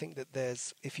heard, I think that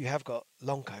if you have got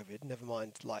long COVID, never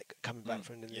mind like coming back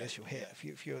from an initial hit,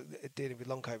 if you're dealing with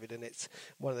long COVID and it's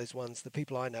one of those ones, the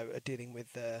people I know are dealing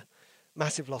with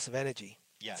massive loss of energy.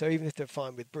 Yeah. So even if they're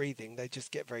fine with breathing, they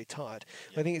just get very tired.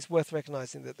 Yeah. I think it's worth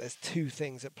recognising that there's two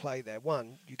things at play there.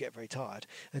 One, you get very tired,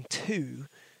 and two,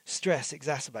 stress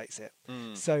exacerbates it.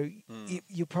 So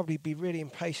you'll probably be really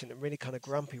impatient and really kind of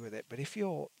grumpy with it. But if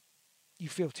you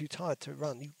feel too tired to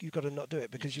run, you've got to not do it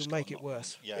because you'll make it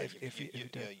worse. Yeah, if you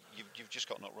do. You've just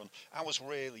got to not run. I was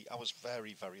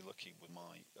very, very lucky with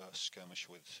my skirmish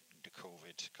with the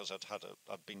COVID because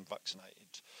I'd been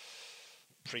vaccinated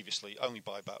previously only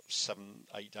by about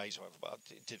 7-8 days or whatever, but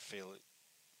it did feel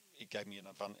it gave me an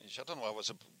advantage. I don't know, I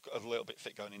was a little bit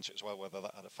fit going into it as well, whether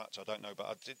that had a factor, I don't know, but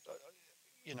I did.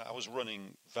 I was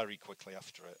running very quickly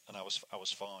after it, and I was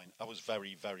fine. I was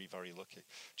very, very, very lucky.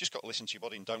 Just got to listen to your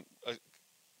body and don't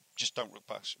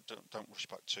rush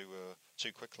back too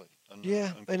quickly. And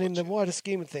in the wider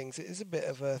scheme of things, it is a bit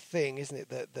of a thing, isn't it?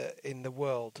 That in the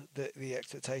world, the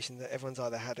expectation that everyone's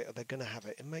either had it or they're going to have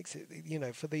it, it makes it,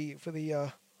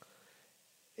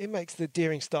 it makes the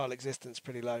Deering style existence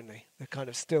pretty lonely. They're kind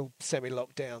of still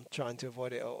semi-locked down, trying to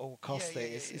avoid it at all costs.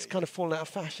 It's kind of fallen out of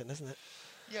fashion, isn't it?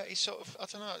 Yeah, it's sort of, I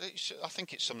don't know, I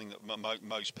think it's something that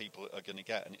most people are going to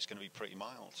get, and it's going to be pretty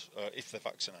mild if they're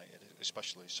vaccinated,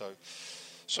 especially.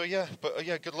 So yeah, but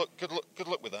good luck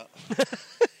with that.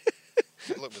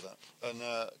 Good luck with that, and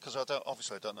because I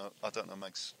don't know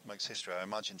Meg's history. I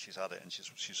imagine she's had it, and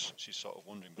she's sort of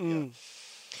wondering. But yeah.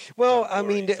 Well, I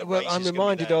mean, I'm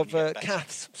reminded of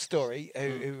Kath's story,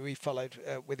 who we followed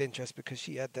with interest because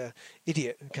she had the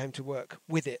idiot who came to work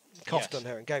with it, coughed on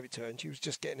her and gave it to her, and she was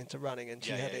just getting into running, and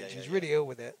she had it. She was really ill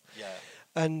with it. Yeah.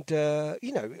 And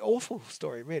awful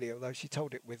story really, although she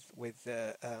told it with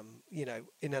in an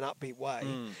upbeat way.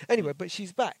 Anyway, but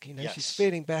she's back. She's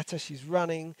feeling better. She's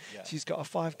running. Yeah. She's got a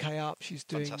 5K up. She's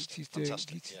doing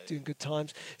good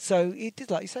times. So it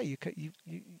did, like you say, you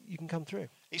can come through.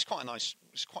 It's quite a nice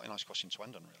question to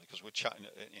end on, really, because we're chatting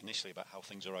initially about how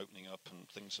things are opening up and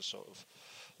things are sort of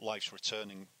life's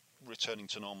returning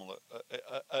to normal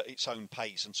at its own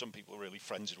pace, and some people are really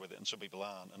frenzied with it, and some people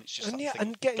aren't, and it's just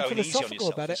and getting philosophical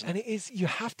about it. And it is, you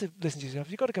have to listen to yourself.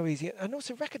 You've got to go easy, and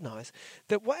also recognise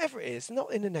that whatever it is,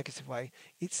 not in a negative way,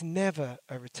 it's never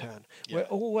a return. Yeah. We're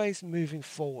always moving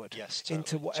forward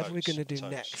into whatever we're going to do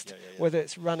next. Whether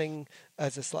it's running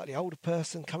as a slightly older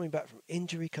person, coming back from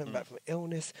injury, coming back from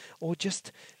illness, or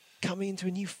just coming into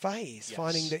a new phase,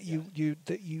 finding that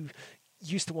you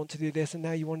used to want to do this and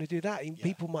now you want to do that.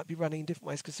 People might be running in different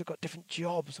ways because they've got different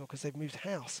jobs or because they've moved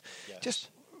house. Just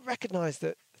recognise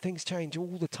that things change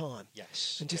all the time.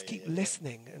 Yes. And just keep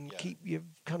listening and keep your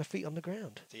kind of feet on the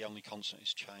ground. The only constant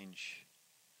is change.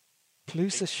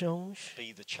 Plus ça change.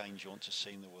 Be the change you want to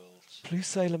see in the world. Plus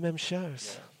c'est la même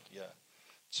chose. Yeah.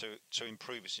 To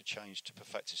improve is to change, to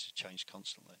perfect is to change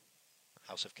constantly.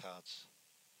 House of Cards.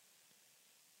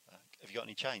 Have you got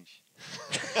any change?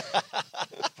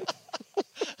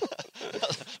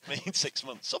 Me in 6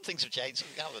 months. Some things have changed, some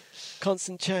haven't.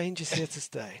 Constant change is here to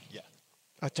stay. Yeah.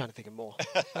 I'm trying to think of more.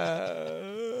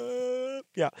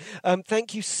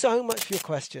 Thank you so much for your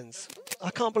questions. I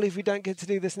can't believe we don't get to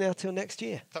do this now till next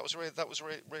year. That was really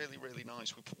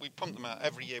nice. We pump them out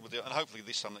every year with it, and hopefully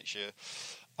this time next year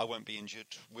I won't be injured.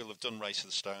 We'll have done Race of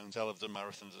the Stones. I'll have done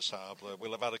Marathon de Sable.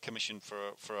 We'll have had a commission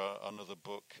for another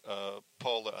book.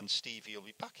 Paula and Stevie will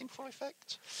be back in full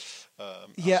effect.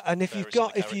 And if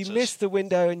you missed the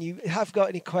window and you have got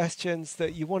any questions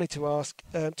that you wanted to ask,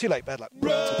 too late, bad luck.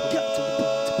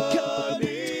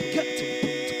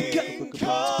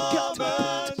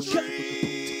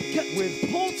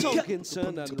 With Paul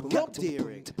Tomkinson and Rob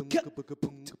Deering.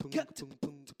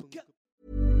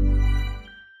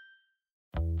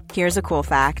 Here's a cool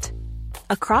fact.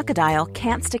 A crocodile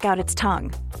can't stick out its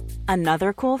tongue.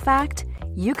 Another cool fact,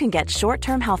 you can get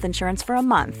short-term health insurance for a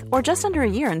month or just under a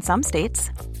year in some states.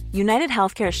 United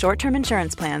Healthcare short-term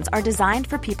insurance plans are designed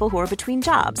for people who are between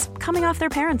jobs, coming off their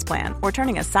parents' plan, or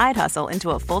turning a side hustle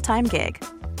into a full-time gig.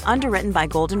 Underwritten by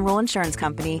Golden Rule Insurance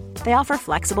Company, they offer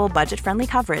flexible, budget-friendly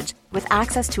coverage with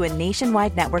access to a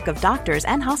nationwide network of doctors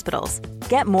and hospitals.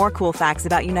 Get more cool facts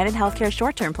about United Healthcare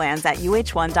short-term plans at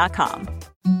uh1.com.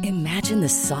 Imagine the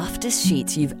softest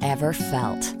sheets you've ever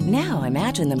felt. Now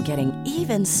imagine them getting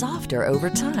even softer over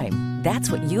time.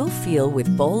 That's what you'll feel with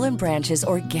Boll & Branch's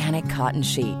organic cotton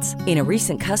sheets. In a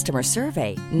recent customer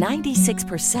survey,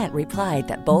 96% replied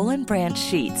that Boll & Branch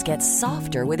sheets get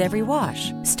softer with every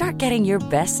wash. Start getting your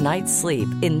best night's sleep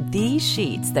in these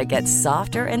sheets that get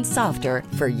softer and softer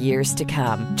for years to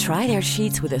come. Try their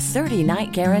sheets with a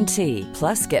 30-night guarantee.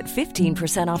 Plus, get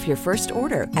 15% off your first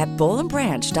order at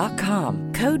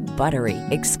bollandbranch.com. Code BUTTERY.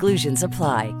 Exclusions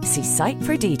apply. See site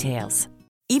for details.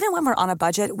 Even when we're on a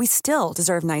budget, we still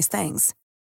deserve nice things.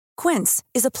 Quince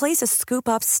is a place to scoop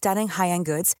up stunning high-end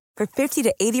goods for 50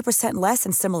 to 80% less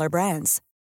than similar brands.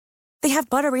 They have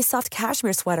buttery soft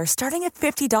cashmere sweaters starting at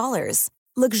 $50,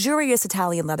 luxurious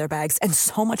Italian leather bags, and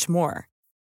so much more.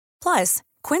 Plus,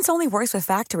 Quince only works with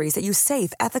factories that use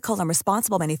safe, ethical, and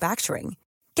responsible manufacturing.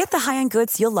 Get the high-end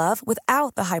goods you'll love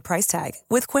without the high price tag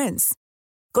with Quince.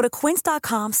 Go to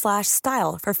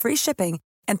quince.com/style for free shipping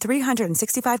and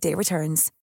 365-day returns.